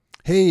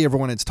Hey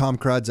everyone, it's Tom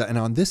Karadza, and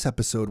on this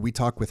episode we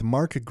talk with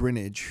Mark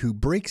Greenidge, who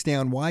breaks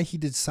down why he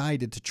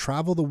decided to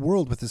travel the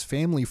world with his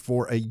family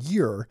for a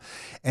year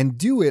and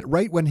do it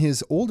right when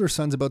his older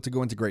son's about to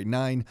go into grade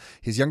 9,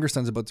 his younger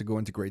son's about to go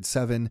into grade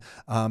 7.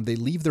 They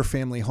leave their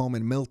family home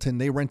in Milton.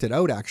 They rent it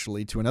out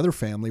actually to another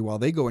family while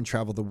they go and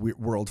travel the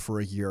world for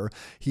a year.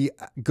 He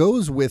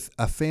goes with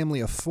a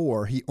family of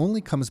 4. He only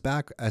comes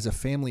back as a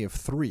family of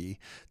 3.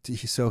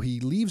 So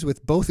he leaves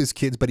with both his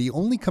kids, but he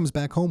only comes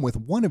back home with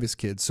one of his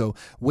kids. So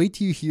wait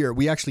till you hear.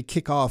 We actually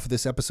kick off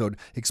this episode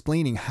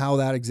explaining how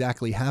that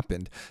exactly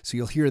happened. So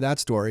you'll hear that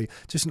story.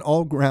 Just an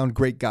all-around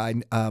great guy.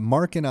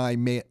 Mark and I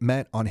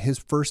met on his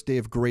first day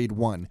of grade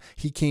 1.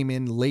 He came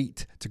in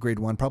late to grade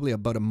 1, probably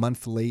about a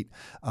month late.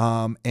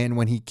 And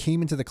when he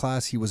came into the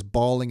class, he was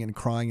bawling and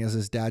crying as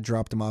his dad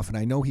dropped him off. And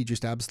I know he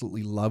just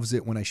absolutely loves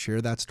it when I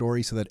share that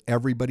story so that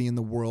everybody in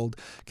the world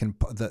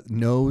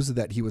knows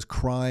that he was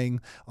crying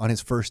on his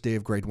first day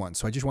of grade 1.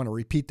 So I just want to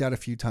repeat that a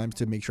few times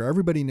to make sure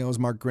everybody knows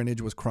Mark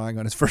Greenidge was crying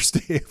on his first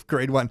day of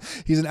grade 1.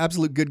 He's an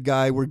absolute good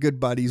guy. We're good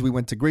buddies. We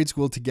went to grade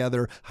school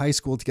together, high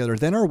school together.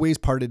 Then our ways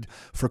parted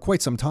for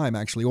quite some time,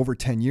 actually, over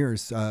 10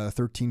 years,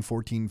 13,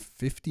 14,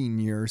 15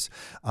 years,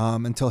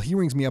 until he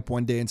rings me up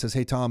one day and says,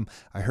 "Hey, Tom,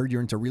 I heard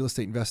you're into real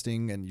estate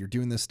investing and you're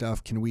doing this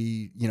stuff. Can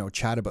we,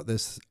 chat about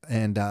this?"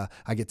 And I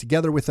get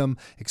together with him,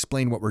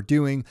 explain what we're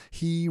doing.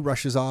 He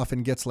rushes off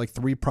and gets like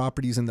 3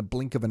 properties in the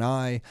blink of an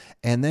eye.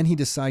 And then he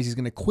decides he's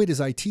going to quit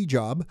his IT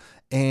job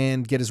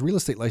and get his real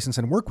estate license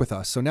and work with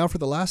us. So now for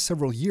the last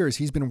several years,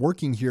 he's been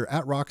working here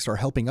at Rockstar,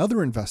 helping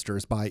other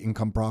investors buy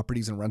income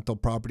properties and rental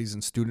properties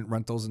and student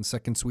rentals and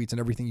second suites and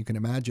everything you can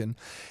imagine.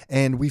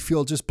 And we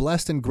feel just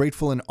blessed and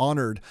grateful and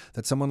honored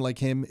that someone like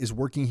him is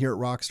working here at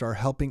Rockstar,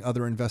 helping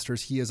other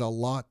investors. He has a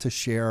lot to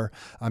share.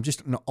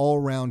 Just an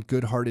all-around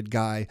good-hearted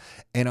guy.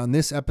 And on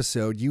this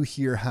episode, you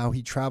hear how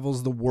he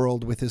travels the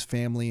world with his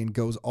family and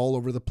goes all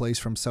over the place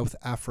from South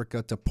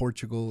Africa to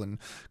Portugal and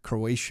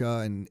Croatia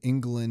and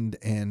England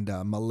and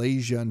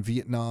Malaysia and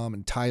Vietnam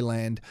and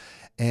Thailand.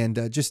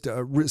 And just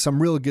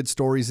some real good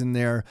stories in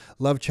there.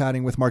 Love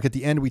chatting with Mark. At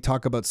the end, we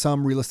talk about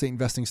some real estate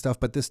investing stuff,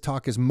 but this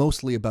talk is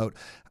mostly about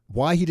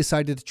why he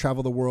decided to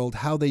travel the world,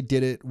 how they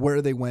did it, where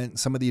they went,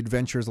 some of the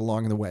adventures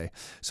along the way.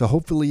 So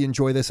hopefully you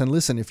enjoy this. And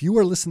listen, if you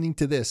are listening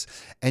to this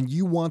and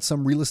you want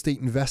some real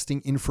estate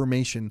investing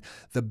information,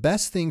 the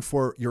best thing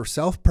for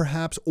yourself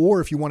perhaps,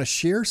 or if you want to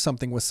share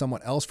something with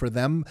someone else for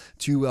them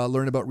to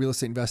learn about real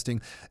estate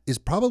investing, is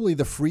probably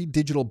the free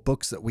digital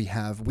books that we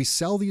have. We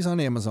sell these on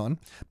Amazon,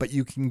 but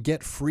you can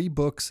get free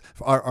books,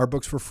 our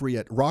books for free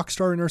at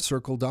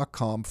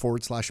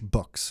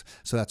rockstarinnercircle.com/books.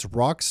 So that's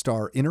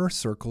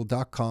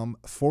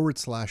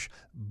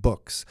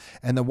rockstarinnercircle.com/books.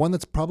 And the one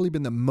that's probably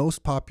been the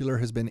most popular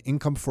has been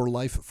Income for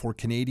Life for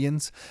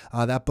Canadians.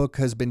 That book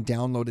has been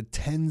downloaded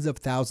tens of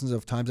thousands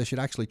of times. I should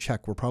actually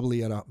check. We're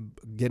probably at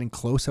getting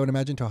close, I would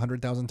imagine, to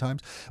 100,000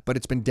 times, but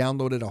it's been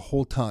downloaded a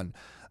whole ton.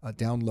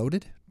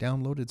 Downloaded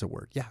is a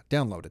word. Yeah,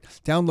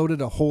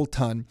 downloaded a whole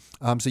ton.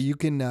 So you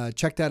can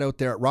check that out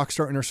there at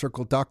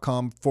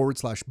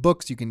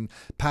rockstarinnercircle.com/books. You can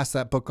pass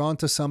that book on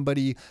to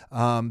somebody.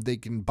 They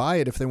can buy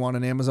it if they want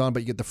on Amazon,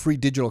 but you get the free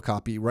digital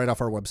copy right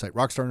off our website,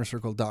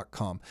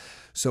 rockstarinnercircle.com.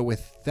 So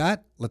with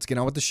that, let's get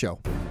on with the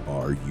show.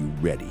 Are you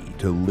ready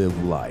to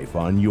live life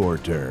on your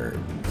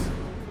terms?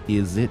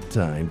 Is it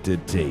time to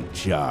take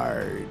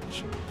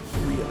charge?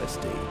 Real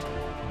estate,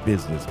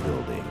 business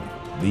building,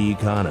 the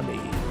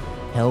economy,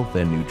 health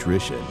and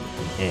nutrition,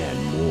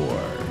 and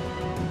more.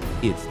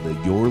 It's the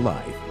Your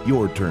Life,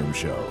 Your Term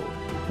Show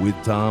with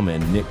Tom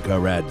and Nick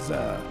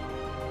Karadza.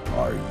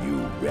 Are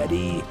you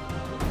ready?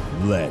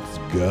 Let's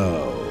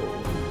go.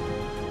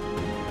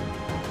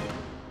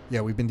 Yeah,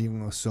 we've been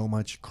dealing with so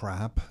much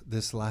crap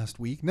this last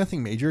week.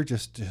 Nothing major,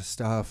 just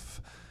stuff.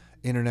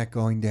 Internet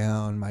going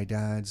down, my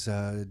dad's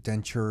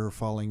denture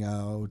falling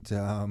out,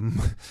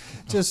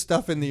 just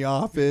stuff in the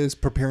office,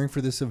 preparing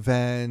for this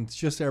event,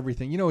 just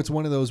everything. It's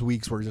one of those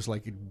weeks where we're just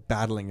like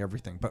battling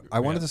everything. But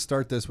I wanted to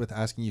start this with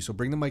asking you, so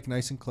bring the mic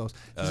nice and close.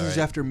 This is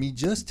after me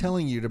just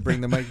telling you to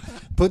bring the mic,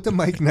 put the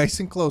mic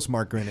nice and close,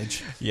 Mark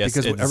Greenidge. Yes,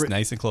 because it's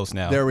nice and close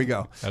now. There we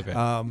go. Okay.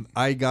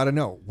 I got to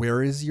know,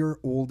 where is your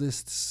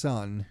oldest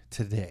son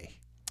today?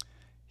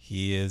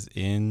 He is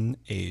in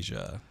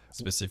Asia,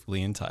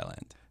 specifically in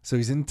Thailand. So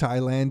he's in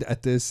Thailand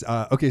at this.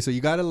 Okay, so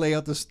you got to lay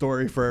out the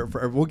story for.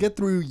 We'll get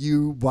through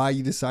why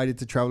you decided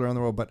to travel around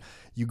the world, but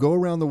you go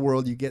around the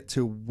world. You get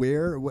to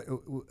where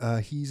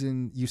he's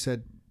in. You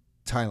said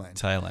Thailand.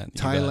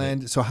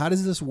 Thailand. So how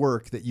does this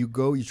work? That you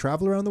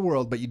travel around the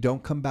world, but you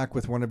don't come back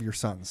with one of your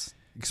sons.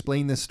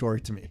 Explain this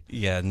story to me.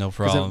 Yeah, no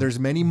problem. There's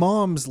many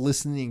moms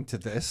listening to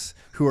this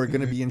who are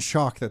going to be in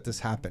shock that this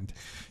happened.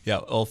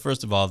 Yeah. Well,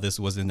 first of all, this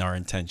wasn't our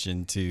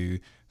intention to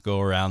go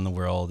around the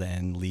world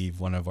and leave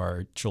one of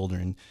our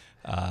children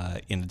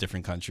in a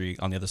different country,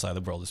 on the other side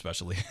of the world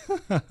especially.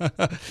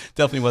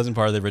 Definitely wasn't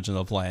part of the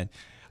original plan.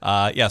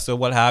 So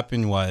what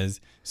happened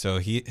was,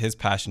 his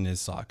passion is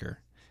soccer.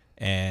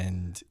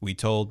 And we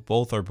told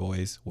both our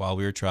boys while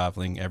we were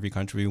traveling, every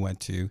country we went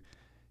to,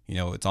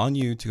 it's on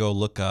you to go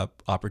look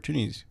up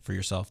opportunities for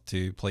yourself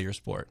to play your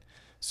sport.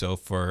 So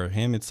for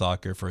him, it's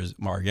soccer. For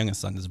our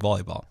youngest son, it's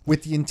volleyball.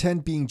 With the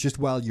intent being just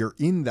while you're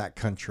in that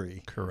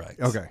country. Correct.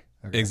 Okay.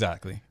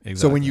 Exactly.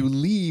 So when you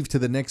leave to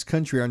the next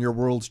country on your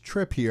world's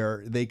trip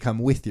here, they come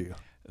with you.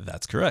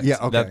 That's correct. Yeah.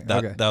 Okay.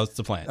 That was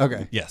the plan.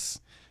 Okay. Yes.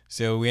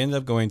 So we ended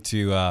up going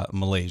to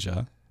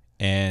Malaysia,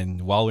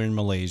 and while we were in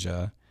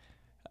Malaysia,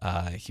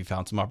 he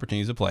found some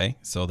opportunities to play.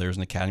 So there's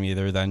an academy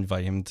there that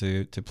invited him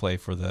to play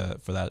for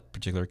that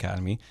particular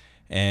academy,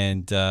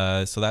 and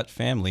so that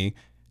family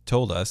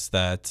told us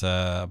that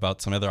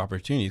about some other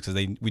opportunities,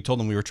 because we told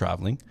them we were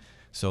traveling.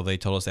 So they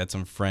told us they had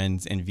some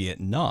friends in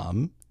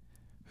Vietnam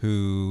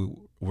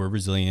who were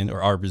Brazilian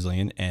or are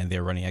Brazilian, and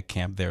they're running a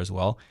camp there as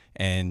well.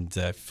 And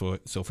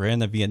so for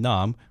him in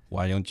Vietnam,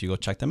 why don't you go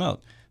check them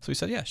out? So we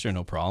said, yeah, sure,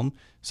 no problem.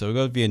 So we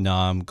go to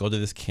Vietnam, go to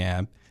this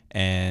camp,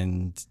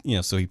 and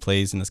so he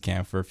plays in this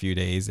camp for a few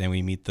days, and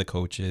we meet the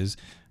coaches,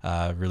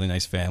 really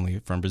nice family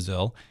from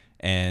Brazil.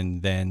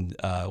 And then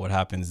what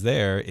happens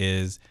there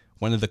is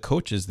one of the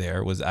coaches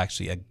there was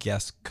actually a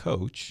guest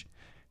coach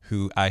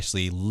who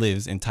actually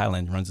lives in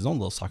Thailand, runs his own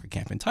little soccer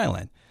camp in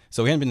Thailand.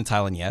 So we hadn't been in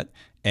Thailand yet.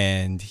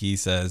 And he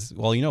says,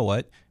 well, you know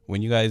what?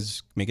 When you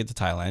guys make it to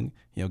Thailand,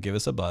 give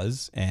us a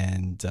buzz,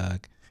 and,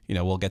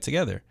 we'll get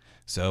together.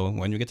 So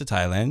when we get to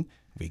Thailand,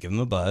 we give them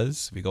a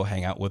buzz. We go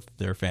hang out with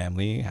their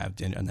family, have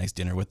a nice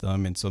dinner with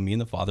them. And so me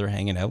and the father are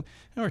hanging out,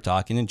 and we're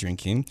talking and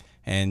drinking.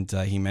 And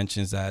he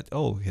mentions that,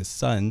 his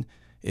son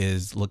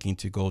is looking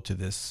to go to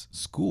this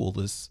school,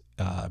 this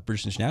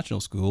British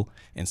International School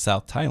in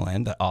South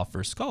Thailand that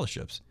offers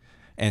scholarships.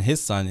 And his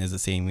son is the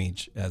same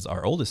age as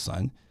our oldest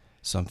son.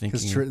 So I'm thinking...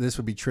 Because this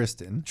would be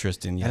Tristan.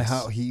 Tristan, yes. And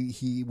how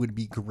he would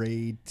be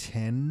grade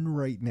 10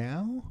 right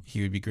now?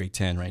 He would be grade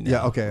 10 right now.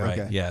 Yeah, okay, right?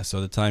 okay. Yeah, so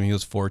at the time he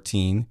was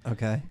 14.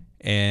 Okay.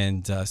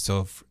 And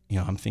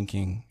I'm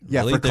thinking... Yeah,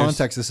 really, for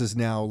context, this is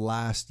now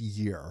last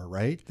year,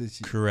 right?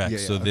 Correct.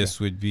 So this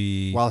would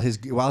be... While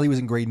he was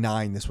in grade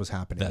 9, this was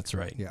happening. That's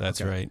right. Yeah,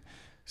 That's okay. right.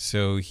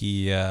 So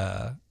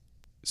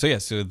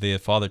so the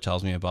father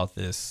tells me about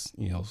this,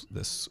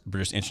 this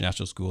British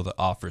International School that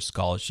offers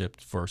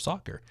scholarship for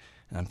soccer.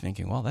 And I'm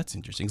thinking, well, that's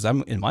interesting,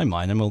 because in my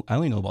mind, I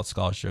only know about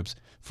scholarships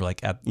for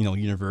at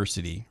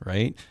university,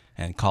 right,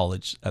 and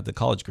college, at the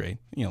college grade,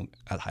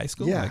 at high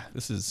school. Yeah. Like,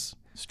 this is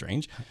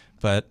strange.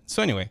 But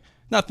so anyway,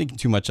 not thinking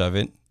too much of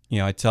it.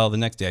 The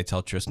next day I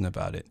tell Tristan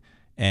about it,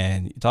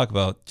 and you talk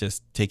about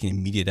just taking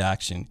immediate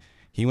action.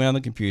 He went on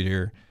the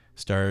computer,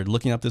 started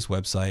looking up this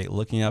website,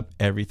 looking up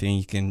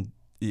everything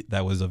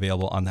that was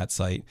available on that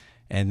site,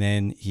 and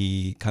then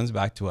he comes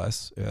back to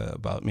us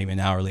about maybe an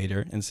hour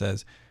later and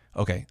says,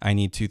 okay, I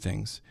need two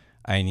things.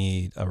 I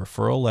need a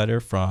referral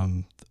letter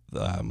from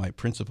my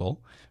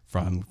principal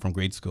from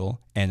grade school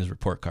and his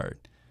report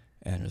card.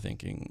 And we're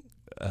thinking,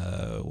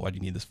 what do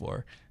you need this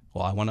for?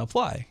 Well, I want to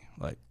apply.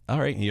 Like, all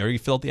right, he already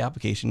filled the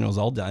application. It was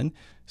all done.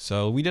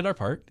 So we did our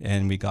part,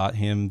 and we got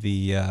him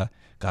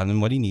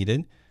what he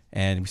needed,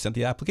 and we sent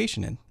the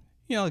application in.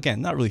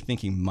 Again, not really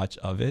thinking much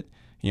of it,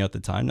 at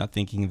the time, not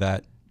thinking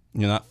that,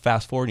 not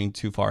fast forwarding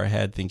too far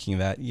ahead, thinking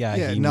that, he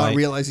not might,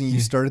 realizing you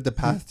started the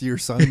path to your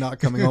son not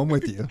coming home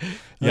with you.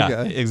 Yeah,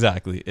 Okay.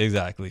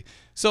 exactly.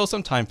 So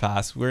some time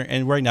passed.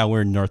 Right now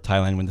we're in North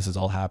Thailand when this is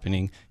all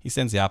happening. He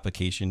sends the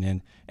application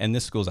in, and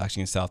this school is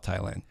actually in South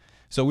Thailand.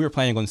 So we were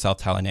planning on going to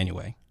South Thailand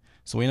anyway.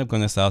 So we ended up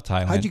going to South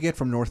Thailand. How'd you get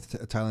from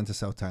North Thailand to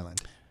South Thailand?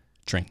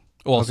 Train.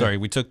 Well, Okay. sorry,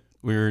 we took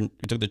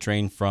the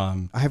train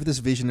from. I have this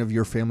vision of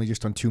your family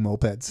just on 2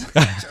 mopeds.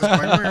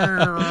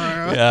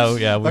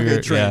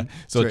 Yeah. Train.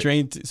 So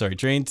Train.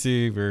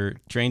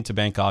 train to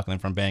Bangkok, and then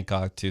from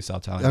Bangkok to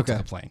South Thailand. Okay.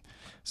 Took a plane.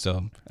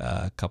 So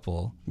a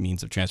couple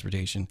means of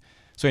transportation.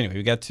 So anyway,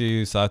 we got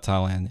to South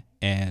Thailand,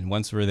 and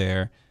once we're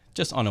there,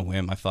 just on a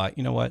whim, I thought,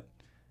 you know what,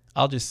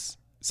 I'll just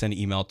send an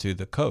email to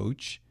the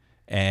coach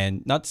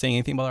and not saying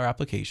anything about our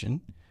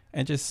application,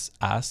 and just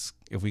ask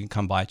if we can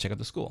come by, check out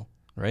the school,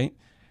 right?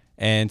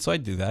 And so I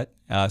do that,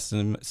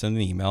 send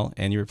an email,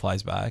 and he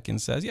replies back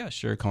and says, yeah,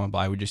 sure, come on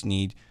by. We just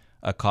need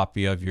a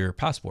copy of your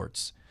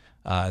passports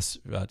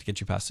to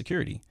get you past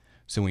security.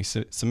 So when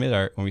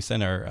we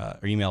send our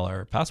email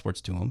our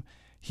passports to him,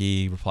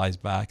 he replies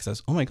back,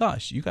 says, "Oh my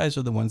gosh, you guys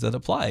are the ones that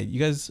applied. You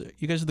guys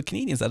are the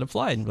Canadians that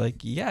applied." And we're like,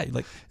 yeah,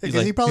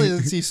 Because he probably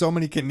doesn't see so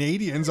many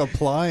Canadians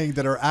applying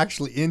that are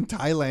actually in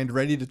Thailand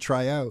ready to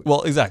try out.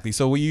 Well, exactly.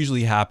 So what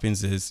usually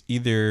happens is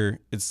either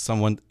it's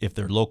someone, if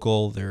they're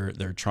local,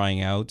 they're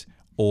trying out,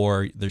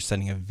 or they're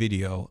sending a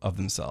video of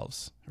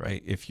themselves,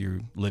 right? If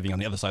you're living on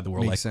the other side of the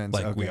world, Makes sense.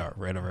 like we Okay.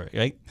 are,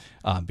 right?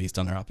 Based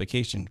on our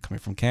application coming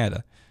from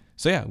Canada.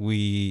 So yeah,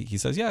 he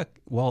says, yeah,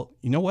 well,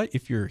 you know what?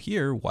 If you're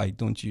here, why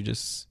don't you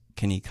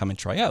can he come and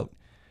try out?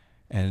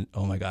 And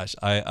oh my gosh,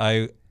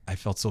 I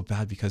felt so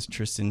bad because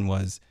Tristan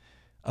was,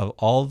 of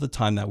all the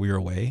time that we were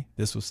away,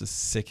 this was the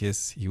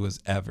sickest he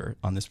was ever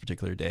on this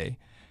particular day.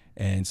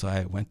 And so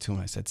I went to him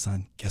and I said,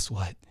 son, guess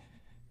what?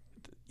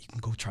 You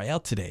can go try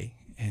out today.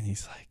 And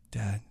he's like,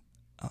 Dad,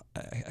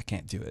 I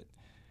can't do it.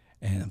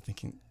 And I'm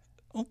thinking,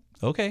 oh,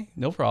 okay,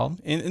 no problem.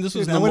 And this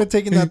was I would have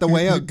taken that the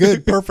way out.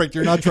 Good, perfect.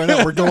 You're not trying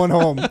out. We're going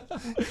home.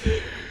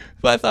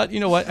 But I thought, you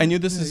know what? I knew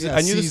this is. Yeah,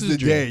 I knew this seize is the a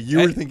dream. day. You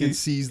were thinking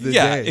seize the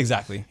yeah, day.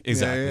 exactly.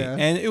 Yeah.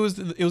 And it was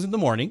in the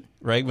morning,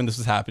 right, when this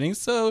was happening.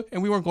 So,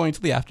 and we weren't going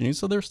till the afternoon,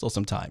 so there's still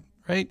some time,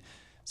 right?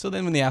 So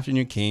then when the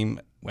afternoon came,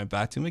 went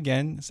back to him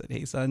again. Said,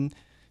 "Hey, son,"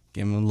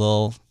 give him a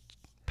little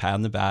pat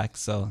on the back.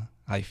 So,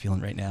 how you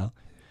feeling right now?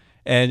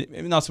 And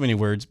not so many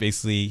words.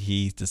 Basically,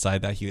 he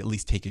decided that he would at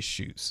least take his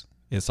shoes,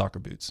 his soccer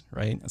boots,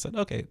 right? I said,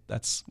 okay,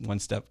 that's one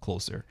step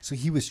closer. So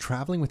he was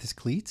traveling with his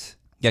cleats?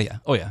 Yeah.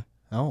 Oh, yeah.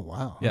 Oh,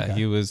 wow. Yeah, Okay.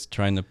 he was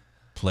trying to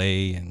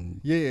play and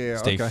stay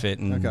Okay. fit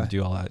and Okay.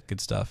 do all that good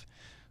stuff.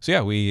 So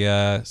yeah, we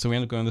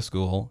ended up going to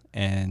school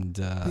and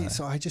Wait,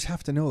 so I just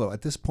have to know though,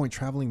 at this point,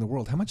 traveling the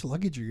world, how much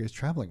luggage are you guys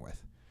traveling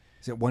with?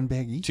 Is it one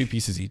bag each? 2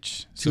 pieces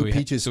each. Two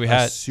pieces. So we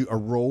had a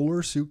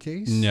roller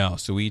suitcase. no.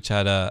 So we each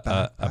had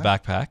a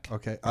backpack.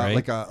 Okay,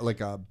 right?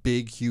 like a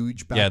big,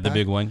 huge backpack. Yeah, the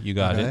big one. You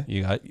got Okay. it.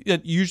 You got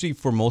it. Usually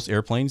for most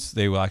airplanes,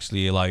 they will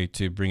actually allow you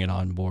to bring it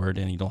on board,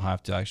 and you don't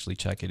have to actually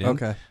check it in.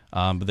 Okay,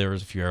 But there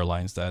was a few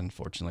airlines that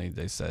unfortunately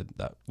they said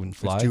that wouldn't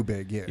fly. it's too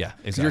big. Yeah, Yeah, 'Cause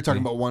exactly. You're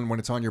talking about one when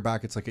it's on your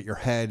back, it's like at your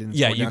head, and it's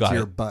Yeah, going you down got to it.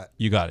 your butt.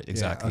 You got it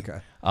exactly. okay.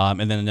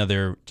 And then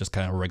another just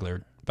kind of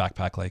regular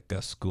backpack, like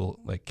a school,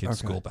 like kids'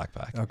 Okay. school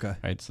backpack. Okay.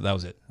 Right. So that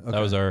was it. Okay. That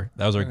was our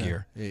Okay.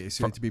 gear. Yeah,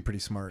 so you have to be pretty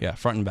smart. Yeah,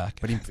 front and back.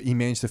 But he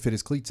managed to fit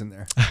his cleats in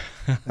there.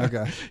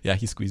 Okay. Yeah,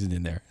 he squeezed it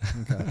in there.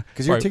 Okay.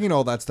 Because you're Right. taking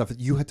all that stuff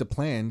that you had to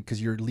plan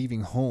because you're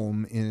leaving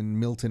home in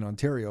Milton,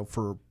 Ontario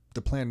for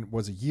the plan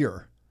was a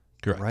year,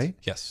 Correct. right?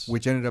 Yes.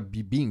 Which ended up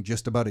being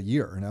just about a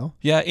year, no?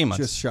 Yeah, 8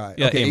 months. Just shy.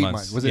 Yeah, okay, 8 months.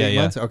 months. Was it Yeah, 8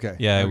 yeah. months? Okay.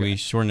 Yeah, okay. we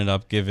shortened it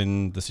up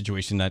given the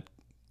situation that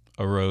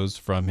arose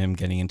from him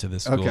getting into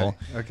this school.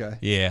 Okay.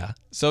 Yeah.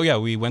 So yeah,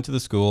 we went to the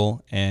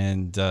school,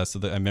 and I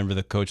remember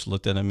the coach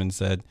looked at him and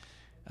said,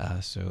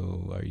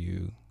 "So are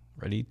you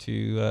ready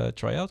to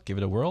try out? Give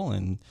it a whirl?"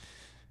 And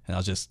I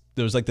was just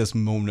there was like this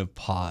moment of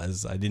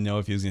pause. I didn't know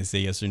if he was going to say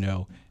yes or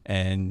no,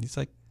 and he's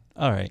like,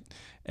 "All right."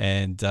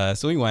 And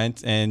so we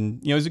went, and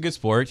he was a good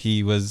sport.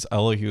 He was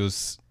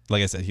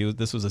like I said,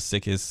 this was the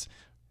sickest.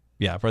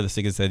 Yeah, probably the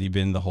sickest that he'd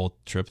been the whole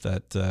trip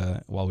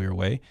that while we were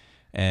away,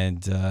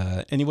 and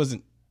he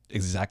wasn't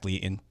exactly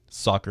in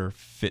soccer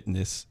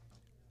fitness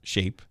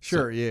shape.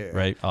 Sure, So- yeah.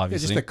 Right, Yeah,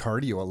 obviously. just the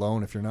cardio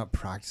alone, if you're not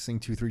practicing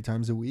 2-3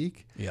 times a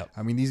week. Yep.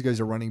 I mean, these guys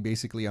are running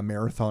basically a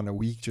marathon a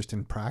week just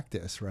in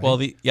practice, right? Well,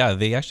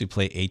 they actually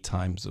play 8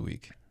 times a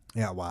week.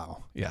 yeah,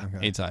 wow. Yeah,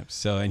 Okay. 8 times.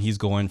 So, and he's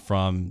going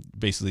from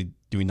basically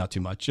doing not too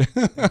much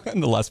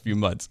in the last few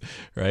months,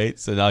 right?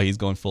 So now he's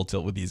going full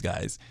tilt with these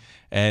guys.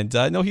 And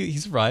no, he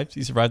survived.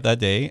 He survived that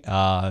day.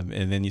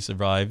 And then he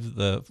survived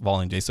the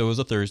following day. So it was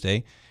a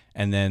Thursday.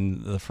 And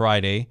then the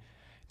Friday.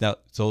 Now,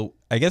 so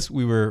I guess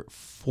we were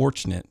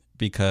fortunate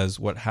because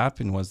what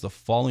happened was the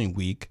following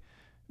week,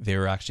 they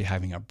were actually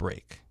having a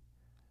break.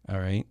 All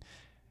right.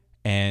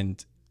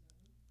 And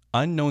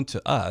unknown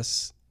to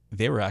us,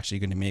 they were actually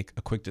going to make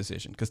a quick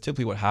decision because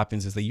typically what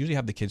happens is they usually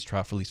have the kids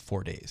travel for at least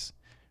 4 days,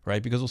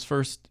 right? Because those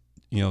first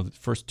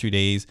 2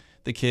 days,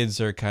 the kids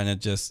are kind of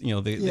just, they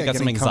got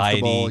some getting anxiety.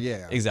 comfortable,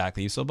 yeah.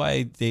 Exactly. So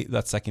by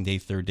that second day,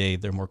 third day,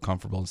 they're more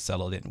comfortable and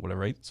settled in,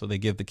 whatever, right? So they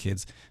give the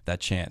kids that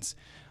chance.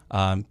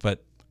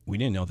 But we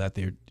didn't know that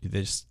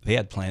they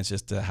had plans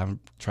just to have them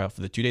try out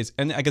for the 2 days.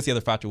 And I guess the other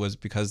factor was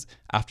because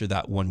after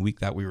that 1 week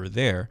that we were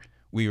there,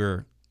 we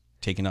were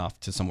taken off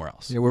to somewhere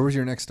else. Yeah, where was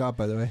your next stop,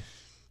 by the way?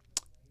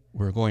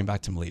 We're going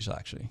back to Malaysia,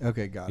 actually.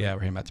 Okay, got it. Yeah, we're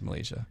heading back to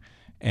Malaysia.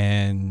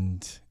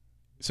 And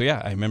so,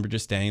 yeah, I remember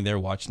just standing there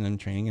watching them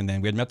training. And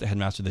then we had met the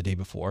headmaster the day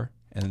before.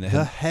 And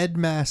The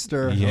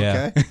headmaster.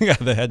 yeah, Okay. yeah,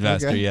 the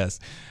headmaster, Okay. yes.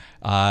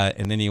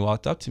 And then he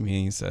walked up to me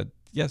and he said,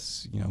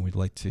 yes, we'd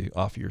like to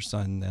offer your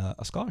son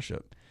a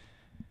scholarship.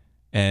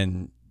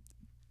 And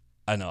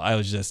I know, I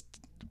was just,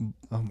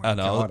 Oh my I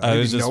know, God. I I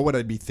was didn't just- know what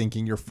I'd be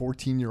thinking. Your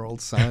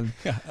 14-year-old son.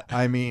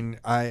 I mean,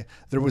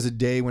 there was a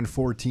day when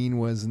 14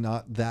 was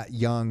not that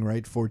young,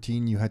 right?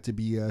 14, you had to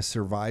be a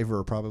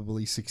survivor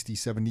probably 60,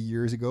 70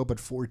 years ago. But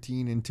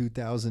 14 in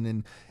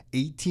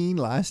 2018,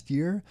 last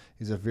year,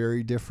 is a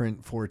very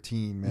different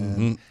 14, man.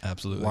 Mhm,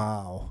 absolutely.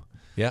 Wow.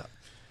 Yeah.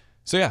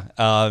 So, yeah,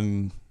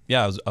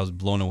 I was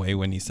blown away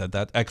when he said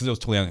that because it was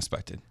totally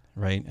unexpected,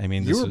 right? I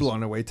mean, You this were was,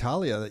 blown away,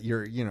 Talia, that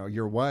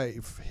your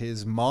wife,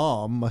 his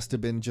mom must have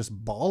been just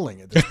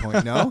bawling at this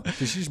point, no?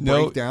 Did she just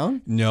break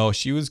down? No,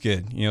 she was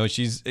good.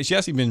 She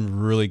actually been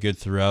really good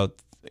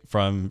throughout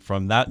from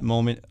that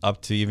moment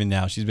up to even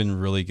now. She's been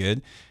really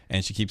good,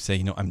 and she keeps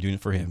saying, I'm doing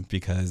it for him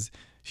because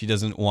she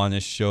doesn't want to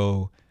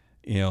show,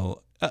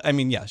 I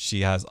mean, yeah,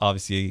 she has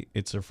obviously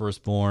it's her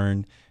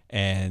firstborn,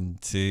 and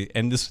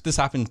this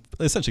happened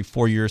essentially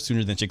 4 years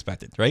sooner than she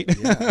expected, right?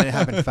 Yeah, and it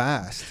happened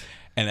fast.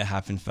 And it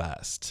happened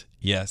fast.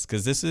 Yes,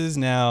 because this is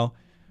now,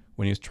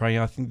 when he was trying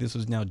out, I think this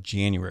was now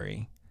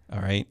January. All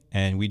right.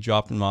 And we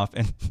dropped him off.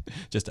 And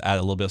just to add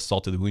a little bit of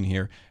salt to the wound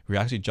here, we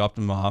actually dropped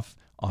him off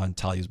on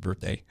Talia's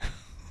birthday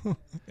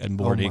and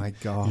boarding. Oh my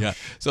gosh. Yeah.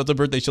 So it's a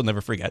birthday she'll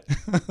never forget,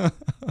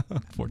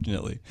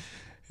 fortunately.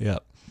 Yeah.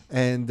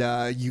 And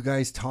you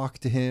guys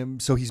talked to him.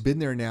 So he's been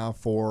there now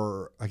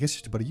for, I guess,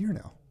 just about a year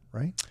now,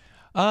 right?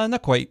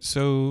 Not quite.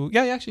 So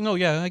yeah, actually no,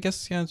 yeah, I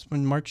guess it's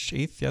been March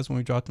 8th. Yeah, that's when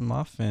we dropped him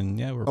off, and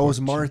yeah, we're. Oh, it was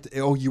March.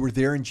 Oh, you were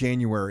there in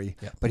January,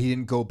 Yeah. but he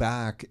didn't go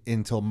back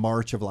until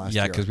March of last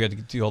year. Yeah, because we had to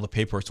do all the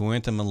paperwork. So we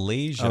went to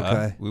Malaysia.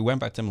 Okay. We went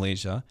back to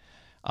Malaysia,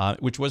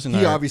 which wasn't.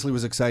 He obviously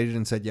was excited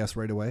and said yes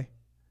right away.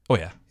 Oh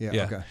yeah.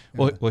 Yeah. Okay.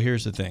 Well,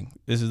 here's the thing.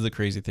 This is the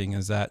crazy thing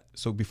is that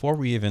so before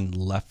we even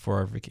left for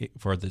our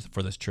for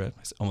this trip,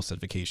 I almost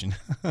said vacation.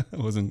 It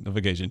wasn't a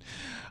vacation.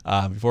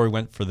 Before we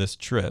went for this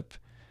trip,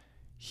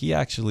 he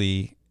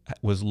actually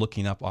was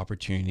looking up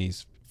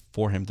opportunities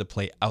for him to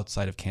play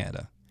outside of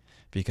Canada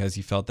because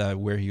he felt that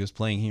where he was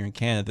playing here in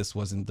Canada, this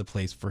wasn't the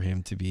place for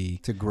him to be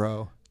to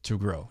grow.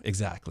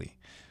 Exactly.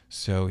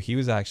 So he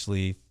was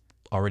actually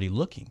already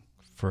looking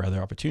for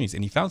other opportunities,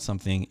 and he found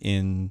something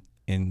in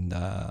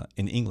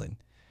England.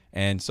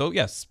 And so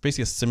yes,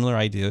 basically a similar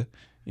idea.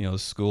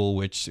 School,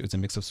 which it's a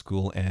mix of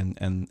school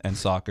and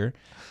soccer.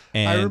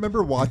 And I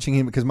remember watching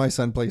him because my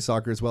son plays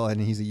soccer as well, and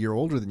he's a year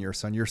older than your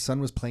son. Your son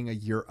was playing a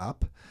year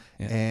up,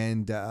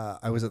 and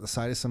I was at the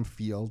side of some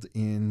field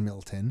in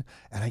Milton,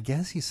 and I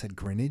guess he said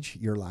Greenidge,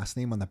 your last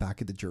name, on the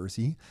back of the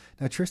jersey.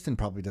 Now Tristan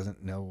probably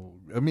doesn't know,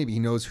 or maybe he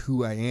knows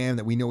who I am,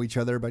 that we know each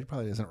other, but he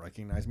probably doesn't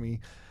recognize me.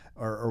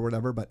 Or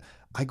whatever, but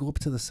I go up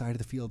to the side of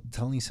the field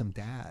telling some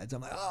dads,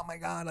 I'm like, oh my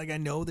God, like I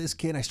know this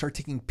kid. I start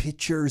taking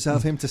pictures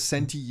of him to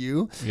send to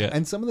you. Yeah.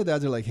 And some of the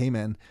dads are like, hey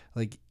man,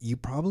 like you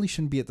probably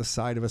shouldn't be at the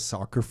side of a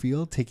soccer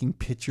field taking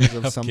pictures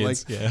of some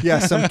kids,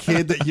 some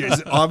kid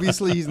that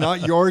obviously he's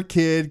not your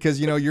kid because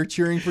you're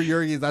cheering for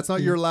that's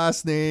not your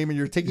last name and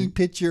you're taking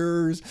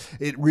pictures.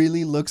 It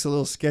really looks a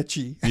little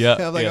sketchy. Yeah.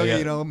 I'm like, yeah,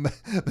 okay,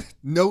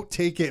 note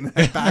taken.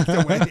 I backed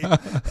away.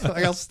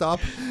 Like I'll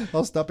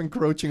stop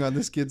encroaching on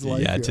this kid's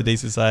life. Yeah, here.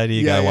 today's society,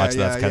 you gotta watch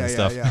that kind of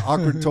stuff. Yeah.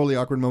 Totally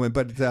awkward moment.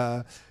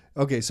 But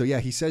okay, so yeah,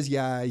 he says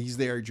he's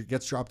there. He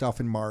gets dropped off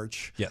in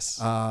March. Yes.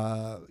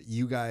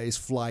 You guys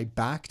fly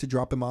back to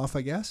drop him off,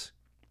 I guess.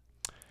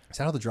 Is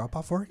that how the drop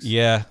off works?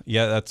 Yeah,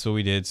 that's what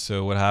we did.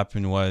 So what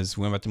happened was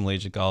we went back to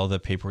Malaysia, got all the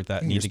paperwork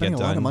that needed to get done. You're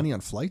spending a lot of money on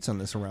flights on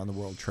this around the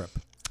world trip.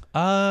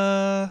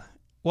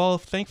 Well,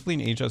 thankfully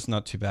in Asia it's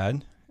not too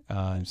bad.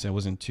 So it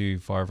wasn't too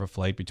far of a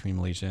flight between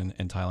Malaysia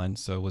and Thailand,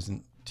 so it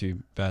wasn't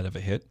too bad of a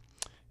hit.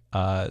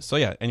 So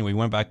yeah, anyway, we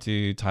went back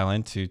to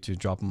Thailand to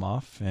drop him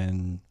off,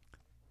 and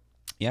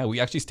yeah, we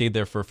actually stayed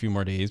there for a few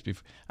more days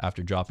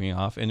after dropping it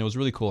off, and it was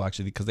really cool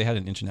actually because they had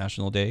an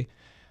international day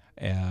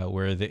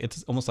where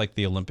it's almost like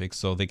the Olympics,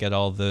 so they get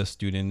all the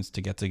students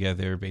to get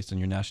together based on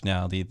your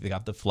nationality. They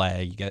got the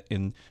flag, you get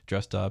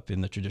dressed up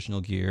in the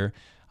traditional gear.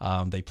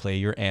 They play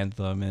your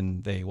anthem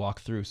and they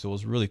walk through. So it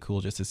was really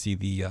cool just to see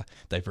the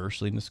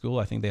diversity in the school.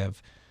 I think they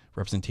have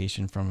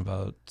representation from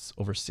about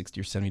over 60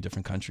 or 70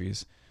 different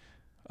countries.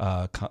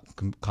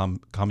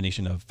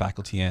 Combination of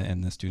faculty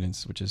and the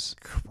students, which is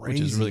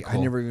really cool.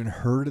 I never even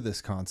heard of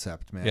this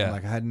concept, man. Yeah.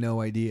 Like I had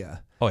no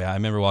idea. Oh yeah, I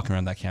remember walking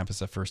around that campus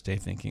that first day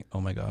thinking,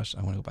 oh my gosh,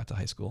 I want to go back to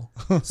high school.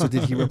 So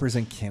did he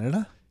represent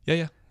Canada?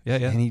 Yeah.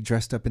 And he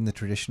dressed up in the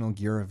traditional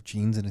gear of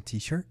jeans and a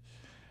t-shirt?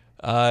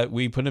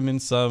 We put him in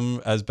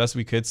some, as best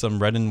we could,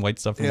 some red and white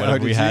stuff from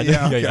whatever we had.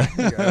 Yeah, okay.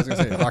 I was going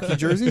to say, hockey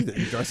jersey? Did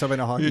you dress up in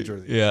a hockey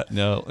jersey? Yeah,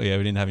 no. Yeah,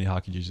 we didn't have any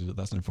hockey jerseys with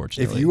us,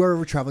 unfortunately. If you are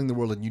ever traveling the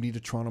world and you need a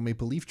Toronto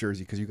Maple Leaf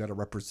jersey because you got to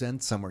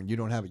represent somewhere and you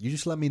don't have it, you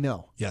just let me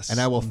know. Yes. And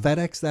I will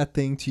FedEx that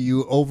thing to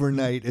you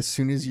overnight as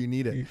soon as you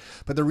need it.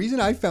 But the reason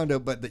I found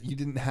out that you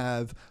didn't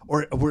have,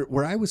 or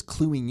where I was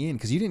cluing in,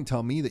 because you didn't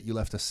tell me that you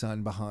left a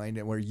son behind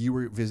and where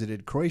you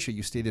visited Croatia,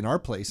 you stayed in our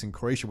place in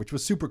Croatia, which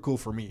was super cool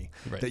for me.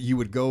 Right. That you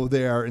would go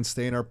there and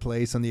stay in our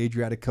place on the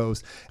Adriatic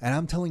coast. And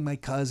I'm telling my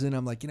cousin,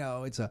 I'm like,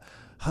 it's a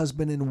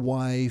husband and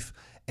wife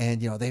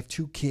and, they have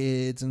 2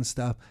 kids and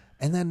stuff.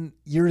 And then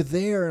you're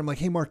there. I'm like,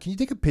 hey, Mark, can you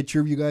take a picture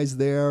of you guys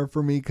there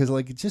for me? Because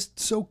it's just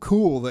so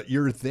cool that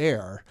you're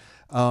there.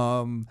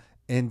 And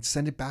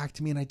send it back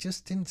to me. And I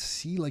just didn't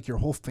see your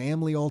whole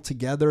family all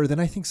together. Then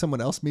I think someone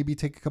else maybe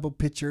take a couple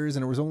pictures.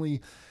 And it was only,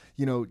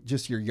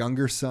 just your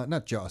younger son,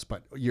 not just,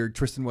 but your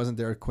Tristan wasn't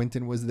there.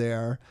 Quentin was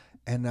there.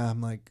 And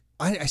I'm like,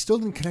 I still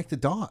didn't connect the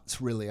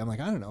dots, really. I'm like,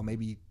 I don't know,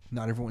 maybe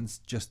not everyone's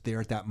just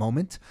there at that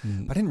moment.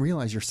 But I didn't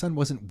realize your son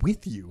wasn't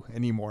with you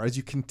anymore as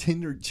you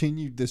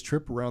continued this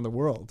trip around the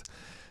world.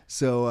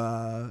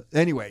 So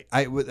anyway,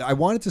 I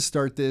wanted to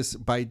start this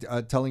by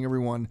telling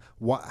everyone,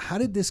 how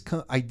did this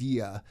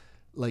idea,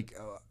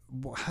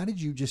 how did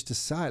you just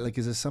decide?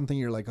 Is this something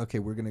you're like, okay,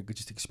 we're going to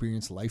just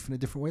experience life in a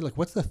different way?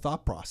 What's the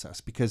thought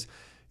process? Because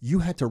you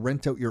had to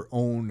rent out your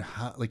own,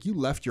 you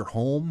left your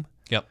home.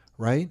 Yep.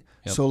 Right?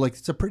 Yep. So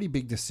it's a pretty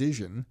big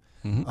decision.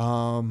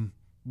 Mm-hmm.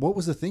 What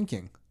was the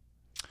thinking?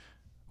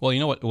 Well, you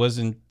know what? It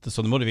wasn't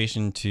so the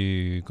motivation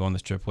to go on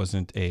this trip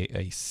wasn't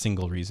a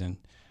single reason.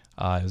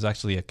 It was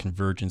actually a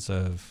convergence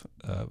of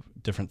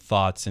different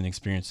thoughts and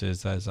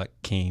experiences as that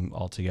came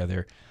all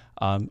together.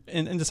 And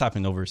this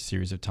happened over a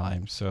series of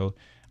time. So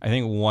I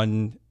think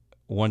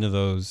one of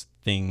those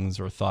things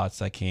or thoughts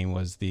that came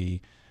was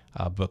the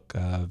book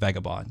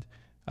Vagabond.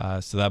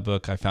 So that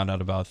book I found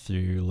out about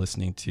through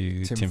listening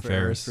to Tim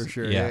Ferriss. for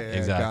sure. Yeah, Yeah,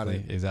 exactly,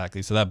 got it.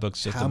 exactly. So that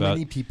book's just How about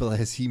many people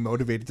has he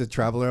motivated to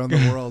travel around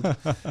the world?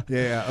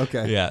 Yeah,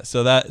 okay. yeah.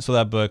 So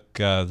that book,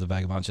 The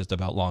Vagabond's just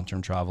about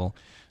long-term travel.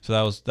 So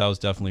that was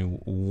definitely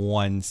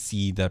one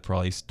seed that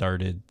probably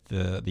started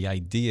the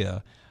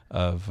idea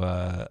of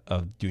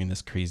doing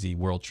this crazy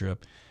world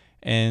trip.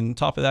 And on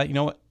top of that,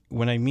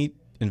 when I meet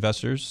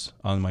investors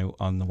on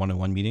the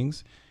one-on-one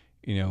meetings,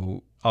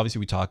 obviously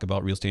we talk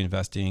about real estate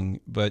investing,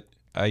 but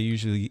I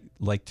usually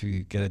like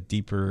to get a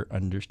deeper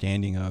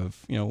understanding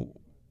of,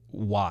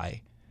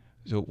 why.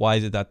 So why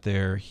is it that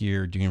they're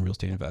here doing real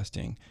estate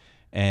investing?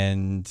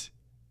 And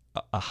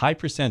a high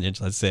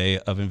percentage, let's say,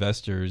 of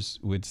investors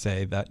would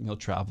say that,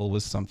 travel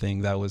was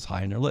something that was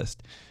high on their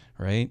list,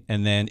 right?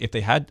 And then if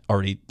they had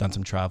already done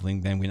some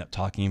traveling, then we end up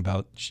talking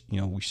about,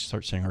 we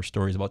start sharing our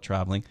stories about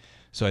traveling.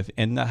 So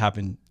and that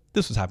happened.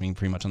 This was happening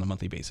pretty much on a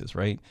monthly basis,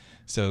 right?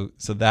 So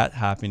that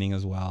happening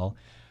as well.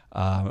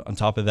 On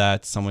top of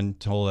that, someone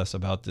told us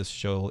about this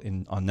show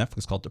on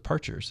Netflix called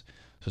Departures.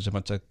 So it's a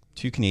bunch of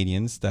two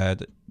Canadians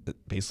that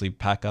basically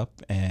pack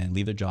up and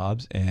leave their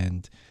jobs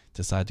and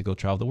decide to go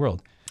travel the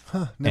world.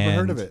 Huh, never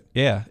heard of it.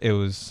 Yeah, it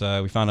was.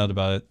 We found out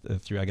about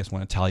it through, I guess,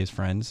 one of Talia's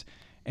friends.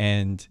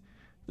 And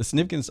the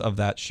significance of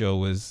that show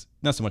was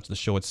not so much the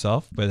show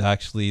itself, but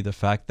actually the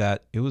fact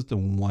that it was the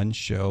one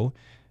show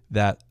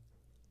that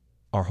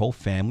our whole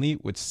family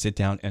would sit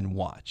down and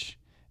watch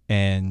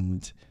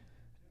and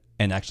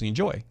actually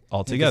enjoy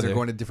all together. They're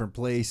going to different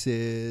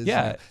places.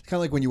 Yeah. It's kind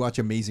of like when you watch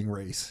Amazing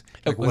Race.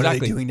 Like, Exactly. what are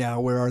they doing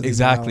now? Where are they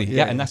Exactly. now?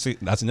 Yeah, and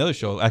that's another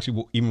show.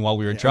 Actually, even while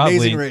we were traveling.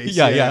 Amazing Race.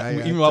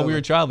 Even while we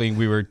were traveling,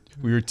 we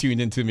were tuned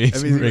into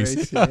Amazing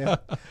Race. Yeah.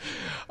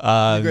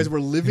 You guys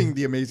were living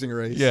the Amazing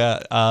Race.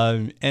 Yeah.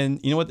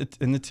 And you know what?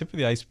 And the tip of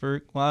the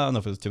iceberg, well, I don't know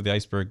if it was the tip of the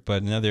iceberg,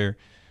 but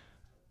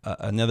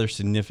another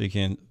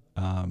significant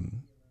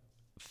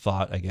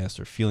thought, I guess,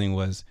 or feeling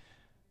was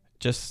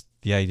just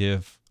the idea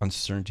of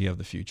uncertainty of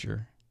the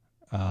future,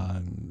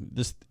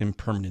 this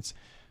impermanence.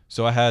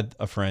 So I had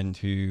a friend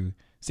who,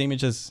 same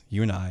age as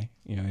you and I,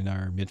 in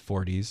our mid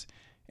 40s.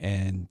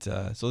 And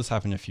so this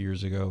happened a few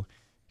years ago.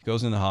 He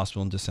goes in the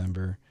hospital in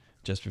December,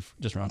 just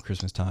around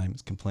Christmas time.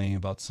 He's complaining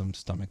about some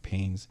stomach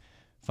pains,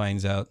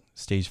 finds out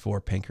stage 4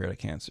 pancreatic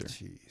cancer.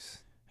 Jeez.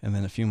 And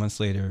then a few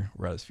months later,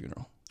 we're at his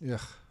funeral. Yeah.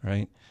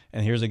 Right.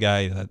 And here's a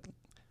guy that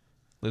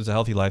lives a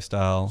healthy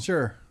lifestyle.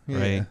 Sure. Yeah,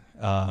 right.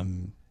 Yeah.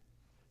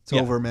 It's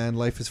over, man.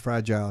 Life is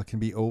fragile. It can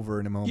be over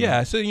in a moment.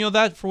 Yeah. So,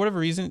 that for whatever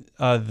reason,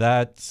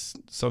 that's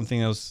something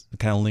that was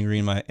kind of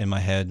lingering in my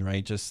head,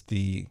 right? Just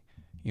the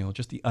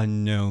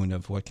unknown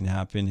of what can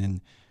happen.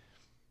 And,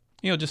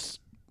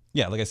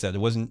 like I said, it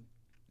wasn't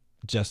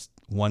just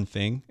one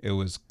thing. It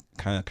was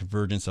kind of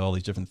convergence of all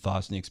these different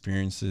thoughts and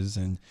experiences.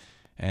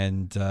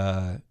 And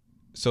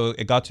so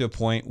it got to a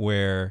point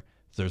where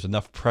there's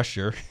enough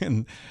pressure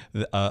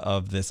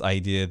of this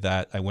idea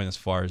that I went as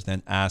far as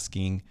then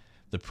asking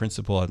the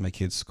principal at my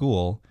kid's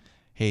school,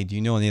 hey, do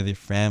you know any other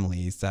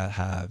families that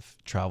have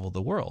traveled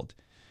the world?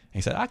 And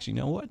he said, actually, you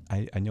know what?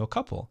 I know a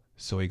couple.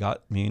 So he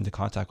got me into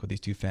contact with these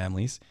two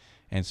families.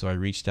 And so I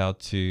reached out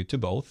to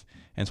both.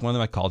 And it's one of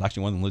them I called.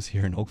 Actually, one of them lives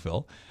here in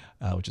Oakville,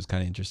 which is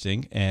kind of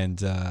interesting.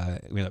 And we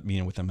ended up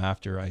meeting with them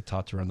after I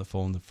talked to her on the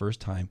phone the first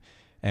time.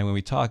 And when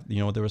we talked,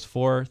 there was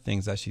 4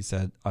 things that she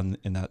said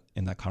in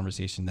that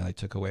conversation that I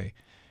took away.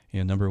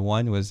 Number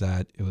 1 was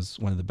that it was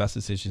one of the best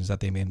decisions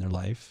that they made in their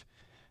life.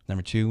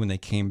 Number 2, when they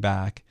came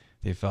back,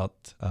 they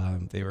felt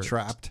they were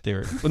trapped.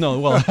 This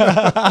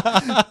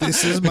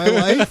is my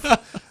life.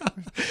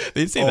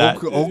 They say that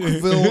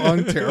Oakville,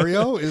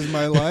 Ontario is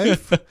my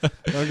life.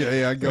 Okay,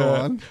 yeah, go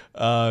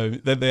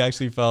on. Then they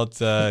actually felt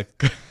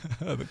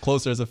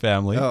closer as a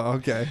family. Oh,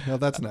 okay. Well,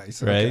 that's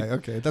nice. Right?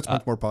 Okay. That's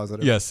much more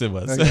positive. Yes, it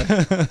was,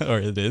 okay. or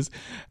it is.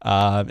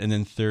 And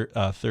then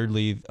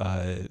thirdly,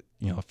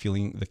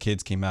 feeling the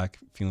kids came back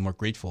feeling more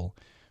grateful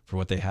for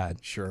what they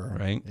had. Sure.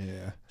 Right.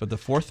 Yeah. But the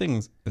 4th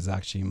thing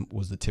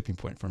was the tipping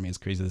point for me. As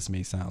crazy as this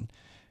may sound,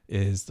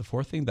 is the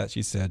 4th thing that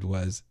she said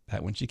was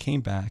that when she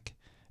came back,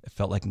 it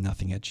felt like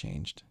nothing had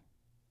changed.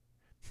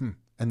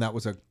 And that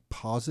was a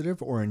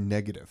positive or a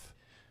negative?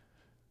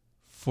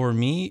 For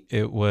me,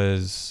 it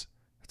was.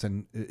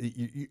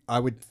 I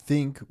would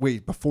think.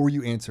 Wait, before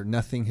you answer,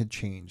 nothing had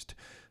changed.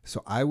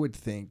 So I would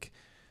think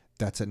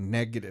that's a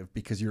negative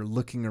because you're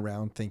looking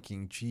around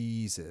thinking,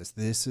 Jesus,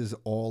 this is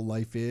all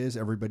life is.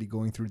 Everybody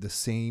going through the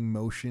same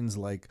motions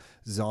like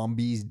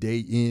zombies day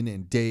in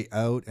and day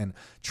out and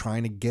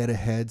trying to get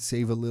ahead,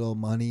 save a little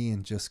money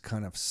and just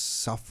kind of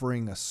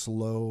suffering a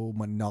slow,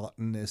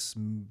 monotonous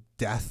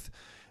death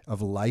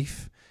of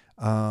life.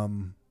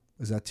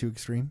 Is that too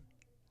extreme?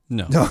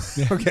 No.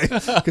 Okay.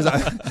 Because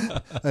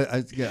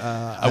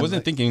I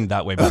wasn't thinking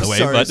that way, by the way,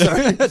 sorry.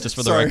 Just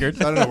for the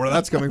record. I don't know where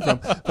that's coming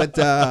from. But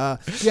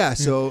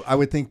so I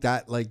would think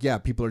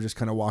that people are just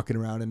kind of walking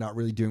around and not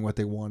really doing what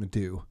they want to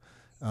do.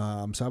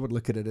 So I would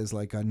look at it as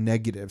like a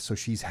negative. So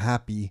she's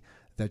happy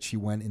that she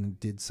went and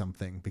did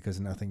something because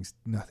nothing's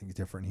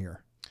different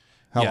here.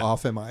 How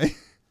off am I?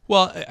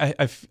 Well,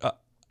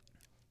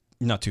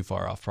 Not too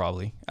far off,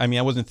 probably. I mean,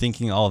 I wasn't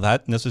thinking all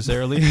that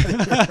necessarily.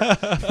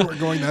 We're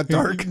going that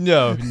dark.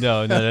 No,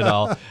 not at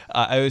all.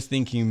 I was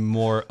thinking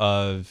more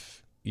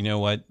of, you know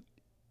what,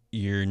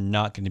 you're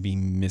not going to be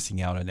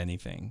missing out on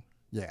anything.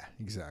 Yeah,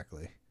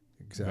 exactly.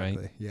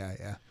 Right?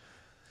 Yeah.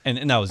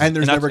 And that was, and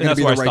there's never going to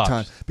be the right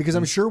time, because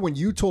I'm Mm-hmm. sure when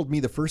you told me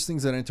the first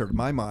things that entered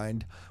my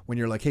mind when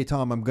you're like, hey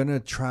Tom, I'm going to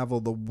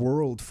travel the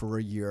world for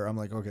a year, I'm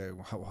like, okay,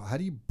 how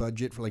do you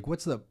budget for, like,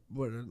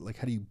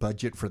 how do you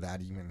budget for that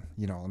even?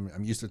 You know,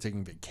 I'm used to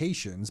taking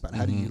vacations, but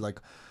how do you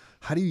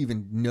how do you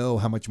even know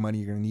how much money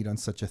you're going to need on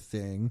such a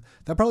thing?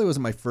 That probably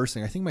wasn't my first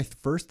thing. I think my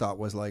first thought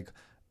was like,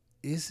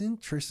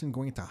 isn't Tristan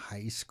going to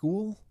high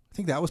school? I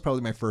think that was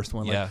probably my first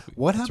one. Like, Yeah,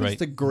 what happens right.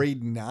 to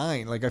grade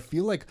 9? Like, I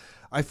feel like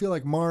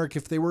Mark,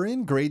 if they were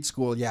in grade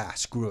school, yeah,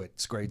 screw it,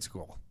 it's grade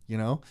school, you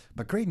know.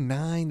 But grade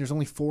 9, there's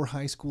only 4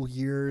 high school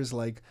years.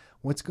 Like,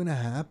 what's going to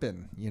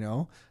happen? You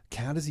know,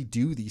 how does he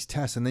do these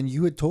tests? And then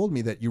you had told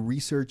me that you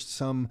researched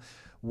some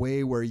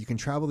way where you can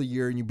travel the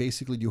year and you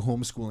basically do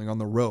homeschooling on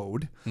the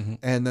road,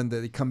 and then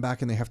they come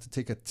back and they have to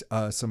take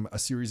a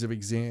series of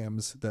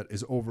exams that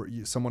is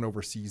someone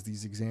oversees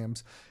these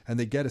exams, and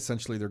they get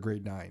essentially their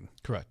grade 9.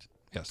 Correct.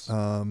 Yes.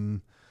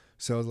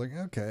 So I was like,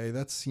 okay,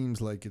 that seems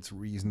like it's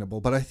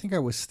reasonable, but I think I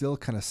was still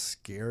kind of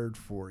scared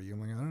for you. I'm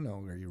like, I don't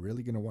know, are you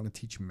really going to want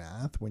to teach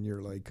math when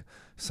you're like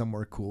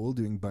somewhere cool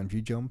doing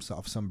bungee jumps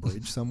off some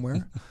bridge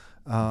somewhere?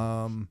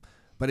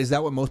 But is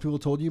that what most people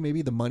told you?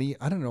 Maybe the money,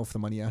 I don't know if the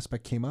money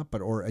aspect came up,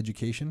 or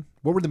education.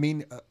 What were the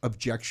main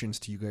objections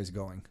to you guys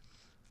going?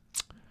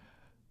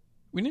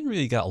 We didn't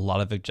really get a lot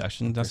of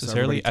objections Okay, so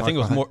necessarily. everybody I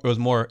think it was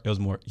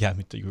more. Yeah,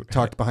 you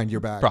Talked behind your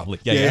back. probably.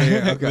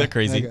 Yeah. Okay. They're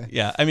crazy. Okay.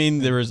 Yeah. I mean,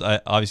 there was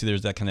obviously there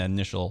was that kind of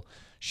initial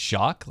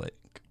shock, like,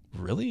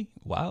 really?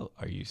 Wow,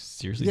 are you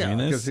seriously Yeah, doing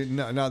this? because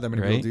not that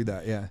many Right? people do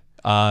that. Yeah.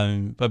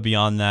 But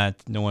beyond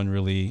that, no one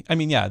really. I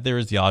mean, yeah, there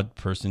was the odd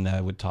person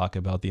that would talk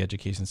about the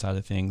education side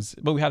of things,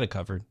 but we had it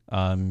covered.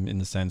 In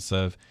the sense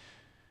of,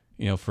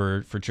 you know,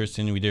 for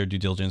Tristan, we did our due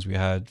diligence. We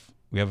have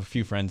a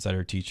few friends that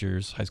are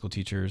teachers, high school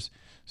teachers,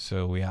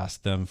 so we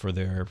asked them for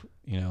their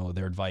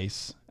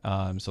advice.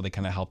 So they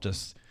kind of helped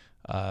us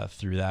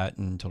through that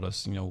and told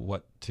us, you know,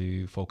 what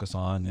to focus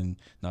on and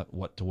not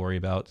what to worry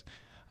about.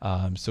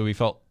 So we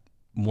felt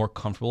more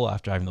comfortable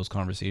after having those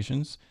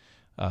conversations.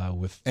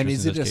 With And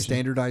is it Tristan's a education.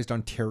 standardized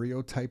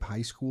Ontario type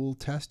high school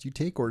test you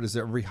take, or does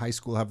every high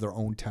school have their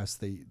own test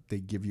they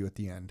give you at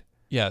the end?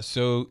 Yeah,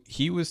 so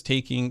he was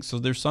taking. So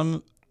there's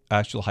some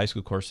actual high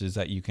school courses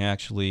that you can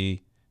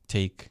actually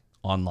take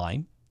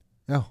online.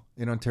 Oh,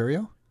 in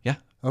Ontario? Yeah.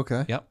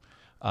 Okay. Yep.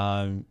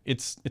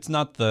 It's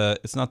not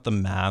the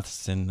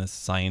maths and the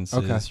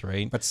sciences,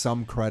 right? But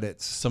some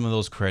credits. Some of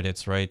those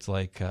credits, right?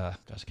 Like, gosh,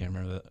 I can't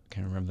remember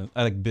them.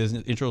 I like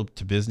business. Intro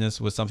to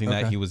business was something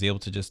that Okay. he was able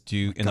to just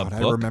do in God, a I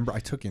book. remember I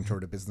took intro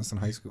to business in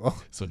high school.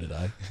 So did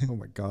I. Oh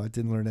my God,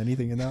 didn't learn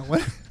anything in that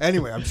one.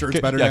 Anyway, I'm sure it's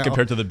better yeah, now.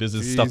 compared to the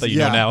business Jeez, stuff that you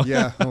yeah, know now.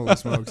 Yeah, holy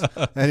smokes.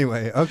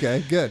 Anyway,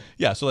 okay, good.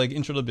 Yeah, so like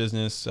intro to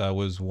business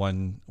was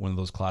one of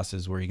those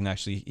classes where you can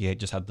actually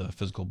just had the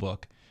physical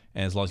book,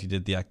 and as long as you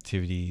did the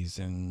activities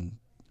and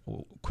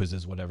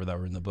quizzes, whatever that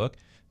were in the book,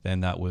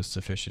 then that was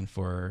sufficient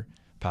for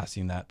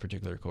passing that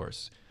particular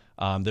course.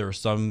 There were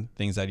some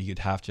things that he would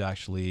have to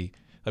actually,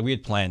 like we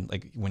had planned,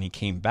 like when he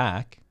came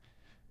back,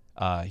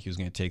 he was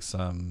going to take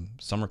some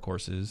summer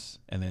courses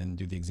and then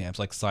do the exams.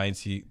 Like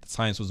science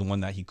was the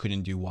one that he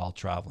couldn't do while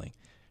traveling,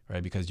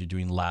 right? Because you're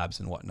doing labs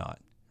and whatnot,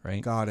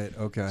 right? Got it.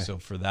 Okay. So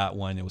for that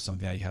one, it was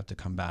something that you have to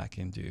come back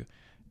and do.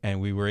 And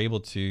we were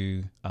able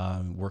to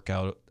work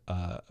out,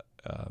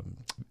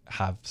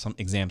 have some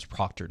exams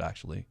proctored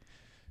actually.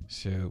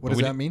 So What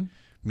does that mean?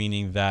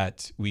 Meaning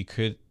that we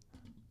could,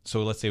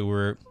 so let's say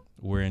we're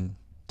in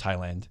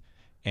Thailand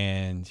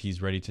and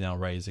he's ready to now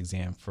write his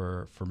exam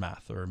for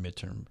math or a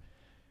midterm.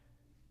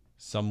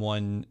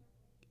 Someone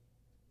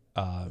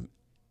back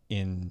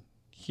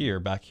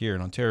here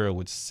in Ontario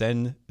would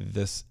send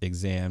this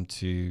exam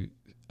to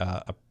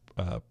a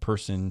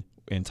person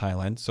in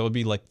Thailand. So it'd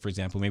be like, for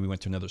example, maybe we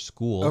went to another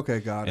school Okay,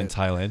 got in it.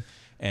 Thailand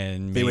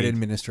and They would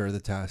administer the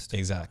test.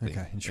 Exactly.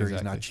 Okay, ensure he's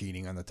Exactly. not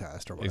cheating on the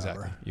test or whatever.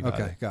 Exactly. You got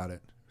Okay, it. got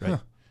it. Right. Huh.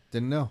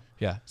 Didn't know.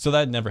 Yeah. So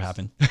that never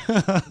happened.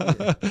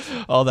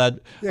 all that.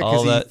 Yeah, all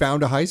because he that.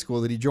 found a high school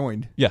that he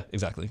joined. Yeah,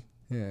 exactly.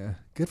 Yeah,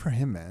 good for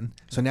him, man.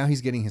 So now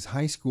he's getting his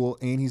high school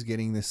and he's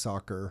getting this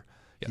soccer.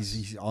 Yes.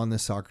 He's on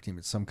this soccer team.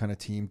 It's some kind of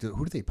team.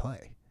 Who do they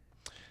play?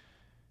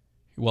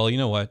 Well, you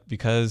know what?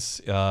 Because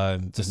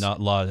there's not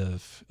a lot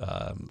of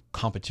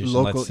competition,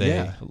 Local- let's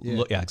say.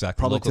 yeah. Exactly.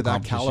 Probably Local to that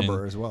competition.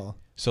 caliber as well.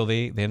 So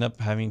they end up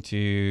having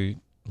to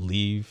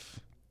leave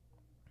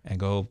and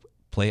go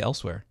play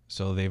elsewhere.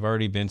 So they've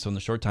already been, so in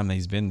the short time that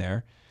he's been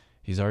there,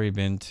 he's already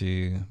been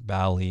to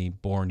Bali,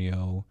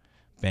 Borneo,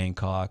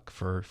 Bangkok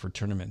for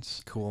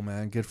tournaments. Cool,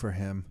 man. Good for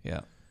him.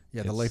 Yeah.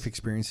 Yeah, the It's- life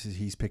experiences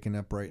he's picking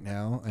up right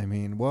now. I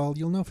mean, well,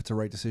 you'll know if it's a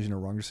right decision or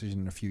wrong decision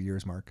in a few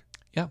years, Mark.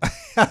 Yeah.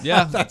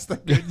 Yeah. That's the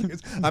good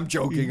news. I'm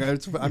joking.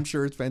 I'm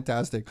sure it's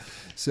fantastic.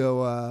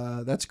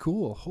 So that's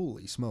cool.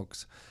 Holy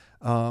smokes.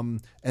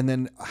 And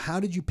then how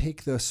did you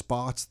pick the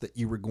spots that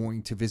you were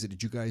going to visit?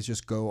 Did you guys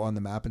just go on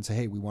the map and say,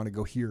 hey, we want to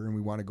go here and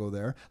we want to go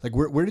there? Like,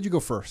 where did you go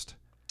first?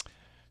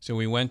 So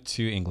we went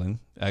to England.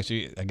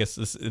 Actually, I guess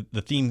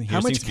the theme here How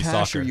much seems to be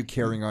cash soccer. are you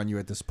carrying on you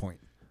at this point?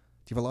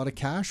 Do you have a lot of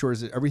cash, or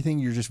is it everything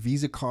you're just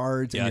Visa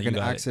cards and Yeah, you're going you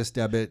to got it. access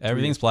debit?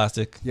 Everything's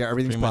plastic. Yeah,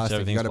 everything's Pretty much plastic.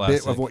 everything's You got a bit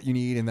of plastic. what you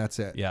need and that's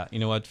it. Yeah, you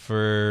know what?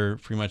 For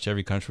pretty much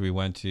every country we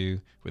went to,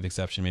 with the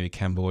exception maybe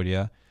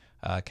Cambodia,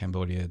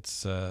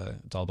 it's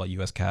all about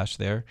U.S. cash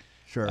there.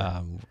 Sure.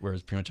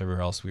 Whereas pretty much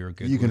everywhere else we were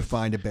good. You can with.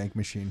 find a bank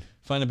machine.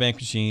 Find a bank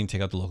machine,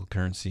 take out the local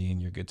currency,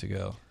 and you're good to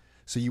go.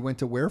 So you went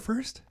to where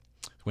first?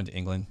 Went to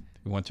England.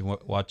 We went to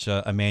watch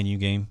a Man U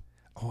game.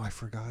 Oh, I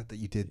forgot that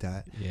you did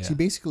that. Yeah. So you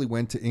basically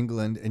went to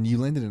England and you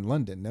landed in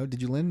London. No,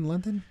 did you land in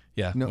London?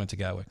 Yeah, No. went to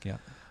Gatwick. Yeah,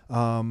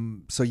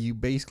 So you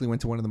basically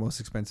went to one of the most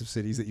expensive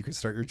cities that you could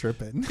start your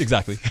trip in.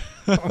 exactly.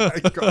 Oh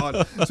my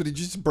god! So did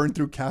you just burn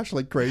through cash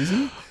like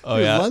crazy? Oh,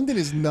 Dude, yeah. London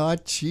is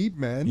not cheap,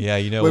 man. Yeah,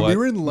 you know when what? we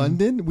were in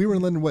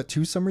London, what,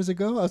 2 summers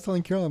ago? I was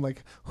telling Carol, I'm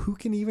like, who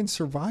can even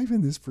survive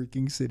in this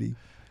freaking city?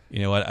 You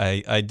know what?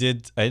 I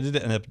did end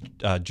up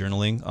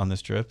journaling on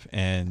this trip,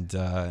 and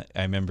I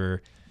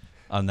remember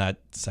on that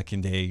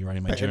second day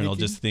writing my journal, Panicking?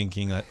 just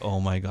thinking that, oh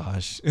my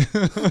gosh,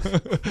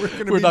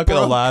 We're we're not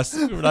gonna broke. last.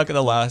 We're not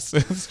gonna last.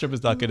 This trip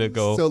is not gonna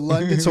go. So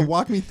London. So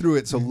walk me through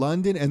it. So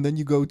London, and then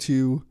you go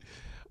to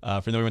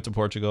From there we went to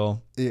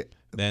Portugal.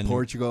 Then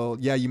Portugal.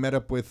 Yeah, you met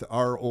up with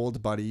our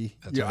old buddy.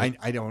 That's Yeah, right.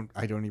 I don't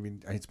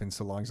even. It's been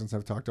so long since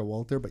I've talked to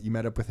Walter, but you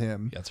met up with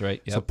him. that's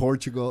right. Yep. So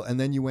Portugal, and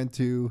then you went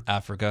to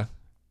Africa.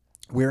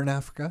 where in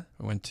Africa?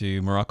 I went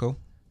to Morocco.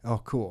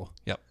 Oh, cool.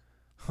 Yep.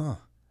 Huh.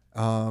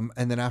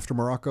 And then after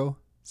Morocco,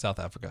 South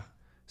Africa.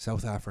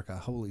 South Africa.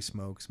 Holy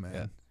smokes,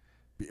 man.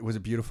 Was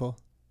it beautiful?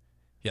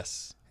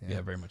 Yes. Yeah.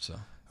 Yeah, very much so.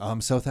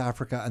 South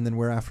Africa, and then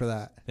where after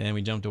that? Then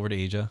we jumped over to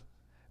Asia.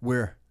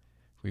 Where?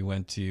 We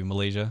went to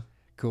Malaysia.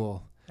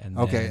 Cool. And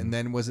Okay, then, and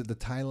then was it the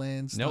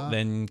Thailand stop? nope.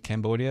 Then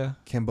Cambodia.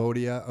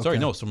 Cambodia. Okay. Sorry,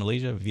 no. So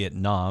Malaysia,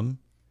 Vietnam,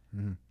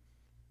 Mhm.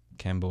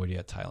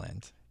 Cambodia,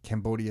 Thailand.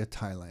 Cambodia,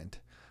 Thailand.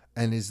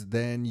 And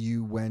then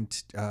you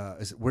went,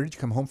 where did you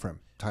come home from?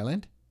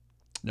 Thailand?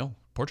 No,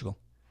 Portugal.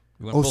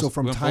 We went Oh, full- so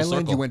from we went full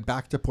Thailand you circle. went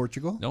back to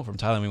Portugal? No, from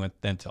Thailand we went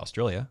then to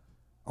Australia,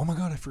 Oh my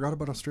God, I forgot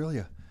about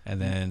Australia. and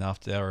then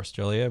after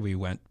Australia we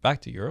went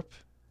back to Europe.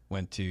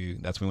 That's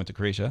when we went to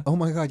Croatia. Oh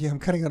my God, yeah, I'm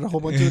cutting out a whole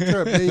bunch of the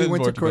trip. Yeah, you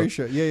went to Portugal.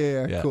 Croatia.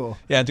 Yeah, cool.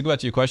 Yeah, and to go back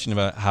to your question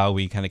about how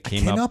we kind of I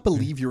came cannot up.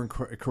 believe you're in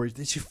Croatia.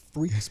 This just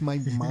freaks my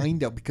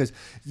mind out because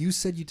you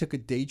said you took a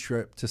day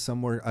trip to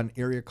somewhere, an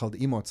area called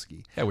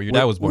Imotski. Yeah, where your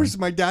dad was born.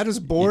 My dad was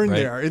born Right.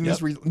 there. In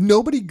this, Yep.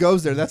 nobody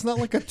goes there. That's not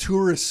like a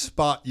tourist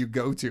spot you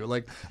go to.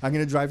 Like I'm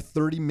gonna drive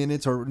 30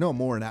 minutes or no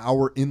more, an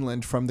hour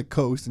inland from the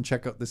coast and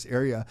check out this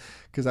area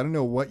because I don't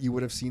know what you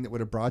would have seen that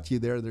would have brought you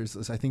there.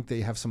 I think they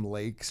have some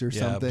lakes or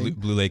Yeah, something.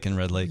 Blue Lake and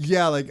Red Lake.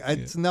 Yeah, like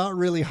it's not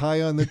really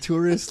high on the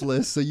tourist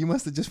list, so you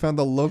must have just found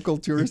the local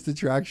tourist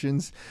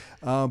attractions.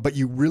 But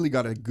you really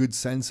got a good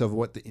sense of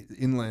what the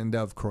inland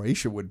of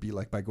Croatia would be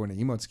like by going to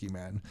Imotski,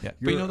 man. Yeah,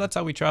 but that's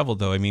how we traveled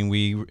though. I mean,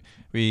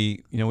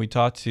 we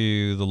talked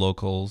to the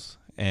locals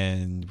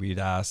and we'd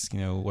ask,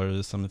 what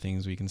are some of the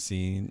things we can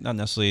see? Not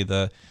necessarily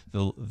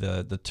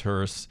the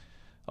tourists,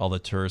 all the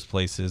tourist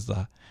places.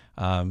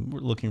 We're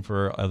looking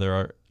for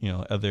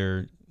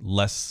other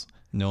less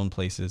known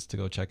places to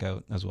go check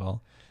out as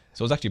well.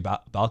 So it was actually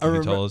Balky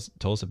who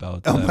told us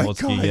about. Oh my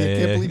Imotski. God, I Yeah, can't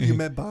yeah, believe yeah. you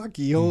met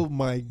Baki. Oh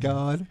my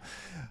God.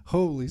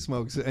 Holy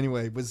smokes.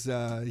 Anyway, was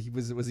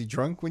he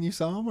drunk when you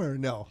saw him or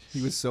no?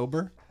 He was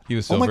sober? He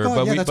was Oh sober. my God,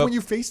 but yeah, we, that's but, when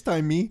you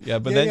FaceTime me. Yeah,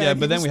 but he then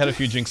was- we had a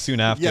few drinks soon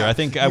after. Yeah, I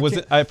think you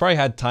I probably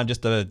had time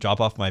just to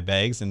drop off my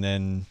bags, and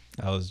then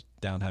I was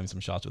down having some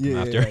shots with him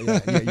after.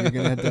 Yeah, you're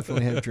gonna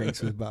definitely have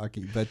drinks with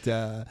Baki. But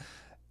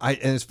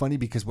and it's funny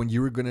because when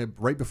you were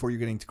right before you're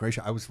getting to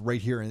Croatia, I was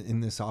right here in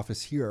this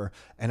office here,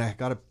 and I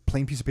got a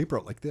plain piece of paper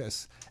out like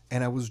this,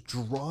 and I was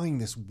drawing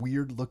this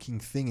weird looking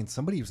thing, and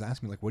somebody was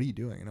asking me like, "What are you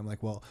doing?" And I'm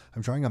like, "Well,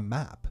 I'm drawing a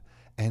map,"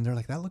 and they're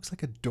like, "That looks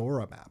like a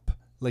Dora map."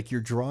 Like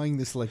you're drawing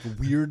this like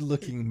weird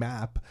looking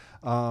map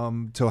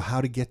to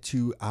how to get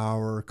to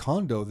our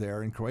condo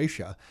there in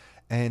Croatia.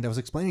 And I was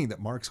explaining that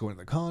Mark's going to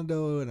the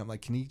condo, and I'm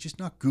like, can you just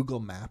not Google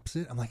Maps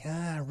it? I'm like,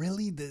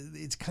 really?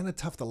 It's kind of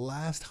tough. The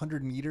last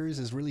 100 meters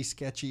is really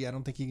sketchy. I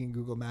don't think you can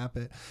Google Map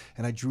it.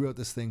 And I drew out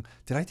this thing.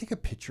 Did I take a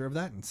picture of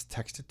that and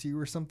text it to you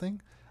or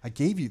something? I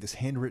gave you this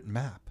handwritten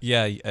map.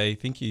 Yeah, I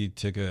think you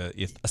took a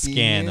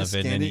scan of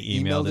it and then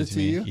you emailed it to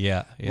me. you?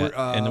 Yeah,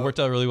 and it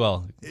worked out really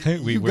well.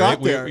 You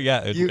got there.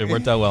 It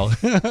worked out well.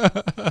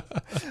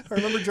 I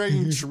remember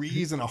dragging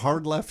trees and a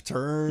hard left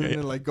turn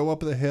and like go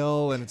up the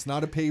hill, and it's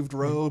not a paved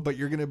road, but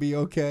you're gonna be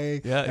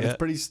okay. Yeah, and yeah. it's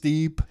pretty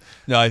steep.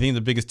 No, I think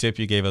the biggest tip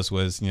you gave us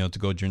was, to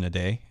go during the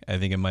day. I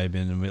think it might have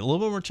been a little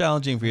bit more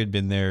challenging if we had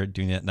been there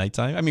doing it at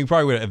nighttime. I mean, we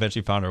probably would have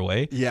eventually found our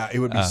way. Yeah, it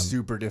would be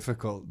super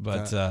difficult.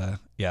 But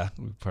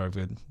we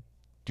probably would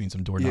doing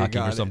some door Yeah, knocking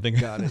or got it, something.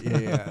 Got it.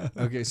 Yeah.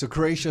 Okay, so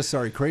Croatia.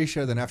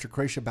 Then after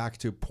Croatia, back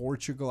to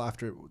Portugal.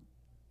 After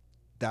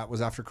that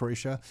was after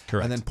Croatia.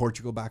 Correct. And then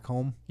Portugal back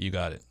home. You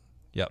got it.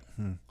 Yep.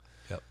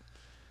 Yep.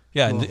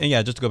 Yeah, Cool. and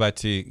yeah, just to go back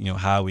to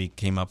how we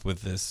came up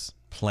with this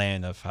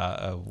plan of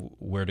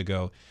where to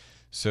go.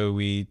 So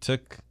we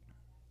took,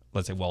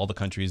 let's say, all the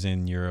countries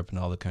in Europe and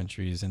all the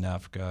countries in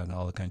Africa and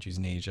all the countries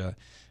in Asia,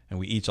 and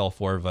we each, all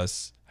four of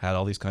us, had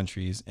all these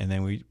countries, and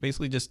then we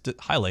basically just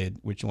highlighted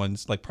which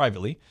ones, like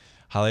privately,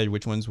 highlighted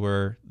which ones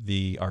were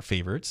our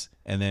favorites,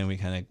 and then we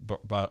kind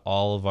of brought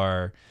all of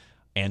our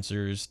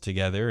answers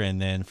together,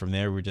 and then from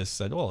there we just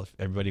said, well, if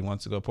everybody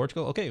wants to go to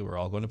Portugal, okay, we're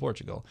all going to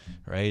Portugal,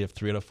 right? If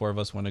 3 out of 4 of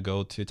us want to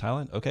go to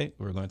Thailand, okay,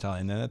 we're going to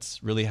Thailand. And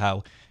that's really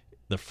how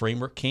the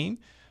framework came.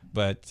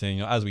 But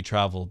as we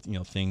traveled,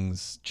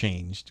 things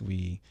changed.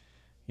 We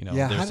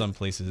there's some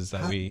places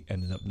that we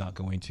ended up not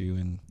going to.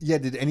 And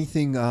did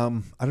anything I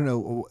don't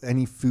know,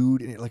 any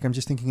food, like I'm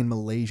just thinking in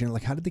Malaysia,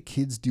 like how did the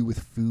kids do with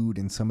food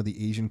in some of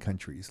the Asian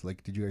countries?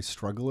 Like, did you guys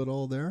struggle at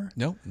all there?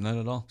 No, not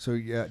at all. So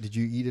did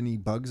you eat any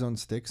bugs on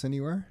sticks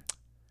anywhere?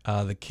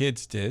 The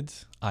kids did.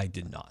 I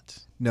did not.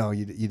 No,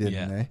 you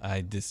didn't.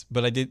 I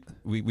did.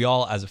 We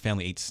all as a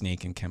family ate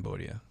snake in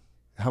Cambodia.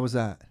 How was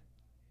that?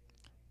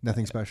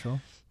 Nothing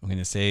special? I'm going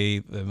to say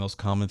the most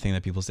common thing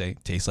that people say,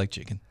 tastes like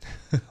chicken.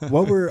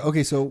 What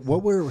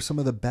were some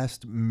of the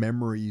best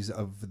memories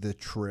of the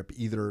trip,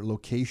 either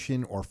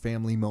location or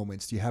family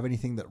moments? Do you have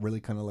anything that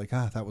really kind of like,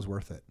 that was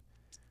worth it?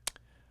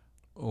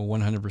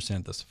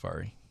 100% the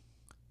safari.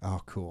 Oh,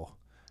 cool.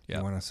 Yeah.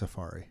 You went on a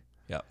safari.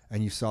 Yeah.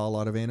 And you saw a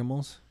lot of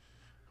animals?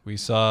 We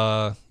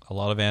saw a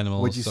lot of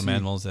animals, What'd you see?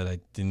 animals that I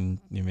didn't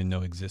even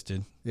know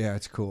existed. Yeah,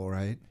 it's cool,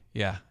 right?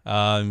 Yeah.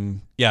 I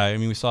mean,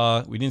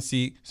 we didn't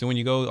see, so when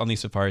you go on these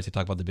safaris, they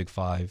talk about the big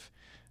 5,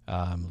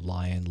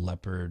 lion,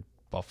 leopard,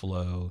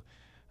 buffalo,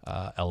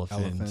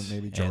 elephant,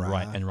 maybe and,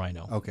 giraffe. and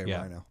rhino. Okay,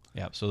 yeah. rhino.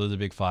 Yeah. So those are the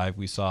big 5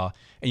 we saw,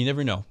 and you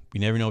never know. You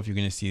never know if you're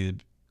going to see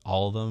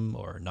all of them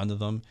or none of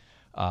them.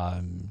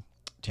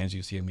 Chance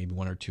you see maybe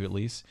 1 or 2 at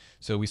least.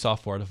 So we saw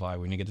 4 out of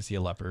 5. We didn't get to see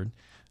a leopard.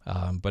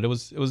 But it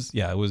was.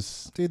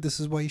 Dude, this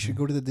is why you should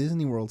go to the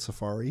Disney World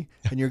safari,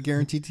 and you're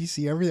guaranteed to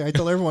see everything. I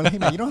tell everyone, hey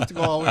man, you don't have to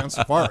go all the way on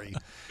safari.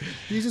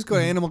 You just go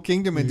to Animal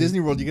Kingdom and Disney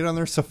World. You get on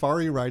their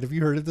safari ride. Have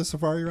you heard of the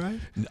safari ride?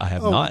 I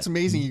have not. It's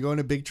amazing. You go in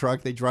a big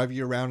truck. They drive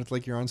you around. It's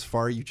like you're on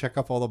safari. You check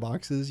off all the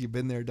boxes. You've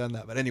been there, done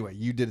that. But anyway,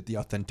 you did it the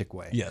authentic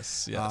way.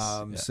 Yes.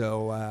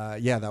 So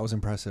that was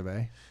impressive,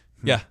 eh?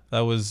 Yeah, that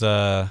was.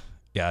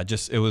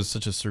 It was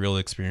such a surreal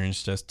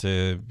experience just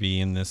to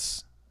be in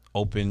this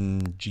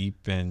open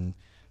Jeep and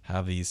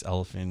have these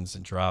elephants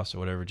and giraffes or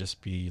whatever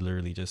just be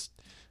literally just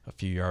a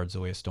few yards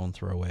away, a stone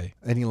throw away.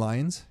 Any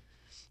lions?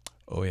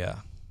 Oh yeah.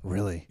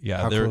 Really?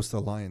 Yeah. How close to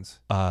the lions?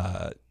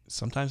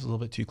 Sometimes a little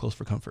bit too close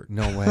for comfort.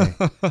 No way.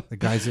 The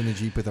guy's in the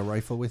Jeep with a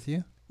rifle with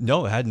you?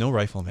 No, it had no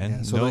rifle, man.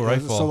 Yeah, so no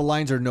rifle. So the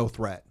lions are no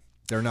threat.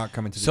 They're not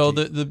coming to the so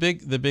Jeep.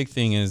 the big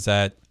thing is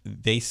that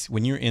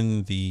when you're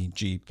in the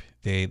Jeep,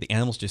 the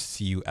animals just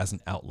see you as an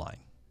outline,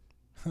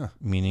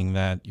 meaning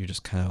that you're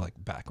just kind of like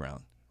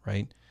background,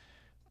 right?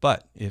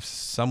 But if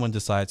someone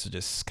decides to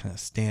just kind of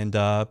stand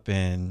up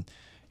and,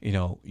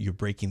 you're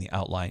breaking the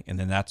outline, and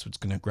then that's what's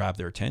going to grab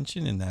their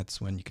attention, and that's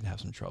when you can have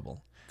some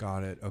trouble.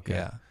 Got it. Okay.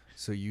 Yeah.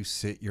 So you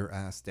sit your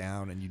ass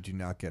down and you do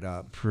not get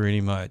up.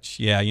 Pretty much.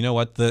 Yeah. You know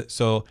what?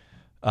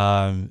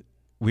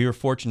 We were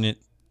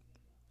fortunate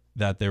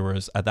that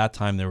at that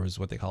time there was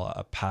what they call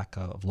a pack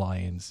of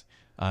lions,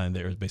 and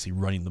they were basically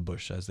running the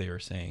bush, as they were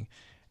saying.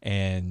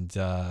 And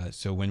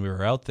so when we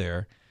were out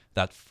there,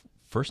 it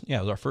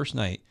was our first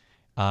night.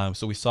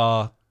 So we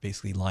saw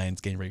basically lions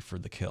getting ready for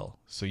the kill.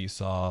 So you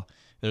saw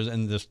there's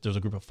a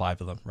group of 5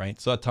 of them, right?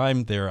 So at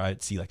time there,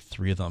 I'd see like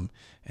 3 of them,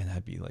 and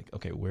I'd be like,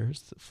 okay,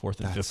 where's the 4th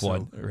and 5th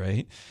one,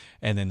 right?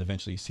 And then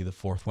eventually you see the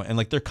 4th one, and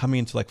like they're coming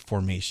into like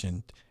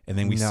formation. And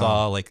then we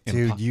saw like,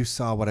 dude, you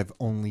saw what I've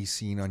only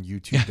seen on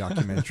YouTube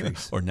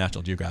documentaries or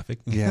National Geographic.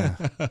 Yeah.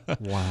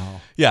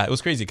 Wow. Yeah, it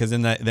was crazy because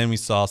then we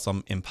saw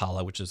some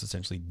impala, which is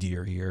essentially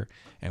deer here,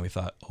 and we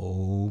thought,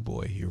 oh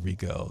boy, here we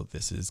go.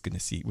 We're gonna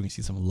see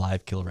some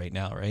live kill right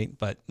now, right?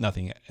 But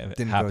nothing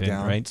happened,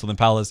 right? So the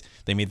impalas,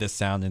 they made this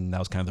sound, and that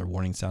was kind of their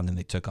warning sound, and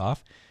they took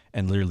off.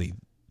 And literally,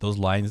 those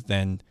lions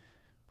then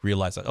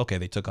realized that, okay,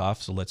 they took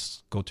off, so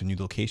let's go to a new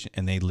location,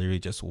 and they literally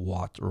just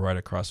walked right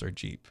across our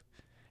Jeep.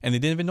 And they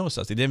didn't even notice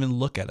us. They didn't even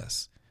look at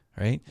us,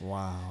 right?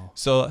 Wow.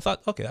 So I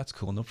thought, okay, that's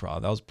cool, no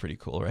problem. That was pretty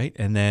cool, right?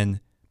 And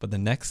then, but the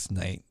next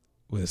night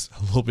was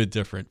a little bit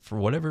different for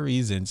whatever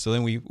reason. So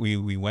then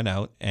we went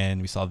out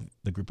and we saw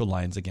the group of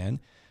lions again.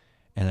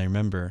 And I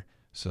remember,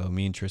 so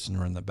me and Tristan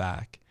were in the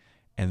back,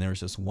 and there was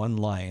this one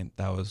lion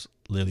that was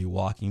literally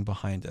walking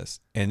behind us.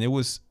 And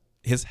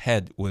his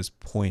head was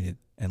pointed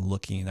and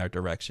looking in our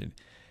direction.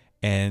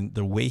 And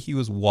the way he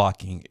was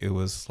walking, it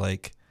was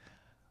like,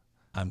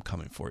 I'm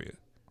coming for you.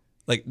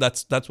 Like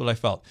that's what I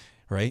felt,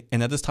 right?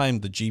 And at this time,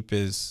 the Jeep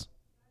is,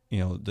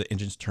 the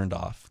engine's turned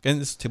off, and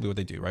this is typically what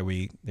they do,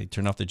 right? They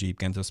turn off the Jeep,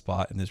 get into a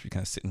spot, and we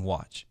kind of sit and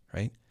watch,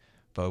 right?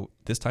 But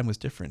this time was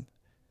different.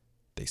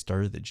 They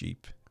started the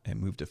Jeep and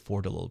moved it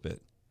forward a little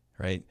bit,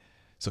 right?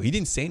 So he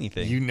didn't say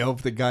anything.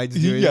 If the guide's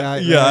doing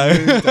that.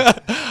 Yeah.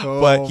 Oh,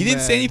 but he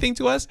didn't say anything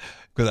to us.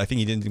 because I think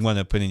he didn't want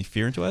to put any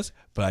fear into us,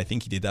 but I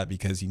think he did that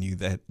because he knew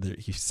that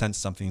he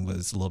sensed something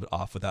was a little bit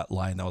off with that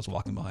lion that was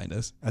walking behind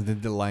us. And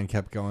then the line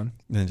kept going.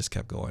 And then it just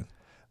kept going.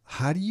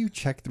 How do you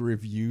check the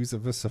reviews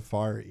of a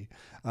safari?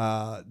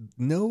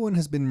 No one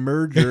has been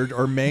murdered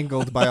or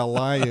mangled by a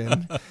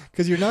lion,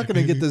 because you're not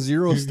going to get the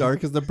 0-star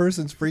because the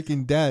person's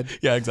freaking dead.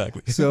 Yeah,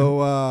 exactly.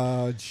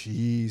 So,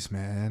 geez,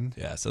 man.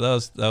 Yeah, so that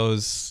was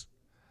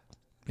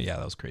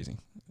crazy.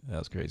 That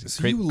was crazy.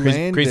 So you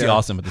land crazy there.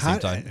 awesome at the same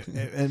time.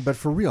 But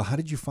for real, how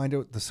did you find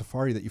out the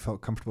safari that you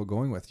felt comfortable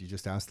going with? You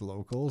just asked the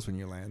locals when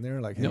you land there,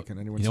 like, hey, can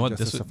anyone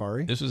suggest a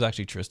safari? This was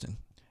actually Tristan.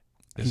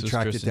 He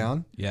tracked it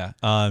down? Yeah.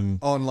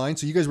 Online?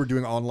 So you guys were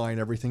doing online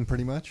everything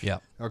pretty much? Yeah.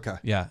 Okay.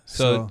 Yeah.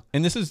 So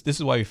and this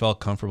is why we felt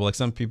comfortable. Like,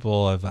 some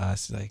people have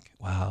asked, like,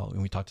 wow,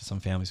 when we talk to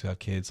some families who have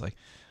kids, like,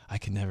 I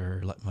could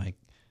never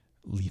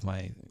leave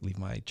my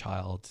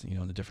child, in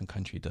a different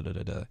country, da da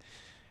da da.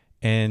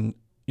 And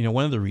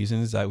one of the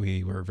reasons that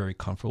we were very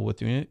comfortable with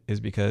doing it is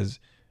because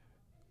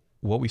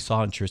what we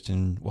saw in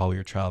Tristan while we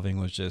were traveling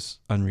was just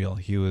unreal.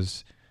 He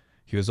was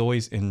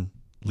always in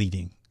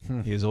leading.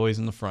 He was always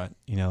in the front,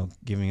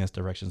 giving us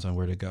directions on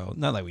where to go.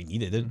 Not that we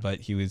needed it, but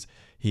he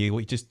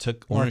just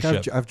took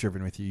ownership. Mark, I've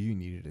driven with you. You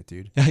needed it,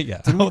 dude. Yeah.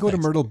 Didn't we go to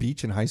Myrtle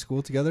Beach in high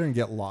school together and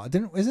get lost?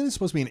 Isn't it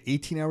supposed to be an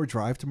 18-hour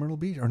drive to Myrtle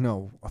Beach? Or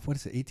no, what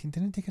is it, 18?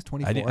 Didn't it take us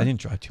 24? I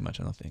didn't drive too much,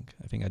 I don't think.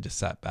 I think I just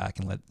sat back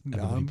and let No,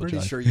 other I'm people pretty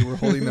drive. sure you were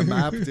holding the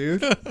map,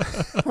 dude.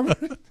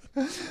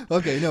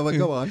 Okay, no, but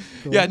go on.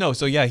 Yeah, no,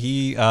 so yeah,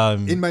 he...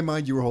 In my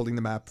mind, you were holding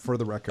the map, for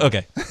the record.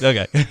 Okay.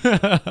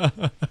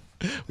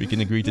 We can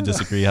agree to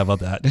disagree. How about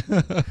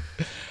that?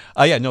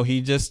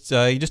 He just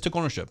took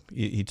ownership.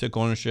 He took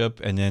ownership,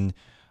 and then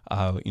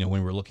when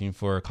we were looking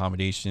for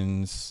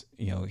accommodations,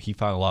 he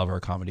found a lot of our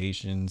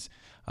accommodations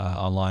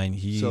online.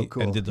 So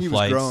cool. And did the He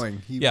flights. was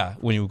growing.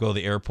 When you would go to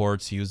the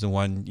airports, he was the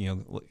one.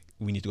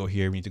 We need to go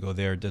here, we need to go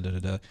there. Da da da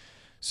da.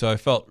 So I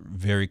felt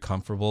very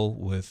comfortable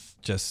with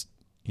just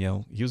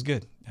he was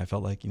good. I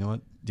felt like, you know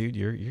what, dude,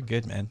 you're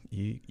good, man.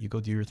 You go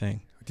do your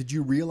thing. Did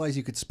you realize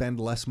you could spend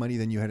less money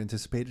than you had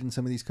anticipated in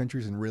some of these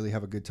countries and really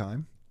have a good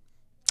time?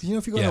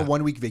 If you go on a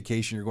 1-week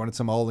vacation, you're going on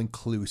some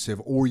all-inclusive,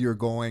 or you're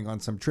going on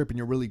some trip and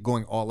you're really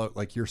going all out,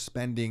 like you're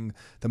spending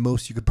the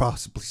most you could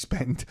possibly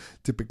spend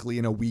typically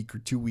in a week or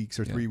 2 weeks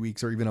or 3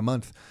 weeks or even a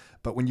month.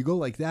 But when you go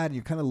like that and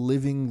you're kind of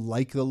living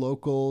like the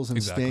locals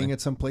and staying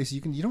at some place,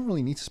 you don't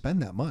really need to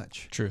spend that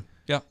much. True.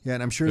 Yeah. Yeah,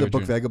 and I'm sure the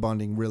book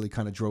Vagabonding really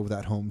kind of drove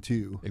that home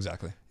too.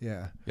 Exactly.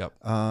 Yeah. Yep.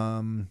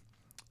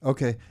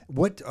 Okay.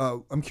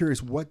 I'm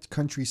curious, what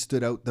country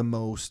stood out the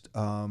most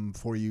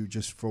for you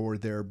just for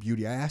their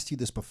beauty? I asked you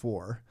this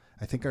before.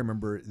 I think I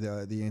remember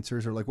the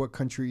answers are like, what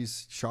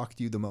countries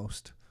shocked you the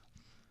most?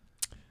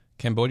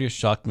 Cambodia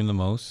shocked me the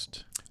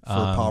most. For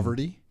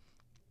poverty?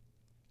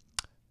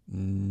 Okay,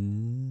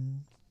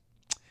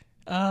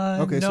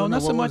 no,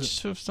 not so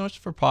much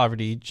for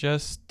poverty.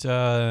 Just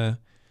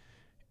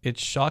it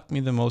shocked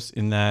me the most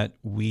in that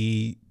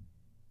we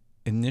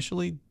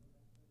initially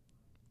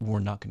were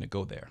not going to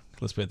go there.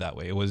 Let's put it that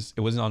way. It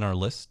wasn't on our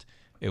list.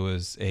 It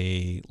was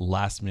a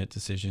last minute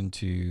decision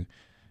to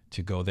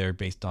go there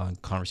based on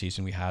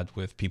conversation we had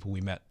with people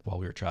we met while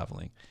we were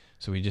traveling.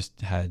 So we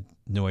just had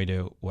no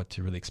idea what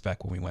to really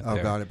expect when we went there.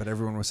 Oh, got it. But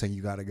everyone was saying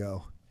you got to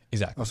go.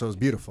 Exactly. Oh, so it was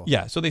beautiful.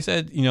 Yeah. So they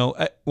said,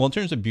 well, in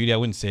terms of beauty, I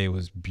wouldn't say it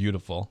was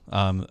beautiful.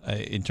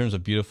 In terms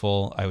of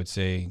beautiful, I would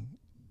say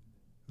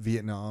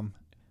Vietnam.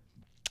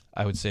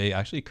 I would say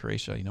actually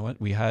Croatia. You know what?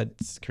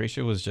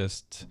 Croatia was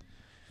just...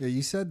 Yeah,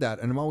 you said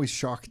that, and I'm always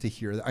shocked to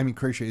hear that. I mean,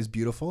 Croatia is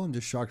beautiful. I'm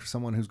just shocked for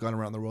someone who's gone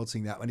around the world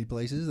seeing that many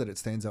places that it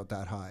stands out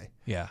that high.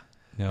 Yeah.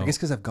 No. I guess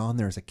because I've gone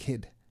there as a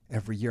kid.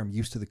 Every year, I'm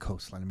used to the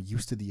coastline. I'm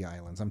used to the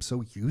islands. I'm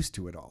so used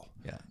to it all.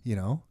 Yeah.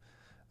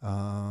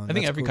 I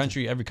think every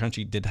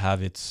country did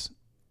have its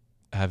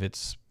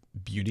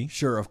beauty.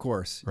 Sure, of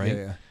course. Right.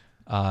 Yeah.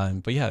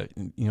 But yeah,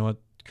 you know what?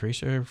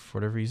 Croatia, for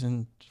whatever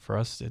reason, for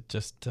us, it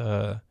just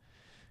it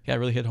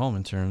really hit home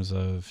in terms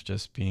of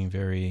just being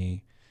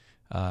very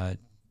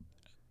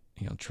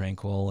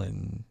tranquil,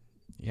 and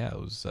it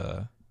was.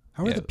 How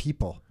are the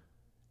people?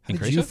 How did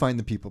Croatia? you find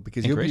the people?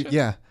 Because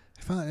Croatia?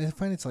 I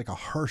find it's like a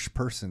harsh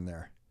person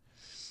there.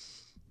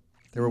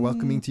 They were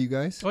welcoming to you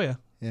guys? Oh yeah.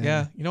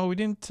 Yeah. We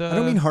didn't. I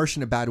don't mean harsh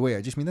in a bad way.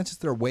 I just mean that's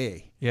just their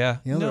way. Yeah.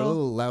 They're a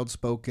little loud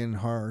spoken,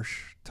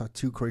 harsh.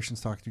 Two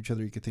Croatians talking to each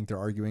other. You could think they're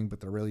arguing,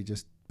 but they're really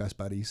just best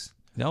buddies.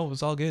 No, it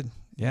was all good.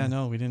 Yeah.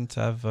 No, we didn't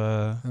have.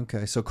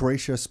 Okay, so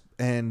Croatia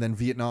and then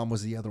Vietnam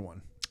was the other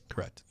one.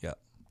 Correct. Yeah.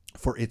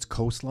 For its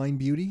coastline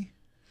beauty?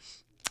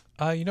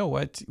 You know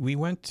what? We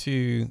went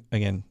to,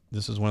 again,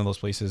 this is one of those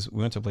places.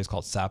 We went to a place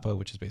called Sapa,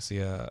 which is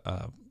basically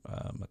a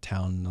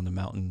town on the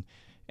mountain.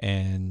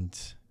 And,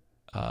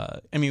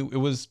 it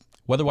was,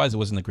 weather-wise, it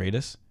wasn't the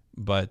greatest.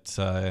 But,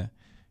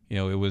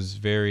 it was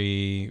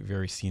very,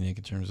 very scenic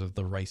in terms of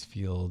the rice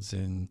fields.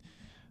 And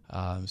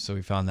so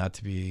we found that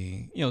to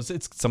be,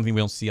 it's something we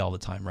don't see all the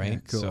time, right? Yeah,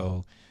 cool.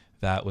 So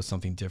that was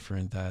something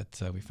different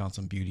that we found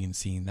some beauty in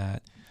seeing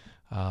that.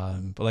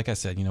 But like I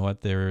said, you know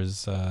what?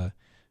 There's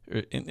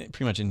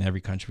pretty much in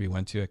every country we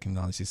went to, I can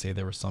honestly say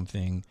there was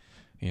something,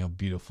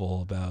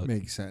 beautiful about.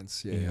 Makes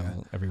sense. Yeah.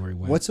 Everywhere we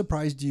went. What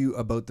surprised you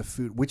about the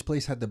food? Which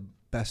place had the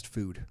best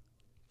food?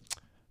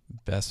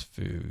 Best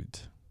food?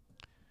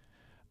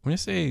 I'm going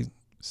to say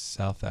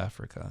South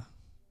Africa.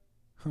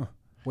 Huh.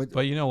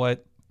 But you know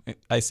what?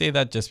 I say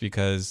that just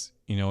because,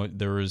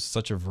 there was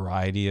such a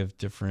variety of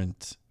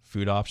different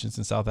food options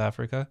in South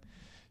Africa.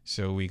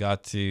 So we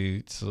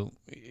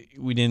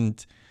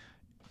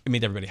it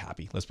made everybody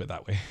happy. Let's put it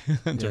that way.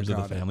 In terms of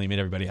the family, it made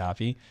everybody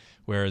happy.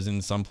 Whereas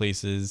in some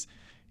places,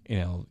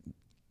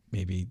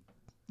 maybe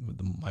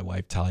my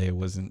wife Talia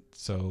wasn't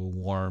so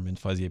warm and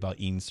fuzzy about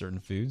eating certain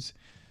foods.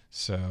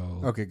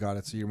 So okay, got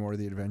it. So you're more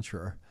the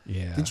adventurer.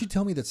 Yeah. Didn't you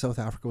tell me that South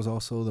Africa was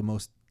also the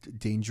most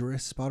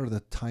dangerous spot, or the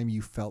time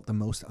you felt the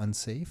most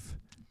unsafe?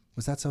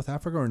 Was that South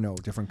Africa or no?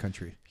 Different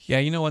country? Yeah,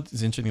 you know what's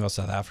interesting about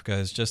South Africa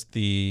is just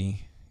the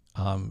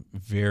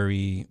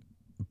very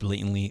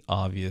blatantly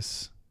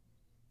obvious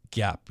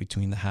gap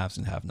between the haves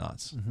and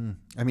have-nots. Mm-hmm.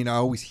 I mean, I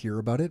always hear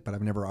about it, but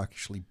I've never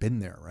actually been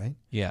there, right?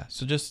 Yeah.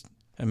 So just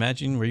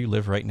imagine where you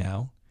live right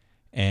now,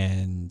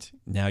 and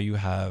now you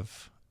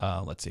have,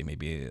 let's say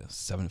maybe a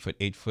 7-foot,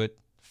 8-foot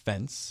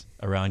fence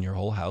around your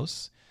whole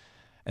house.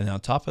 And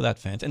on top of that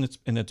fence, and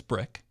it's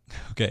brick,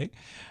 okay?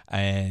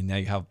 And now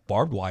you have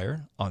barbed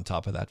wire on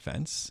top of that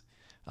fence.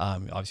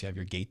 Obviously you have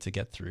your gate to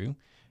get through.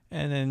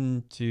 And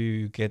then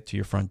to get to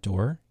your front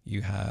door,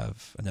 you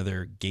have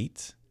another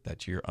gate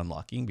that you're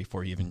unlocking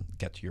before you even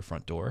get to your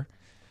front door.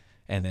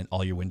 And then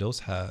all your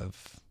windows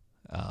have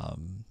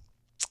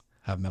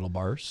metal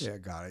bars. Yeah,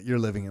 got it. You're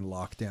living in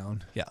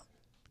lockdown. Yeah.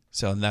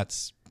 So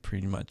that's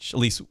pretty much, at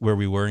least where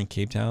we were in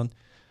Cape Town,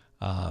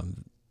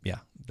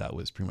 that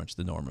was pretty much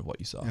the norm of what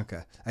you saw.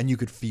 Okay. And you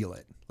could feel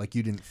it. Like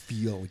you didn't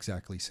feel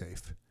exactly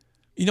safe.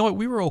 You know what?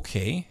 We were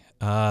okay.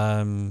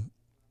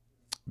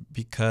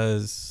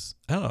 Because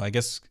I don't know, I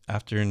guess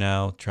after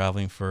now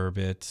traveling for a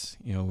bit,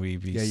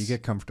 you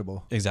get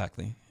comfortable.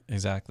 Exactly.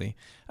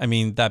 I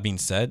mean, that being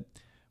said,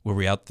 were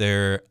we out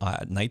there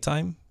at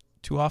nighttime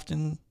too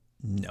often?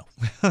 No.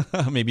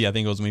 Maybe, I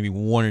think it was maybe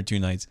 1 or 2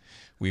 nights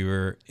we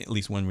were, at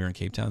least when we were in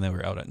Cape Town, that we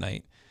were out at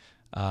night.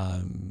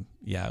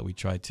 We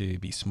tried to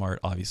be smart,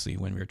 obviously,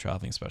 when we were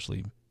traveling,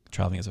 especially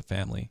traveling as a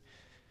family,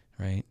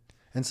 right?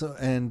 And so,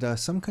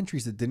 some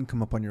countries that didn't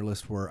come up on your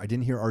list were, I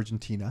didn't hear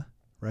Argentina,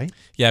 right?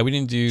 Yeah, we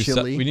didn't do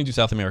Chile? We didn't do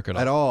South America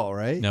At all,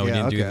 right? No, we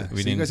didn't do that.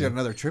 You guys got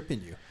another trip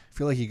in you. I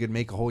feel like you could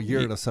make a whole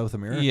year to South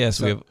America.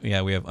 Yes,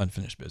 we have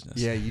unfinished business.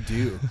 Yeah, you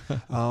do.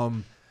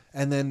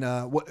 And then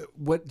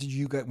what did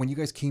you guys, when you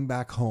guys came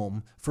back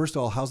home, first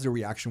of all, how's the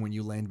reaction when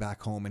you land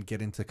back home and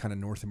get into kind of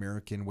North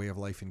American way of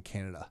life in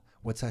Canada?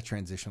 What's that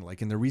transition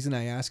like? And the reason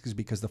I ask is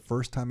because the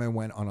first time I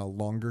went on a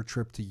longer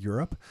trip to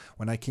Europe,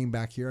 when I came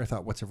back here, I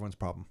thought, what's everyone's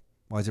problem?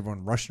 Why is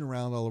everyone rushing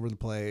around all over the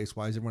place?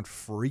 Why is everyone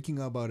freaking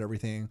out about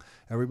everything?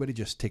 Everybody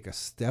just take a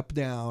step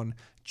down,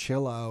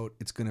 chill out.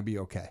 It's going to be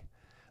okay.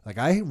 Like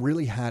I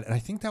really had, and I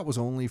think that was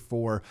only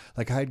for,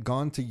 like I had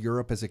gone to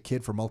Europe as a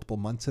kid for multiple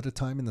months at a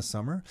time in the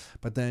summer,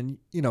 but then,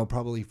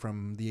 probably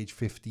from the age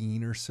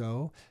 15 or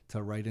so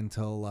to right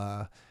until,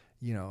 I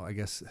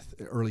guess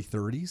early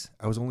 30s,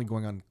 I was only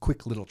going on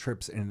quick little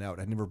trips in and out.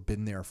 I'd never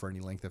been there for any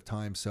length of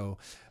time. So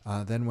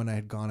then when I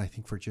had gone, I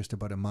think for just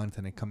about a month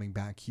and then coming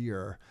back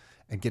here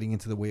and getting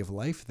into the way of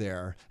life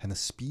there and the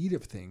speed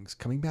of things,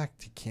 coming back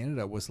to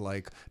Canada was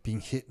like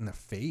being hit in the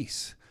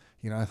face.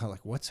 I thought,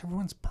 like, what's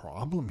everyone's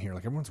problem here?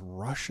 Like, everyone's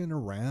rushing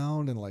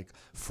around and, like,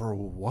 for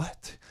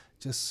what?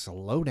 Just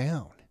slow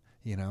down,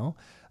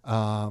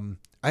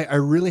 I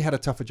really had a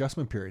tough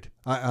adjustment period.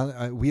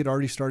 We had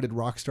already started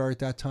Rockstar at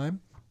that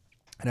time.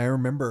 And I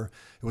remember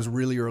it was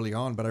really early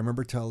on, but I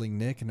remember telling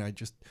Nick, and I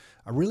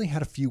really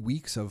had a few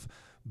weeks of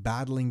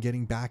battling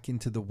getting back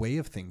into the way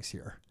of things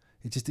here.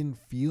 It just didn't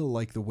feel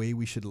like the way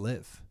we should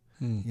live.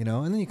 And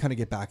then you kind of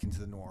get back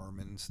into the norm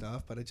and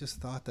stuff. But I just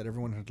thought that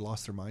everyone had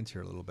lost their minds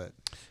here a little bit.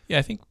 Yeah,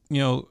 I think,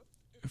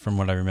 from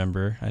what I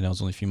remember, I know it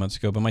was only a few months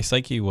ago, but my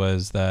psyche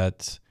was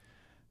that,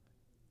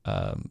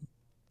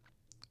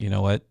 you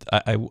know what,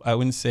 I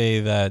wouldn't say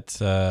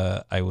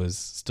that I was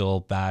still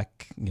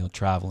back,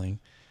 traveling.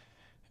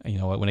 You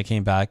know what, when I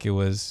came back,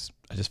 I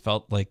just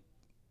felt like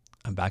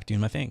I'm back doing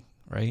my thing,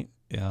 right?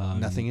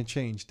 Nothing had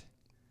changed.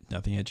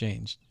 Nothing had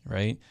changed,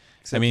 right?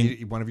 Except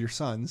one of your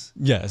sons.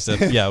 Yeah, so,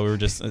 we were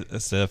just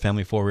a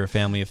family of 4. We were a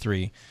family of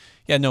 3.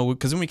 Yeah, no,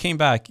 because when we came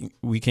back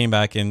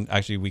and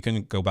actually we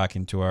couldn't go back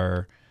into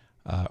our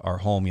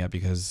home yet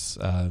because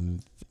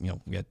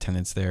we had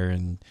tenants there,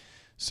 and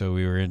so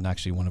we were in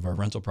actually one of our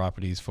rental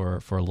properties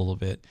for a little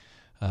bit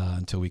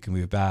until we could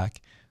move back.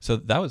 So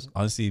that was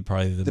honestly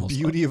probably the most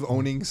beauty of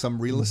owning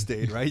some real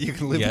estate, right? You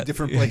can live in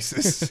different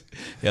places.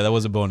 Yeah, that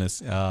was a bonus.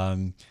 You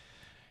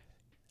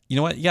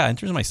know what? Yeah, in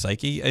terms of my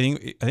psyche, I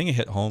think it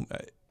hit home.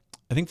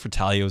 I think for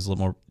Talia it was a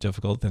little more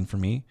difficult than for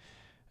me.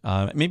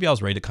 Maybe I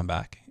was ready to come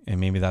back, and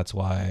maybe that's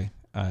why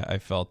I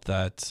felt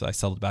that I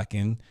settled back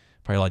in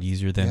probably a lot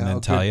easier than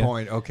Talia. Good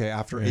point. Okay,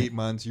 after 8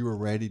 months, you were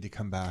ready to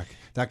come back.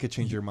 That could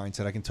change your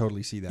mindset. I can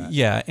totally see that.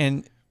 Yeah,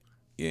 and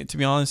to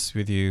be honest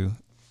with you,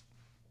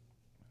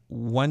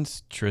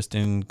 once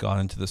Tristan got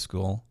into the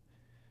school,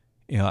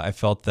 I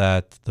felt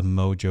that the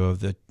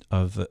mojo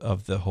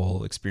of the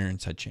whole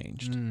experience had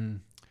changed.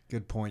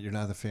 Good point. You're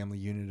not the family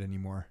unit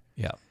anymore.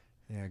 Yeah.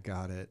 Yeah,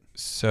 got it.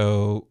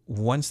 So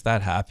once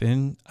that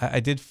happened, I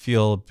did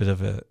feel a bit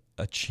of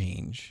a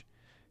change.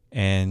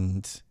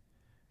 And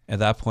at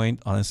that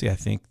point, honestly, I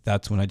think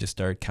that's when I just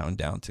started counting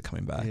down to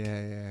coming back.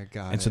 Yeah,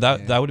 got it. And so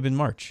that would have been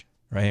March,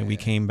 right? Yeah. We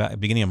came back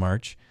beginning of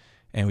March,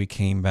 and we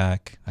came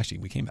back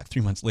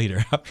 3 months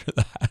later after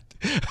that.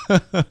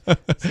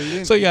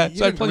 So I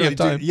had plenty of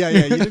time. You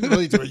didn't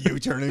really do a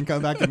U-turn and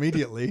come back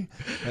immediately.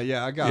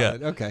 I got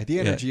it. Okay.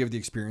 The energy of the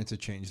experience had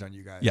changed on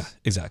you guys. Yeah,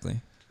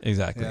 exactly.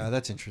 Yeah,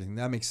 that's interesting.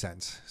 That makes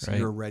sense. So right?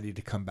 You're ready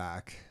to come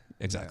back.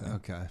 Exactly. Yeah,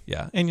 okay.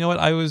 Yeah. And you know what?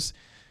 I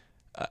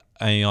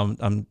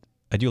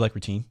do like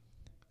routine.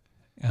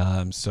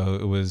 So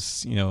it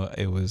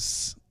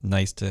was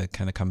nice to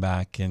kind of come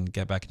back and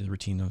get back into the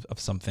routine of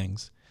some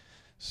things.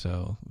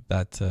 So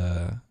that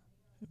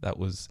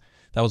was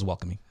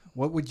welcoming.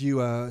 What would you,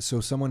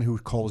 so someone who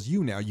calls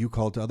you now, you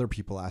call to other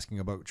people asking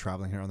about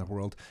traveling around the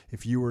world.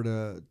 If you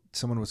were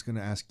someone was going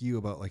to ask you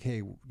about like, hey,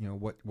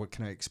 what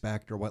can I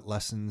expect, or what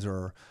lessons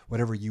or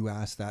whatever you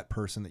asked that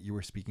person that you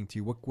were speaking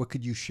to, what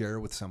could you share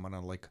with someone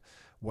on like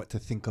what to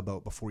think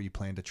about before you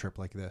planned a trip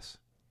like this?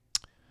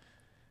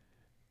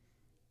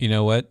 You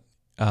know what?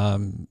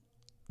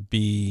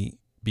 Be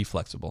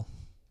flexible.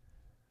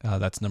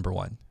 That's number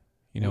one.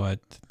 You know what?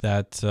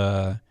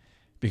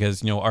 Because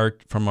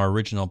from our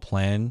original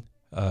plan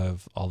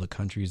of all the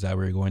countries that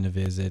we were going to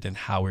visit and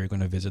how we were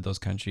going to visit those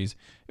countries,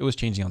 it was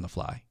changing on the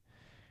fly.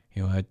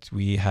 You know what?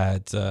 We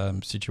had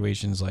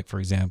situations like, for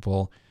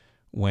example,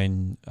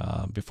 when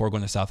before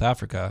going to South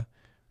Africa,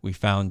 we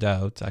found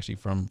out actually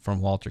from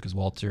Walter, because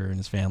Walter and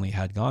his family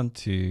had gone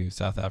to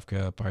South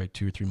Africa probably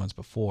 2 or 3 months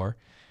before,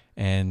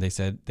 and they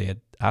said they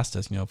had asked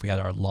us, if we had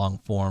our long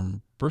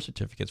form birth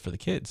certificates for the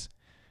kids.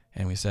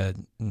 And we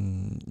said,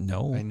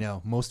 no. I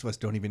know. Most of us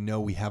don't even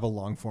know we have a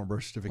long form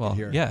birth certificate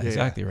here. Yeah,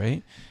 exactly,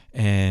 right?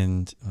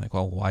 And I'm like,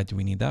 well, why do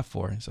we need that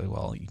for? And so,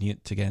 well, you need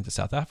it to get into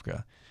South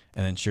Africa.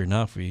 And then sure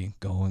enough, we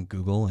go and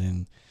Google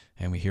and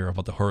we hear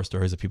about the horror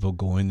stories of people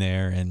going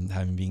there and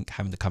having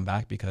to come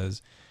back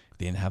because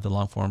they didn't have the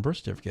long form birth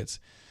certificates.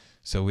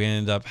 So we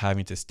ended up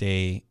having to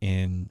stay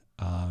in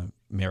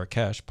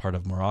Marrakesh, part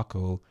of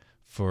Morocco,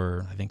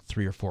 for I think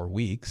 3 or 4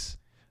 weeks,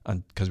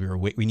 because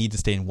we need to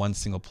stay in one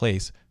single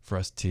place for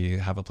us to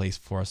have a place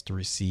for us to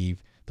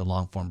receive the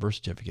long form birth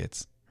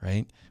certificates,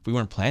 right? We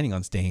weren't planning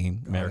on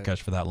staying in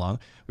Marrakesh for that long.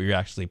 We were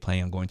actually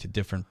planning on going to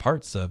different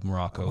parts of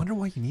Morocco. I wonder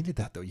why you needed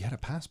that though. You had a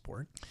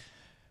passport.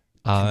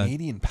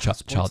 Canadian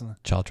passport.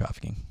 Child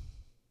trafficking.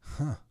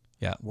 Huh.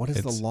 Yeah. What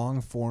does the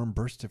long form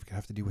birth certificate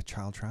have to do with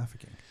child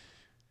trafficking?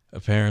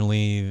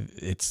 Apparently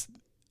it's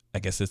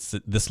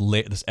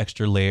this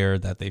extra layer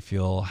that they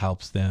feel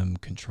helps them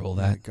control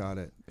that. I got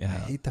it. Yeah. I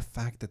hate the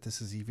fact that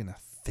this is even a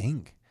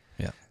thing.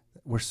 Yeah.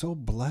 We're so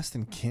blessed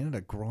in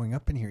Canada growing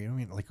up in here. You know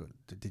what I mean? Like,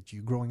 did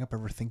you growing up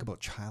ever think about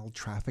child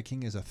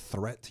trafficking as a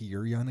threat to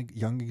your young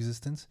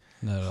existence?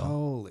 Not at all.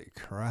 Holy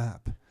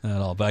crap. Not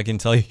at all. But I can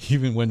tell you,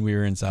 even when we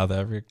were in South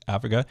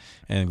Africa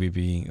and we'd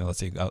be, let's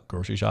say, out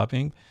grocery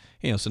shopping,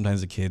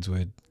 sometimes the kids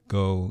would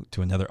go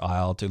to another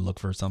aisle to look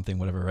for something,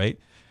 whatever, right?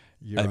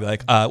 I'd be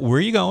like, where are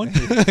you going?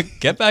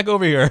 Get back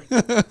over here.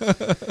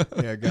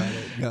 Yeah, got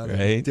it.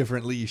 Right?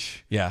 Different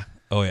leash. Yeah.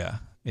 Oh, yeah.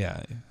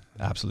 Yeah,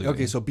 absolutely.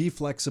 Okay, so be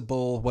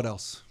flexible. What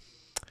else?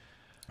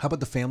 How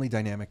about the family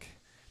dynamic?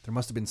 There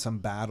must have been some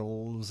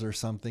battles or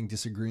something,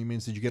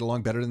 disagreements. Did you get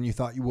along better than you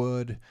thought you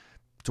would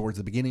towards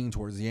the beginning,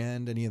 towards the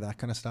end, any of that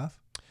kind of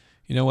stuff?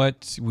 You know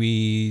what?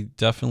 We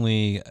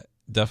definitely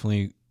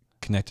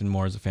connected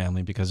more as a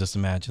family, because just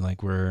imagine,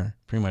 like, we're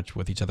pretty much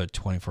with each other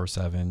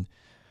 24/7.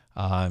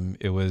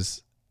 It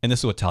was, and this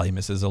is what Talia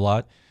misses a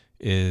lot,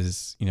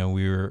 is,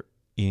 we were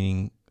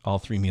eating all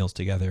 3 meals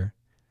together,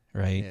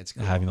 right? Yeah, it's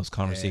cool. Having those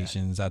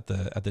conversations at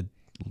the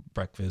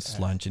breakfast,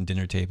 lunch, and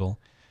dinner table,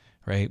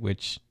 right?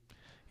 Which,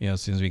 as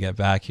soon as we get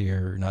back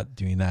here, we're not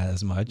doing that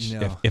as much,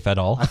 if at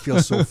all. I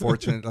feel so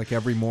fortunate. Like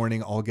every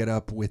morning I'll get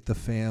up with the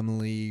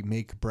family,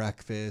 make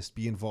breakfast,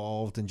 be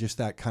involved, and just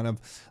that kind of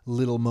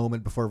little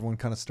moment before everyone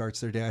kind of starts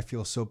their day. I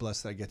feel so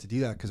blessed that I get to do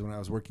that, because when I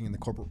was working in the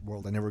corporate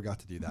world, I never got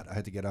to do that. I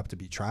had to get up to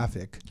beat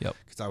traffic,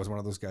 because I was one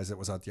of those guys that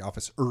was at the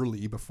office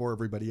early before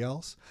everybody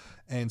else.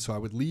 And so I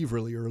would leave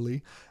really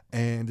early,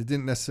 and it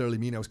didn't necessarily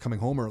mean I was coming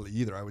home early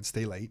either. I would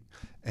stay late,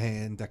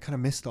 and I kind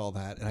of missed all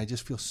that. And I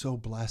just feel so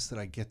blessed that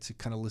I get to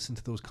kind of listen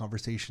to those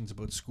conversations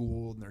about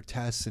school and their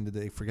tests, and did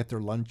they forget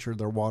their lunch or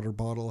their water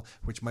bottle,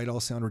 which might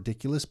all sound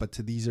ridiculous, but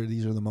these are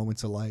the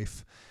moments of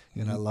life,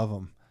 and I love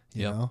them,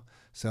 you know?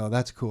 So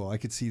that's cool. I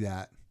could see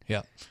that.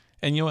 Yeah.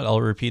 And you know what?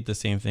 I'll repeat the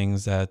same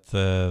things that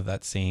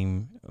that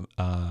same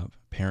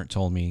parent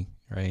told me,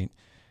 right?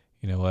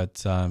 You know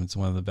what? It's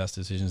one of the best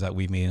decisions that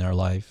we've made in our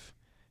life.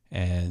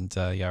 And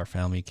our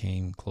family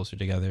came closer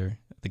together.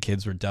 The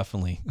kids were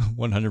definitely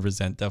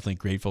 100% definitely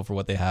grateful for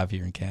what they have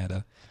here in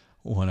Canada.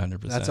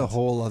 100%. That's a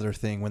whole other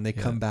thing when they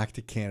come back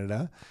to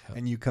Canada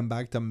and you come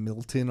back to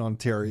Milton,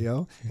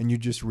 Ontario, and you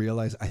just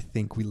realize, I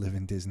think we live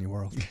in Disney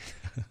World.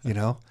 You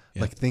know,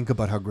 like think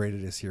about how great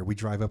it is here. We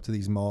drive up to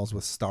these malls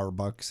with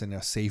Starbucks and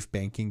a safe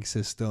banking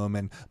system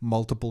and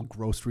multiple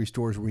grocery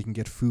stores where we can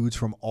get foods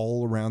from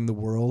all around the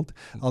world.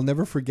 I'll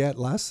never forget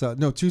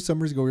 2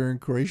 summers ago, we were in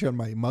Croatia and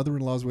my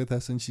mother-in-law's with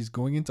us and she's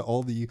going into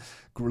all the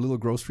little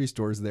grocery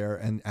stores there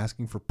and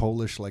asking for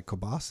Polish like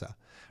kielbasa.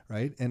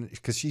 Right. And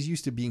because she's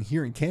used to being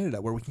here in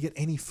Canada where we can get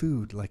any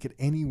food, like at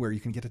anywhere. You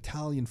can get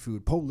Italian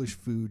food, Polish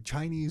food,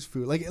 Chinese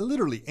food, like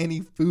literally any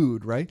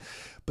food. Right.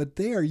 But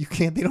there you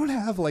can't. They don't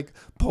have like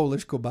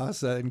Polish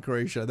kielbasa in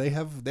Croatia. They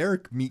have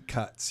their meat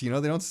cuts. You know,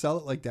 they don't sell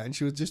it like that. And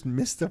she was just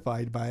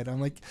mystified by it. I'm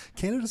like,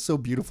 Canada's so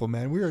beautiful,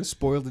 man. We are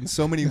spoiled in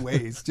so many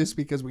ways just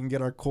because we can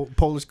get our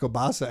Polish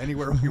kielbasa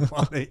anywhere we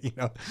want it, you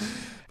know.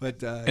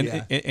 But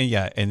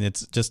and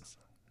it's just,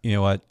 you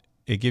know what?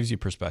 It gives you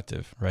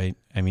perspective, right?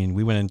 I mean,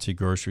 we went into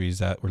groceries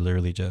that were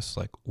literally just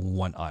like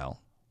one aisle,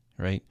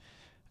 right?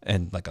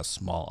 And like a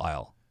small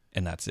aisle,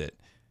 and that's it.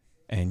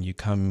 And you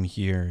come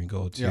here and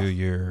go to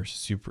your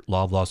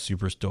Loblaw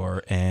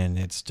superstore, and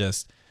it's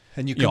just,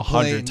 and you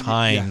 100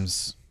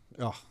 times.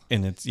 Yeah. Oh.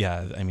 And it's,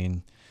 I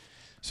mean,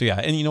 so yeah.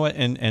 And you know what?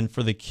 And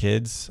for the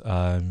kids,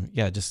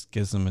 it just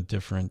gives them a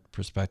different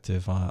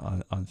perspective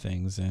on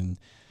things. And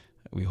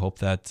we hope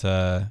that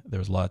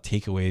there's a lot of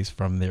takeaways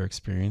from their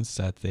experience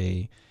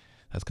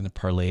that's going to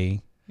parlay.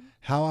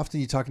 How often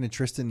are you talking to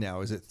Tristan now?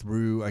 Is it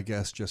through, I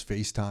guess, just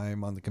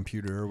FaceTime on the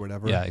computer or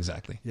whatever? Yeah,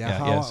 exactly. Yeah,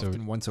 how often? So,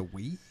 once a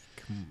week?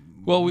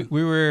 Well,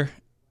 we were,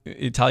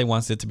 Italy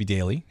wants it to be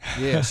daily.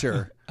 Yeah,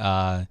 sure.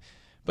 But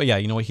yeah,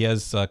 you know what? He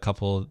has a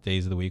couple of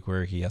days of the week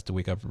where he has to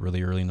wake up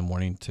really early in the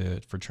morning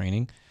for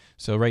training.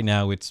 So right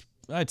now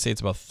I'd say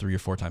it's about 3 or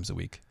 4 times a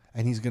week.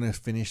 And he's going to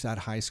finish that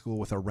high school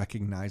with a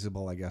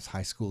recognizable, I guess,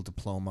 high school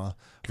diploma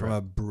from a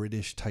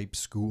British type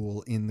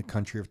school in the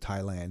country of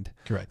Thailand.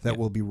 Correct. That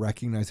will be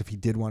recognized. If he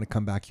did want to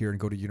come back here and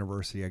go to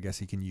university, I guess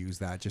he can use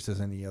that just as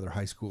any other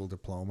high school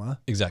diploma.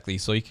 Exactly.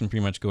 So you can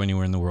pretty much go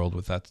anywhere in the world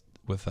with that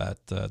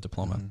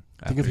diploma.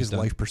 Mm-hmm. Think of his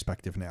life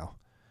perspective now.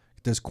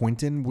 Does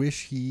Quentin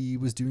wish he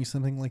was doing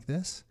something like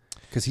this?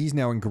 Because he's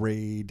now in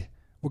grade...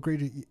 What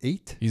grade?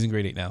 8? He's in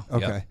grade 8 now.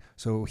 Okay. Yep.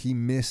 So he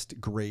missed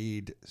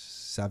grade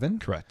 7?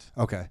 Correct.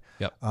 Okay.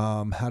 Yep.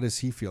 How does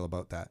he feel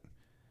about that?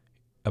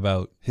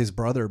 About his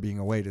brother being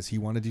away? Does he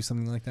want to do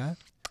something like that?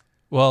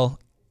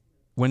 Well,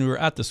 when we were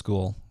at the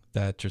school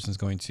that Tristan's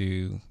going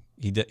to,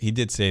 he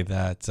did say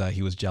that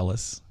he was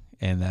jealous,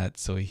 and that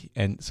so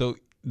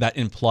that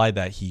implied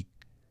that he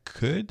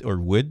could or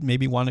would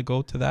maybe want to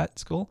go to that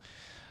school.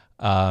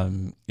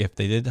 If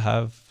they did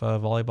have a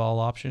volleyball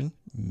option,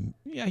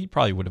 yeah, he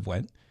probably would have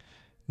went.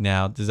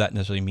 Now, does that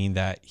necessarily mean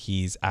that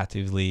he's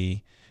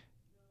actively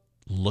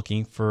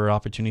looking for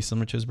opportunities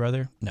similar to his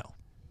brother? No.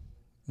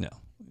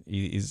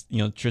 He's,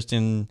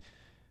 Tristan,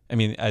 I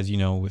mean, as you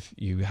know, with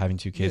you having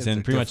 2 kids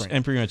and pretty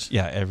much,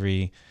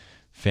 every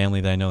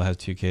family that I know that has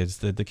 2 kids,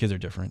 the kids are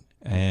different.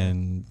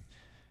 And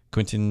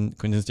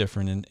Quentin's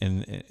different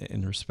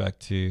in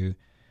respect to,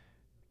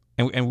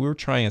 and we're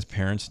trying as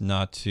parents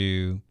not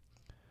to,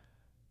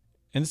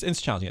 and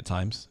it's challenging at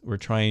times. We're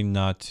trying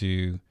not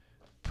to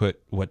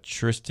put what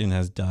Tristan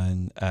has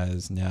done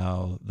as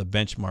now the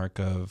benchmark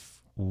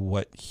of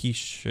what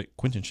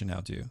Quentin should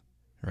now do,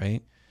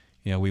 right?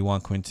 We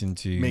want Quentin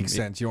to make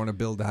sense. You want to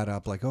build that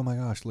up, like, oh my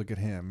gosh, look at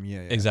him.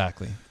 Yeah.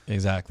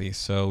 Exactly.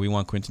 So we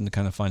want Quentin to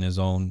kind of find his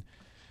own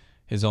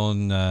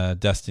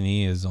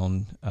destiny, his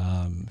own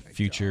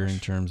future in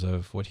terms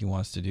of what he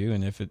wants to do,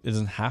 and if it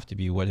doesn't have to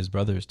be what his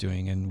brother is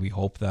doing, and we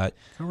hope that.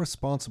 How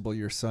responsible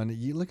your son.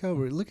 You look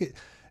at.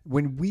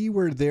 When we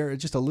were there,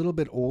 just a little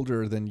bit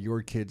older than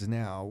your kids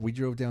now, we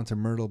drove down to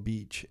Myrtle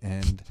Beach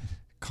and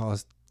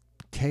caused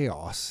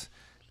chaos.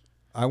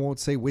 I won't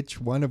say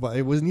which one of us,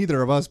 it was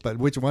neither of us, but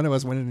which one of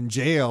us went in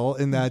jail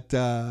in that.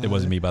 It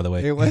wasn't me, by the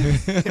way. It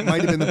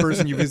might have been the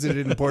person you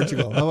visited in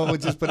Portugal. How about we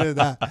just put it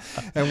at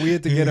that? And we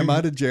had to get him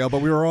out of jail,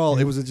 but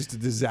it was just a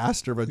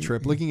disaster of a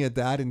trip. Looking at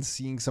that and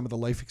seeing some of the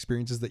life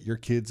experiences that your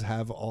kids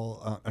have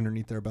all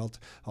underneath their belt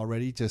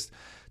already, just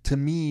to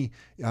me,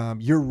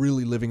 you're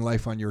really living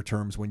life on your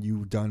terms when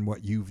you've done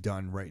what you've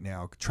done right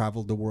now.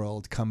 Traveled the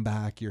world, come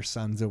back, your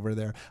son's over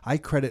there. I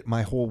credit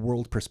my whole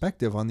world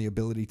perspective on the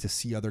ability to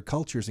see other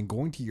cultures and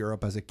going to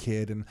Europe as a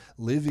kid and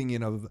living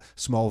in a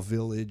small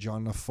village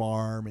on a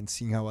farm and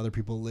seeing how other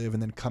people live,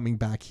 and then coming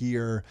back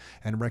here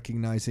and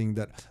recognizing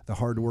that the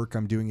hard work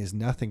I'm doing is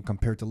nothing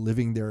compared to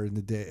living there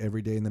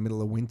every day in the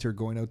middle of winter,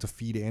 going out to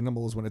feed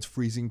animals when it's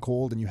freezing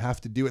cold and you have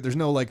to do it. There's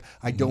no like,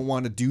 I don't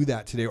want to do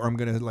that today, or I'm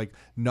going to like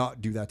not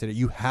do that today.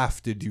 You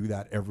have to do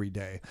that every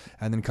day.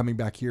 And then coming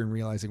back here and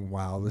realizing,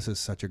 wow, this is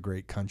such a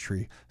great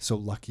country. So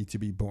lucky to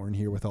be born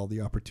here with all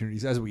the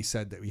opportunities, as we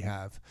said, that we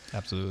have.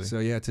 Absolutely. So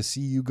yeah, to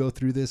see you go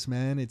through this,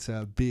 man, it's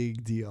a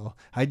big deal.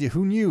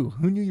 Who knew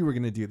you were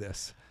going to do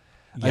this?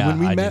 Yeah, when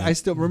we met, I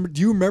still remember.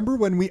 Do you remember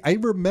I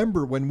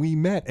remember when we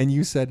met and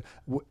you said,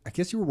 I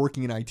guess you were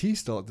working in IT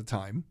still at the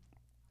time.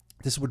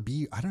 This would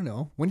be, I don't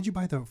know. When did you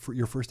buy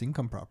your first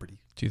income property?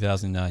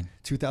 2009.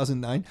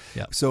 2009?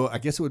 Yeah. So I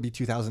guess it would be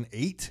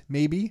 2008,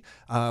 maybe.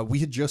 We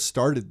had just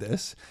started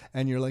this,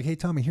 and you're like, hey,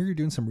 Tom, I hear you're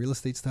doing some real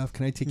estate stuff.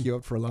 Can I take you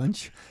out for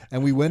lunch?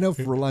 And we went out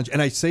for lunch,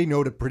 and I say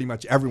no to pretty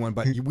much everyone,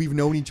 but we've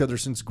known each other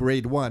since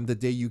grade 1, the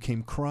day you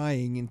came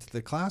crying into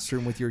the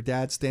classroom with your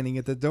dad standing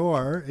at the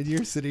door, and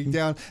you're sitting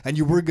down, and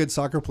you were a good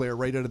soccer player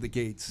right out of the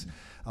gates.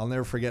 I'll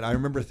never forget. I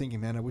remember thinking,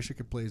 man, I wish I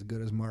could play as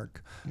good as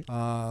Mark.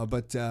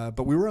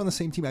 But we were on the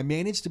same team. I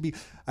managed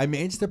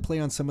to play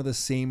on some of the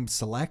same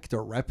select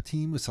or rep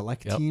teams.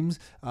 Like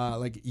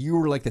you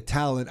were like the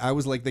talent. I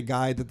was like the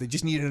guy that they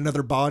just needed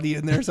another body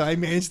in there. So I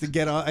managed to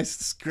get on. I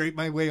scraped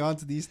my way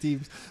onto these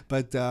teams.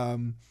 But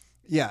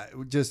yeah,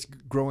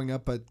 just growing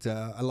up. But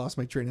I lost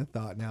my train of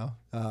thought now.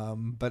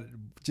 But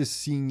just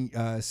seeing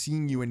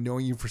you and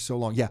knowing you for so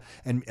long. Yeah.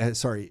 And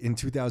in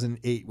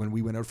 2008 when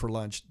we went out for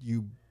lunch,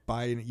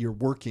 you're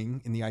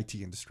working in the IT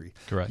industry.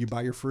 Correct. You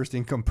buy your first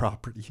income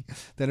property.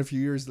 Then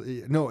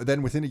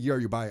then within a year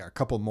you buy a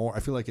couple more.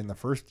 I feel like in the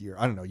first year,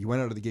 I don't know, you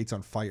went out of the gates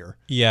on fire.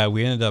 Yeah,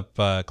 we ended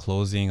up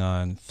closing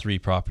on 3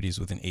 properties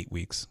within 8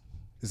 weeks.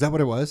 Is that what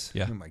it was?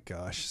 Yeah. Oh my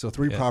gosh. So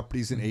 3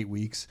 properties in 8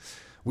 weeks.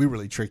 We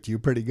really tricked you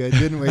pretty good,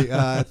 didn't we?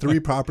 3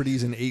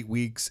 properties in 8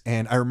 weeks.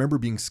 And I remember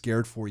being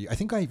scared for you. I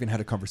think I even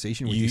had a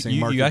conversation with you saying,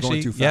 Mark, you're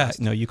going too fast.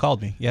 Yeah, no, you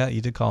called me. Yeah, you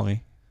did call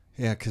me.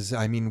 Yeah, because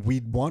I mean, we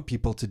want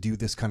people to do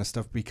this kind of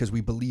stuff because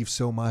we believe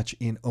so much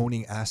in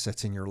owning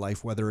assets in your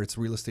life, whether it's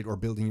real estate or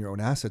building your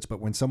own assets.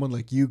 But when someone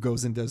like you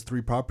goes and does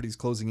 3 properties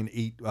closing in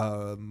 8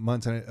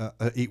 months,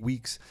 8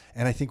 weeks,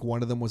 and I think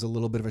one of them was a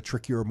little bit of a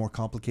trickier, more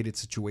complicated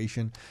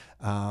situation.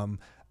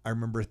 I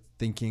remember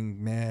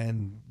thinking,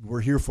 man,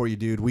 we're here for you,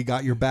 dude. We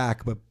got your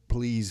back, but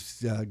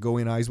please go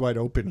in eyes wide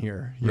open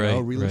here. You know,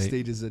 real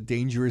estate is a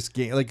dangerous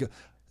game, like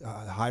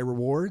high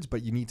rewards,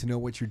 but you need to know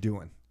what you're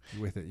doing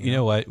with it. You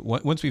know what?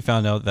 Once we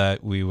found out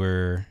that we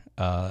were,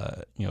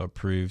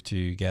 approved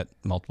to get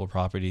multiple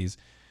properties,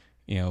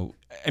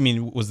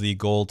 was the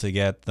goal to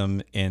get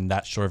them in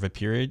that short of a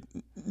period?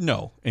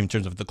 No, in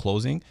terms of the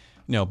closing,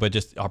 no, but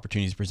just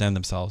opportunities present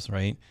themselves,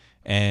 right?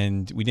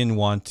 And we didn't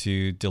want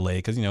to delay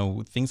because,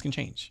 things can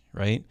change,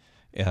 right?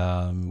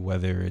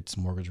 Whether it's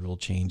mortgage rule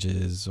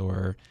changes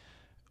or,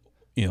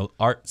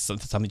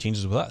 something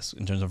changes with us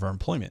in terms of our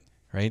employment,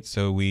 right?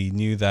 So we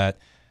knew that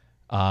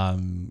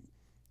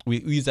we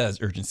use that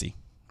as urgency,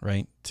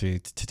 right, to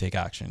take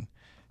action.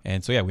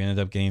 And so, yeah, we ended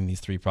up getting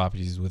these 3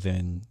 properties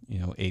within,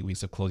 8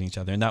 weeks of closing each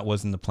other. And that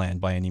wasn't the plan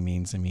by any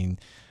means. I mean,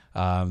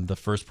 the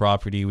first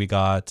property we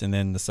got, and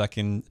then the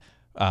second,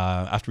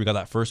 after we got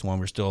that first one,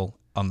 we're still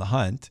on the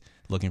hunt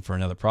looking for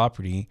another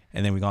property.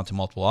 And then we got to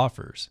multiple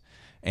offers.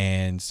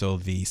 And so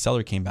the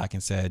seller came back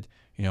and said,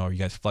 are you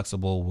guys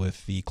flexible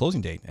with the closing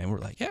date? And we're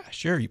like, yeah,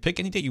 sure. You pick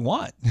any date you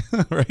want,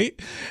 right?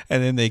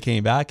 And then they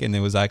came back, and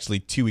it was actually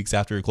 2 weeks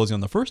after closing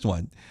on the first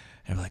one.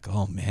 And we're like,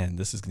 oh man,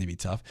 this is going to be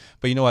tough.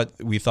 But you know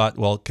what? We thought,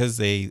 well,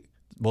 because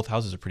both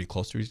houses are pretty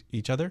close to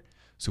each other,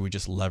 so we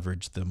just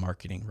leveraged the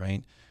marketing,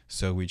 right?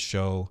 So we'd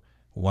show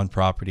one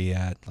property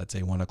at, let's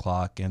say,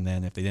 1:00, and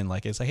then if they didn't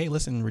like it, it's like, hey,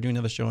 listen, we're doing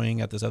another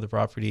showing at this other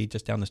property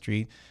just down the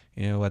street.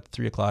 At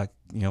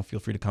 3:00, feel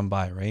free to come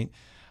by, right?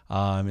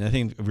 And I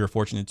think we were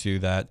fortunate too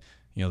that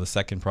the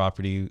second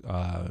property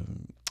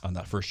on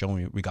that first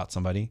showing, we got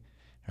somebody,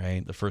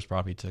 right? The first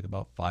property took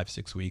about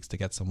 5-6 weeks to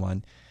get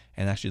someone.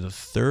 And actually the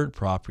third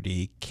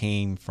property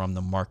came from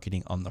the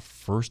marketing on the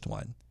first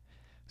one.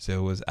 So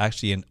it was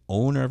actually an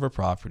owner of a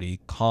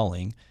property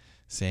calling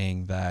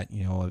saying that,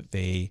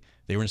 they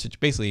were in a situation,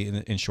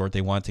 basically in short,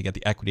 they wanted to get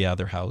the equity out of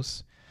their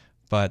house,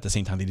 but at the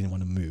same time, they didn't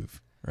want to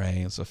move,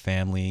 right? So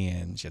family,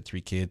 and she had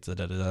 3 kids,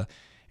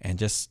 and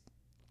just,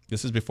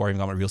 this is before I even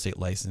got my real estate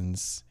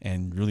license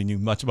and really knew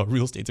much about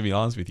real estate, to be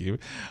honest with you.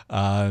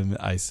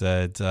 I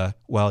said,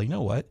 well, you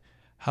know what?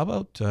 How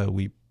about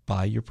we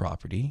buy your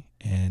property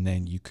and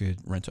then you could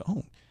rent to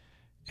own?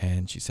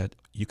 And she said,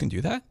 you can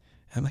do that?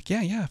 And I'm like,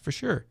 yeah, for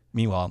sure.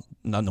 Meanwhile,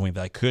 not knowing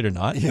that I could or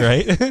not,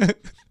 right?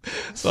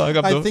 So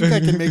I think I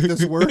can make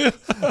this work.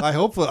 I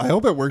hope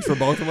it works for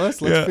both of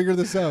us. Let's figure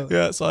this out.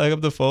 Yeah, so I hung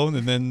up the phone,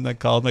 and then I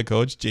called my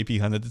coach,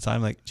 JP Hunt at the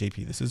time, like,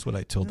 JP, this is what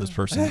I told this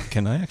person.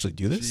 Can I actually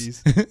do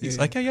this? He's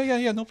like,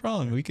 yeah, no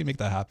problem. We can make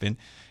that happen.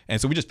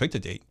 And so we just picked a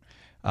date.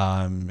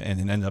 And it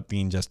ended up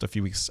being just a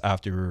few weeks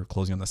after we were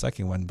closing on the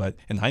second one. But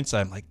in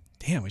hindsight, I'm like,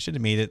 damn, we should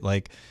have made it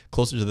like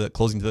closer to the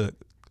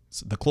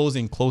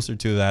closing closer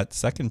to that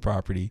second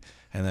property,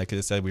 and I could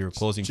have said we were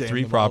closing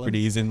 3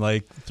 properties in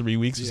like 3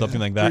 weeks or something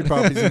like that. 3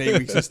 properties in 8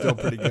 weeks is still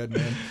pretty good,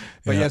 man.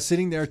 But yeah,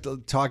 sitting there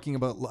talking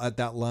about at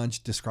that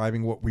lunch,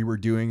 describing what we were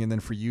doing, and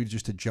then for you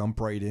just to jump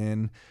right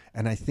in.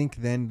 And I think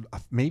then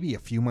maybe a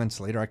few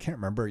months later, I can't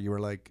remember, you were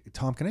like,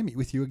 Tom, can I meet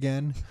with you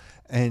again?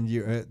 And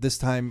you this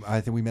time,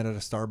 I think we met at a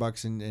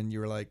Starbucks, and you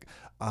were like,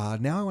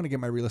 now I want to get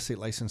my real estate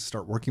license,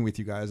 start working with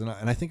you guys. And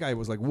I think I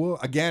was like, whoa,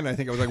 again, I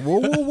think I was like,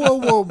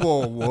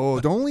 whoa,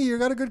 don't leave, you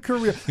got a good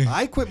career.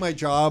 I quit my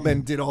job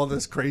and did all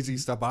this crazy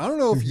stuff. I don't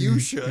know if you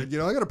should,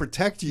 I got to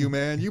protect you,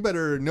 man. You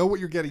better know what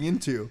you're getting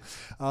into.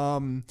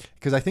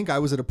 Because I think I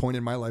was at a point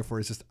in my life where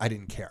it's just, I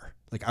didn't care.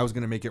 Like I was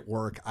going to make it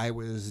work. I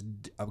was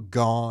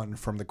gone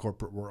from the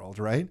corporate world,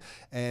 right?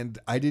 And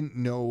I didn't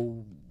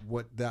know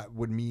what that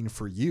would mean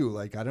for you.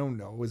 Like, I don't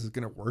know. Is it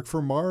going to work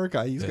for Mark?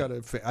 He's got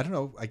I don't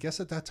know. I guess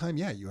at that time,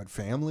 yeah, you had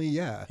family.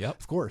 Yeah, Yep.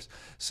 of course.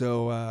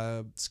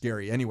 So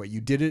scary. Anyway,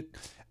 you did it.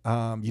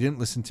 You didn't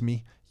listen to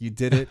me. You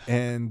did it,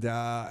 and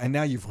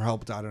now you've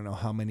helped I don't know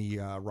how many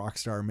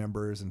Rockstar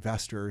members,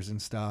 investors,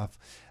 and stuff.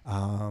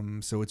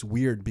 So it's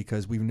weird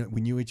because we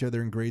knew each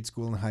other in grade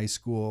school and high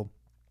school,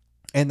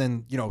 and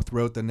then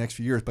throughout the next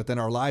few years. But then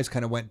our lives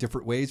kind of went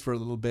different ways for a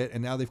little bit,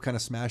 and now they've kind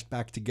of smashed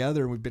back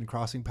together, and we've been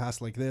crossing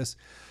paths like this,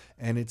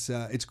 and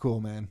it's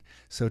cool, man.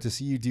 So to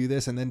see you do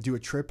this and then do a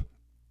trip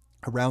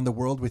around the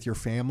world with your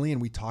family,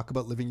 and we talk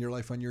about living your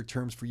life on your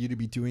terms, for you to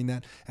be doing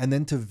that, and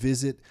then to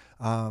visit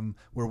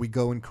where we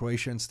go in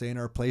Croatia and stay in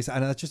our place,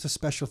 and that's just a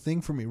special thing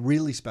for me,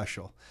 really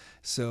special.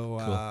 So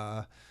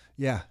Cool.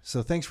 yeah,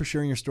 so thanks for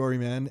sharing your story,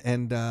 man.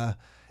 And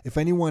if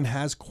anyone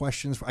has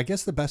questions, I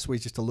guess the best way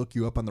is just to look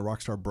you up on the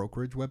Rockstar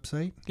Brokerage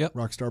website. Yep.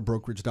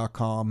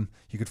 rockstarbrokerage.com.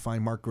 You could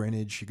find Mark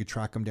Greenidge. You could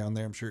track him down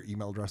there. I'm sure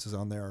email address is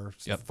on there. Or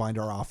Yep. Find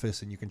our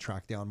office and you can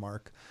track down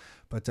Mark.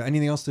 But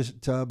anything else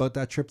about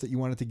that trip that you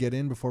wanted to get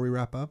in before we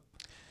wrap up?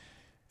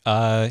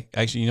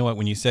 Actually, you know what?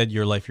 When you said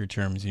your life, your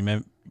terms, you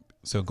meant,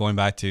 so going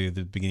back to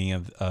the beginning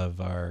of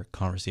our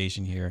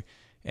conversation here,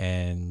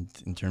 and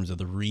in terms of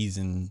the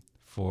reason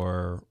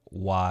for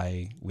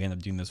why we ended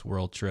up doing this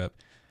world trip,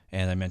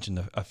 and I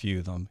mentioned a few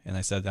of them, and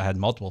I said I had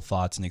multiple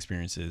thoughts and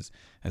experiences,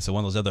 and so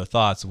one of those other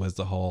thoughts was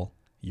the whole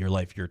your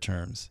life, your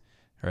terms,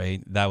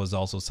 right? That was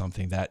also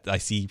something that I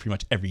see pretty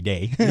much every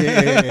day.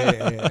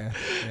 Yeah.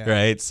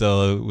 Right.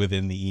 So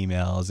within the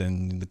emails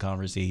and the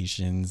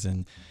conversations.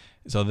 And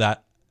so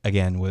that,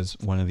 again, was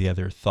one of the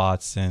other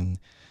thoughts and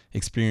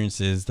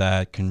experiences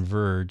that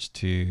converged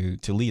to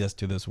lead us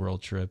to this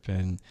world trip.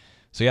 And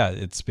so, yeah,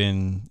 it's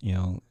been,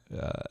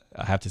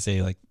 I have to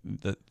say, like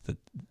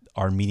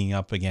our meeting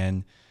up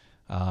again.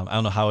 I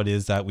don't know how it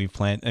is that we've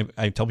planned.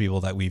 I tell people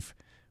that we've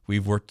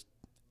worked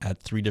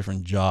at 3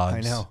 different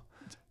jobs. I know.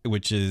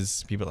 Which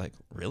is, people are like,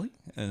 really?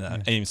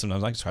 And even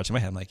sometimes I'm scratching my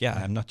head. I'm like,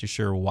 yeah, I'm not too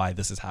sure why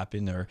this has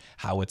happened or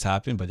how it's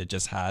happened, but it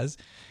just has.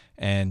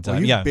 And Well,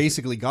 you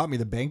basically got me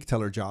the bank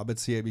teller job at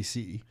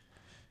CIBC.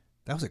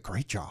 That was a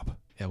great job.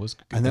 Yeah, it was.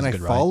 And then it I was a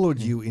good followed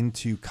ride. you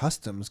into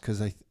customs because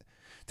did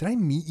I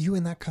meet you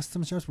in that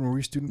customs job when we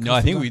were student? No,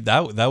 I think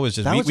customs? that was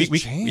just That was we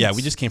just chance. yeah,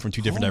 we just came from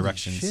 2 different Holy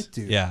directions. shit,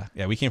 dude. Yeah,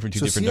 we came from 2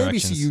 So different CIBC,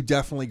 directions. you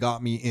definitely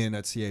got me in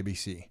at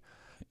CIBC,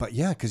 but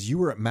yeah, because you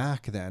were at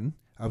Mac then.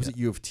 I was at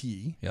U of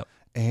T. Yep.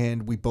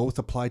 And we both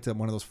applied to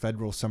one of those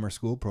federal summer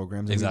school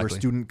programs. And Exactly. we were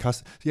student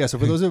customs. Yeah. So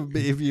for those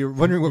if you're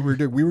wondering what we were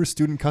doing, we were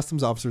student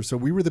customs officers. So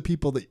we were the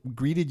people that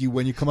greeted you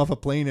when you come off a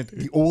plane at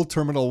the old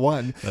Terminal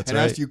 1 That's and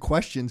right. asked you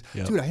questions.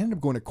 Yep. Dude, I ended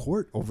up going to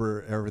court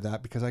over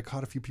that because I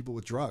caught a few people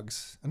with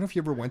drugs. I don't know if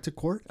you ever went to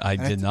court. I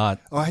And did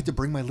not. I had to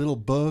bring my little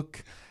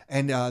book,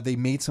 and they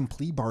made some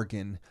plea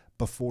bargain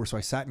before. So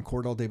I sat in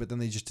court all day, but then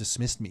they just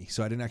dismissed me.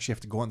 So I didn't actually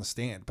have to go on the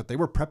stand. But they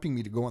were prepping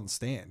me to go on the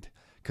stand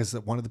because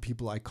one of the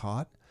people I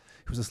caught,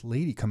 it was this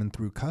lady coming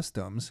through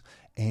customs,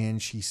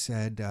 and she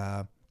said,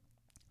 I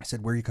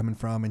said, "Where are you coming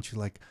from?" And she's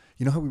like,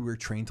 "You know how we were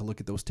trained to look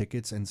at those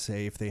tickets and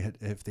say if they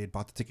had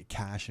bought the ticket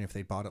cash and if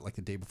they bought it like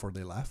the day before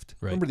they left.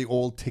 Right. Remember the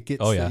old tickets?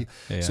 Oh, yeah. that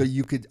Yeah. So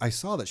you could. I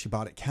saw that she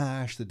bought it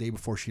cash the day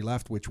before she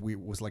left, which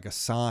was like a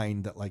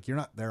sign that like you're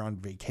not there on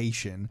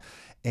vacation.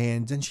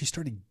 And then she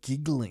started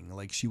giggling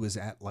like she was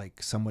at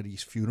like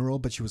somebody's funeral,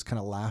 but she was kind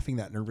of laughing,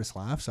 that nervous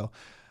laugh. So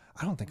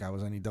I don't think I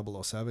was any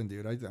 007,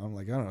 dude. I'm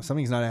like, I don't know.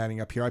 Something's not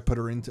adding up here. I put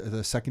her into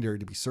the secondary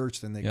to be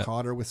searched, and they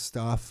caught her with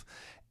stuff.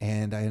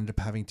 And I ended up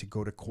having to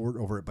go to court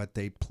over it. But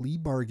they plea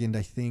bargained,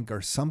 I think, or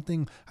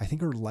something. I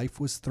think her life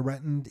was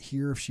threatened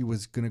here if she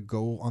was going to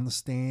go on the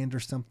stand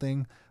or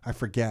something. I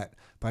forget.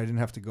 But I didn't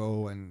have to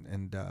go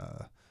and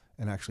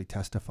actually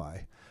testify.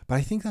 But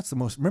I think that's the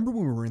most. Remember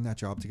when we were in that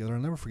job together? I'll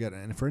never forget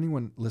it. And for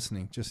anyone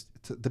listening, just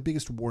the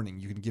biggest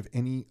warning you can give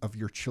any of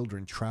your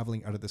children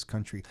traveling out of this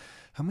country.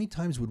 How many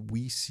times would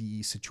we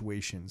see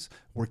situations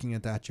working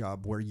at that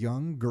job where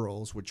young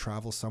girls would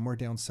travel somewhere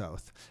down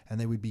south and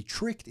they would be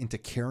tricked into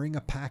carrying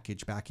a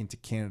package back into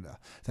Canada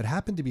that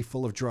happened to be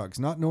full of drugs,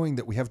 not knowing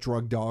that we have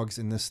drug dogs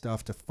and this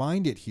stuff to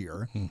find it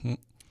here. Mm-hmm.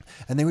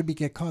 And they would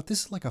get caught.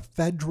 This is like a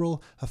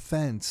federal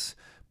offense,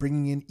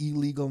 bringing in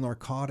illegal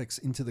narcotics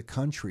into the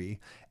country,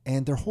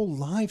 and their whole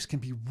lives can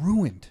be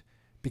ruined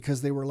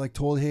because they were like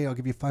told, "Hey, I'll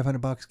give you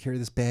 $500, carry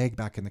this bag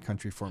back in the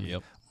country for me."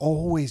 Yep.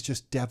 Always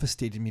just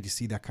devastated me to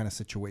see that kind of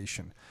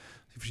situation.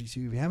 If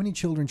you have any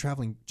children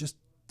traveling, just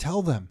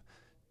tell them,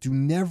 do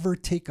never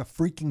take a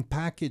freaking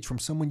package from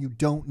someone you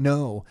don't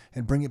know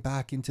and bring it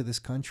back into this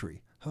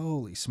country.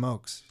 Holy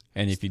smokes.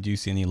 And if you do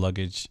see any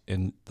luggage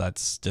and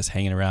that's just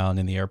hanging around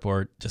in the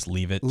airport, just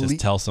leave it. Just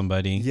tell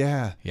somebody.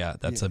 Yeah. Yeah,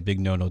 that's a big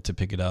no-no to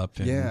pick it up.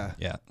 And Yeah.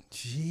 Yeah.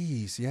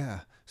 Jeez, yeah.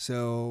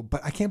 So,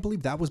 but I can't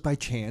believe that was by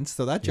chance.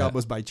 So that job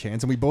was by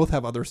chance, and we both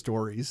have other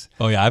stories.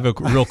 Oh yeah, I have a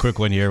real quick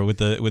one here with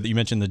you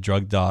mentioned the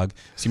drug dog.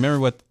 So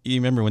you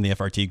remember when the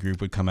FRT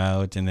group would come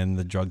out and then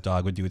the drug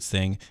dog would do its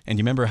thing, and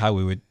you remember how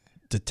we would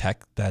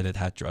detect that it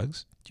had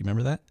drugs? Do you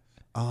remember that?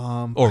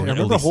 I Or at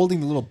remember least-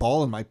 holding the little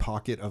ball in my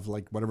pocket of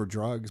like whatever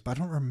drugs, but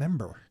I don't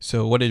remember.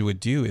 So what it would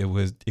do, it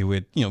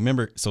would,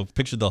 remember, so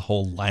picture the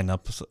whole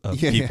lineup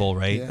of Yeah, people,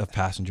 right? yeah. Of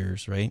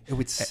passengers, right? It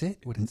would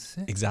sit. Would it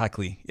sit?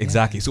 Exactly. Yeah.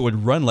 So it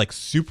would run like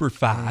super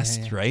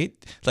fast, yeah.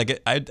 right?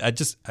 Like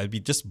I'd be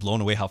just blown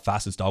away how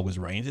fast this dog was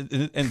running,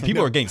 and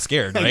people are getting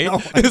scared, right? know.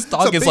 This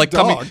dog It's a is like big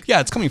coming, dog.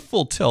 it's coming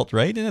full tilt,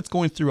 right? And it's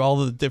going through all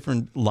the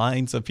different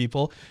lines of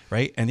people,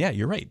 right? And yeah,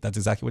 you're right. That's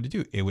exactly what it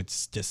do. It would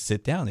just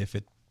sit down if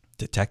it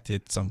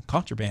detected some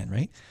contraband,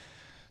 right?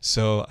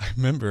 So I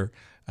remember,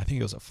 I think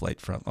it was a flight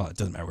from, it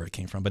doesn't matter where it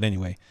came from, but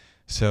anyway,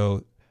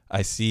 so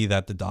I see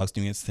that the dog's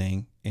doing its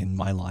thing in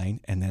my line,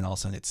 and then all of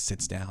a sudden it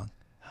sits down.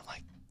 I'm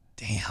like,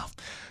 damn.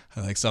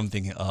 I'm like, so I'm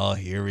thinking, oh,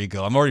 here we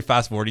go. I'm already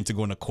fast forwarding to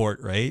going to court,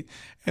 right?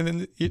 And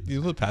then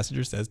the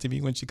passenger says to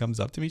me when she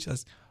comes up to me, she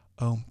says,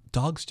 "Oh,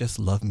 dogs just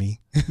love me."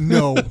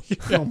 No.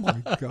 Oh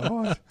my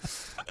god.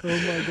 Oh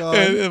my god.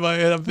 And in my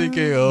head, I'm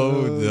thinking,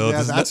 oh no.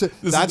 Yeah,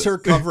 that's her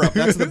cover up.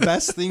 That's the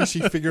best thing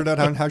she figured out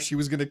on how she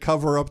was going to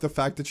cover up the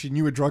fact that she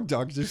knew a drug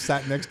dog just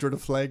sat next to her to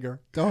flag her.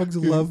 Dogs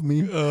love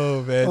me.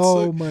 Oh man.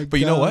 Oh my god. But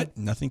you know what?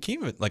 Nothing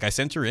came of it. Like I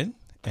sent her in,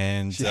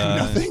 and She had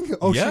nothing.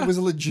 Oh, yeah. she was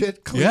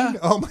legit clean. Yeah.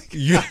 Oh my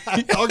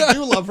god. Dogs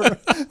do love her.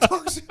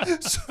 Dogs.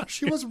 So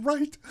she was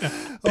right.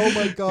 Oh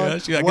my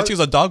god. Yeah, I guess she was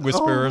a dog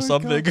whisperer Oh or my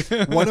something.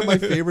 God. One of my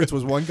favorites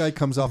was one guy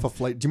comes off a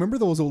flight. Do you remember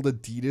those old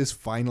Adidas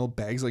Final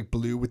bags, like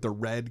blue with the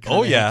red?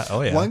 Oh, yeah.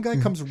 Oh, yeah. One guy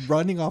comes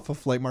running off a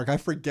flight. Mark, I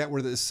forget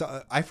where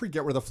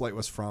the flight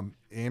was from.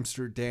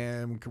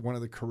 Amsterdam, one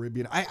of the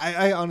Caribbean.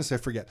 I honestly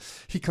forget.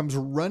 He comes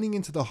running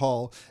into the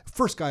hall.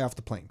 First guy off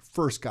the plane.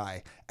 First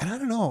guy. And I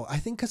don't know. I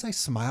think because I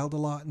smiled a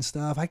lot and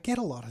stuff, I get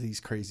a lot of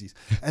these crazies.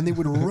 And they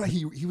would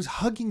he was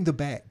hugging the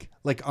bag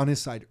like on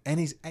his side, and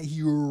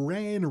he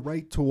ran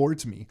right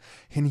towards me.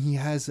 And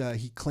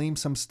he claimed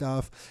some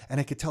stuff, and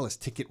I could tell his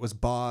ticket was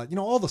bought. You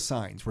know, all the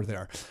signs were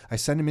there. I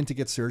sent him in to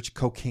get searched.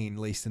 Cocaine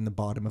laced in the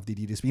bottom of the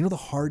Adidas. You know the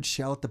hard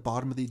shell at the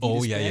bottom of the Adidas.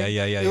 Oh, yeah, bag?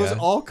 yeah. It was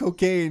all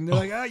cocaine. They're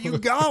like, you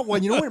got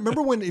one. You know what?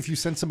 Remember when if you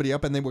sent somebody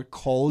up and they would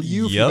call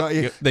you? if you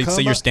Yep. They'd come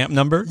say your up- stamp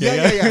number.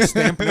 Yeah.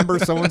 Stamp number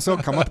so and so.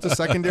 Come up to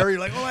secondary.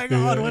 You're like, oh my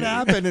god, what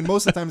happened? And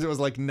most of the times it was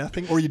like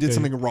nothing, or you did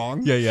something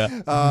wrong.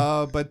 Yeah.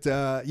 But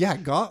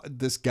got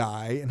this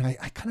guy, and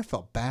I kind of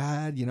felt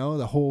bad. You know,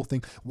 the whole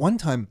thing. One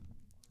time,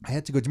 I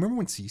had to go. Do you remember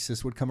when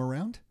CSIS would come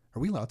around? Are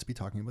we allowed to be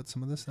talking about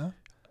some of this now?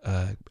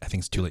 I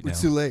think it's too late now.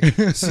 It's too late.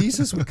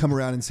 CSIS would come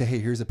around and say, hey,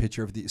 here's a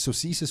picture of the... So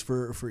CSIS,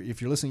 for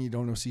if you're listening, you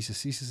don't know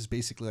CSIS is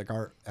basically like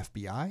our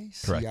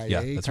FBI, Correct. CIA,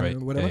 Yeah, that's right.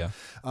 whatever.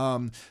 Yeah.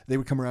 They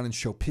would come around and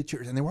show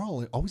pictures, and they were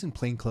always in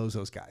plain clothes,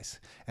 those guys.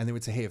 And they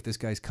would say, hey, if this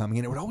guy's coming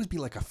in, it would always be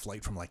like a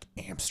flight from like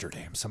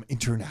Amsterdam, some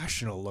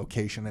international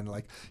location, and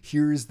like,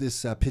 here's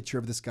this picture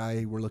of this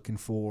guy we're looking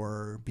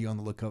for, be on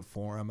the lookout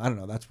for him. I don't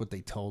know. That's what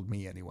they told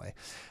me anyway.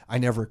 I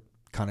never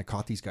kind of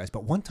caught these guys.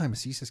 But one time a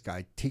CSIS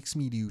guy takes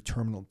me to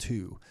Terminal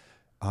 2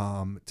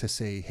 to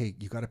say, hey,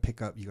 you got to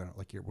pick up,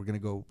 we're going to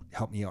go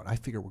help me out. I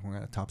figure we're going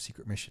on a top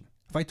secret mission.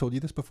 Have I told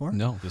you this before?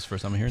 No, this is the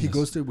first time I'm hearing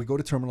this. We go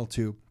to Terminal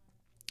 2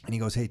 and he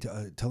goes, hey,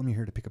 tell him you're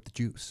here to pick up the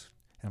juice.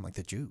 And I'm like,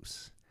 the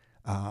juice?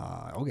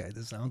 Okay,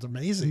 this sounds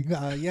amazing.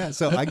 Yeah,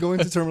 so I go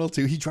into Terminal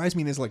 2. He drives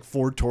me in his like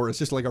Ford Taurus,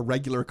 just like a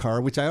regular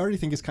car, which I already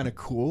think is kind of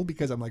cool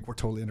because I'm like, we're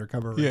totally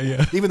undercover. Right Yeah.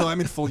 now. Even though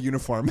I'm in full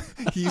uniform,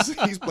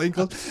 he's plain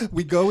clothes.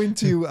 We go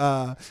into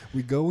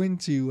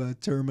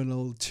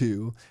Terminal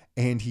 2,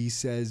 and he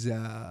says,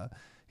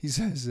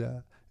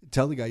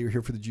 tell the guy you're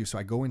here for the juice. So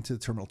I go into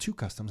Terminal 2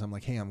 customs. I'm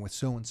like, hey, I'm with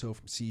so and so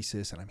from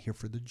CSIS, and I'm here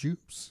for the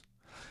juice.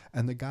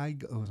 And the guy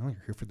goes, oh,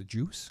 you're here for the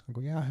juice? I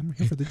go, yeah, I'm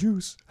here for the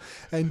juice.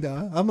 And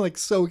I'm like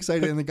so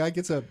excited. And the guy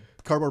gets a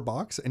cardboard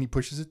box and he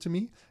pushes it to me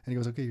and he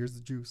goes, okay, here's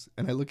the juice.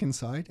 And I look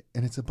inside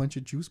and it's a bunch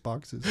of juice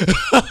boxes.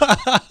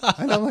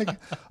 And I'm like,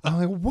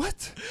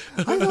 what?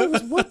 I thought it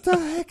was, what the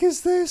heck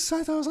is this?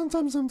 I thought it was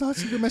sometimes some top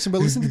secret mission.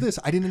 But listen to this.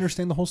 I didn't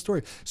understand the whole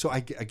story. So I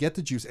get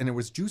the juice, and it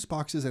was juice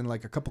boxes and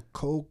like a couple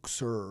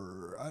Cokes,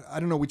 or I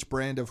don't know which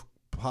brand of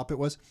pop it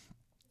was.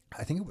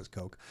 I think it was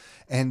Coke.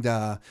 And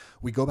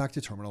we go back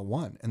to Terminal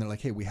 1, and they're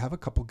like, hey, we have a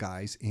couple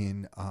guys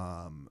in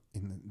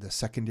the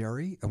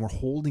secondary, and we're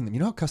holding them. You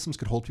know how customs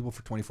could hold people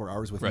for 24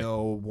 hours with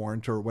no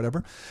warrant or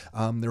whatever?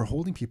 They're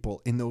holding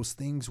people in those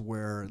things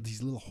where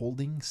these little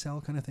holding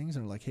cell kind of things,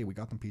 and they're like, hey, we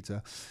got them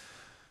pizza.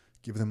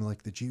 Give them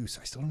like the juice.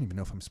 I still don't even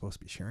know if I'm supposed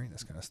to be sharing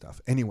this kind of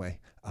stuff. Anyway,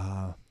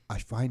 I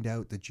find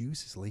out the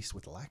juice is laced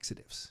with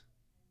laxatives.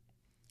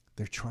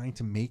 They're trying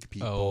to make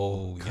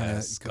people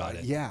got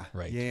it. Yeah.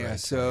 Right. Yeah. Right,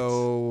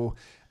 so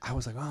I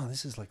was like, oh,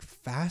 this is like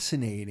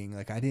fascinating.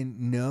 Like I didn't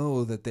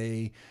know that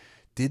they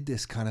did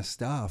this kind of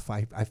stuff.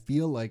 I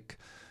feel like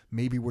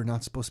maybe we're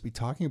not supposed to be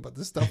talking about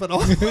this stuff at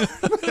all. Anyway,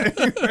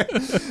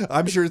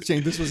 I'm sure it's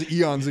changed. This was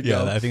eons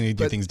ago. Yeah, I think they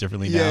do things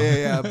differently now.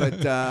 Yeah.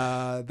 But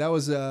that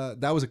was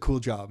a cool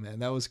job, man.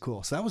 That was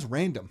cool. So that was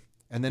random.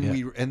 And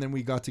then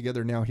we got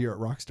together now here at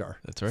Rockstar.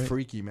 That's right.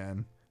 Freaky,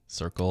 man.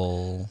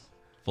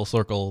 Full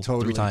circle,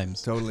 Totally, 3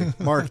 times. Totally.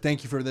 Mark,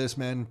 thank you for this,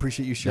 man.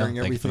 Appreciate you sharing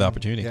everything. Thank you for the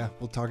opportunity. Yeah,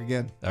 we'll talk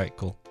again. All right,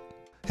 cool.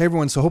 Hey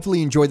everyone, so hopefully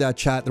you enjoyed that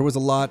chat. There was a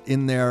lot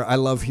in there. I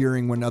love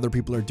hearing when other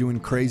people are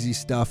doing crazy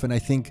stuff. And I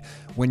think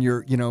when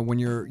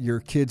your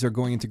kids are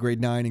going into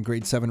grade 9 and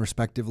grade 7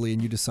 respectively,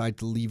 and you decide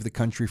to leave the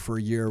country for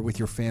a year with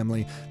your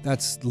family,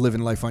 that's living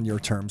life on your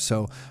terms.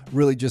 So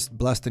really just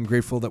blessed and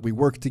grateful that we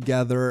work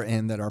together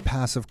and that our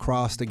paths have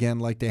crossed again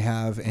like they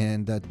have,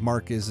 and that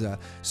Mark is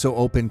so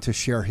open to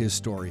share his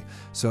story.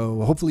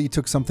 So hopefully you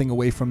took something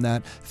away from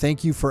that.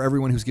 Thank you for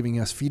everyone who's giving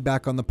us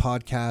feedback on the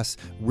podcast.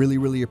 Really,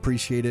 really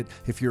appreciate it.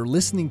 If you're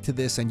listening to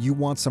this and you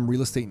want some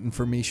real estate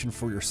information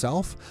for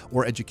yourself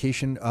or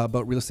education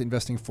about real estate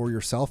investing for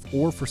yourself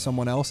or for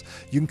someone else,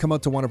 you can come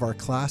out to one of our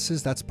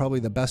classes. That's probably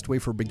the best way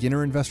for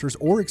beginner investors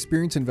or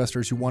experienced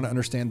investors who want to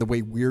understand the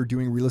way we're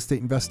doing real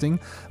estate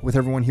investing with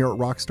everyone here at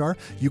Rockstar.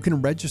 You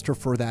can register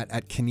for that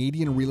at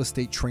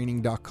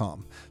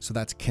CanadianRealEstateTraining.com. So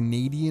that's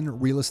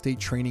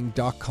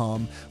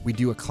CanadianRealEstateTraining.com. We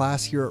do a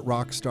class here at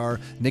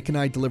Rockstar. Nick and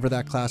I deliver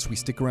that class. We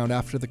stick around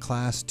after the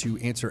class to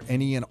answer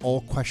any and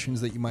all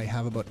questions that you might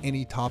have about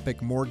any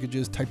topic,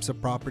 mortgages, types of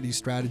properties,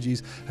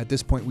 strategies. At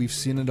this point, we've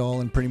seen it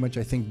all and pretty much,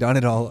 I think, done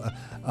it all.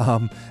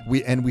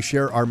 We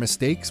share our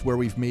mistakes where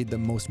we've made the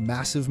most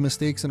massive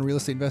mistakes in real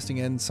estate investing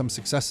and some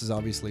successes,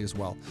 obviously, as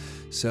well.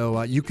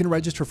 So you can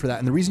register for that.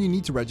 And the reason you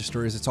need to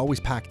register is it's always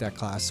packed, that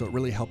class. So it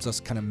really helps us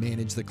kind of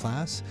manage the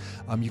class.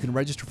 You can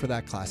register for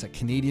that class at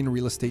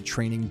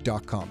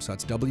CanadianRealEstateTraining.com. So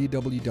that's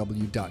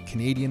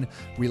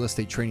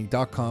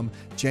www.CanadianRealEstateTraining.com.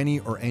 Jenny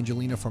or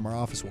Angelina from our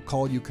office will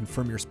call you,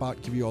 confirm your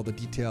spot, give you all the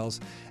details,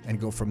 and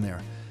go from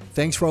there.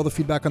 Thanks for all the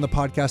feedback on the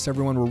podcast,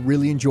 everyone. We're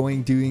really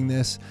enjoying doing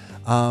this.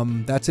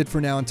 That's it for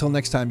now. Until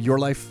next time, your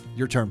life,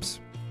 your terms.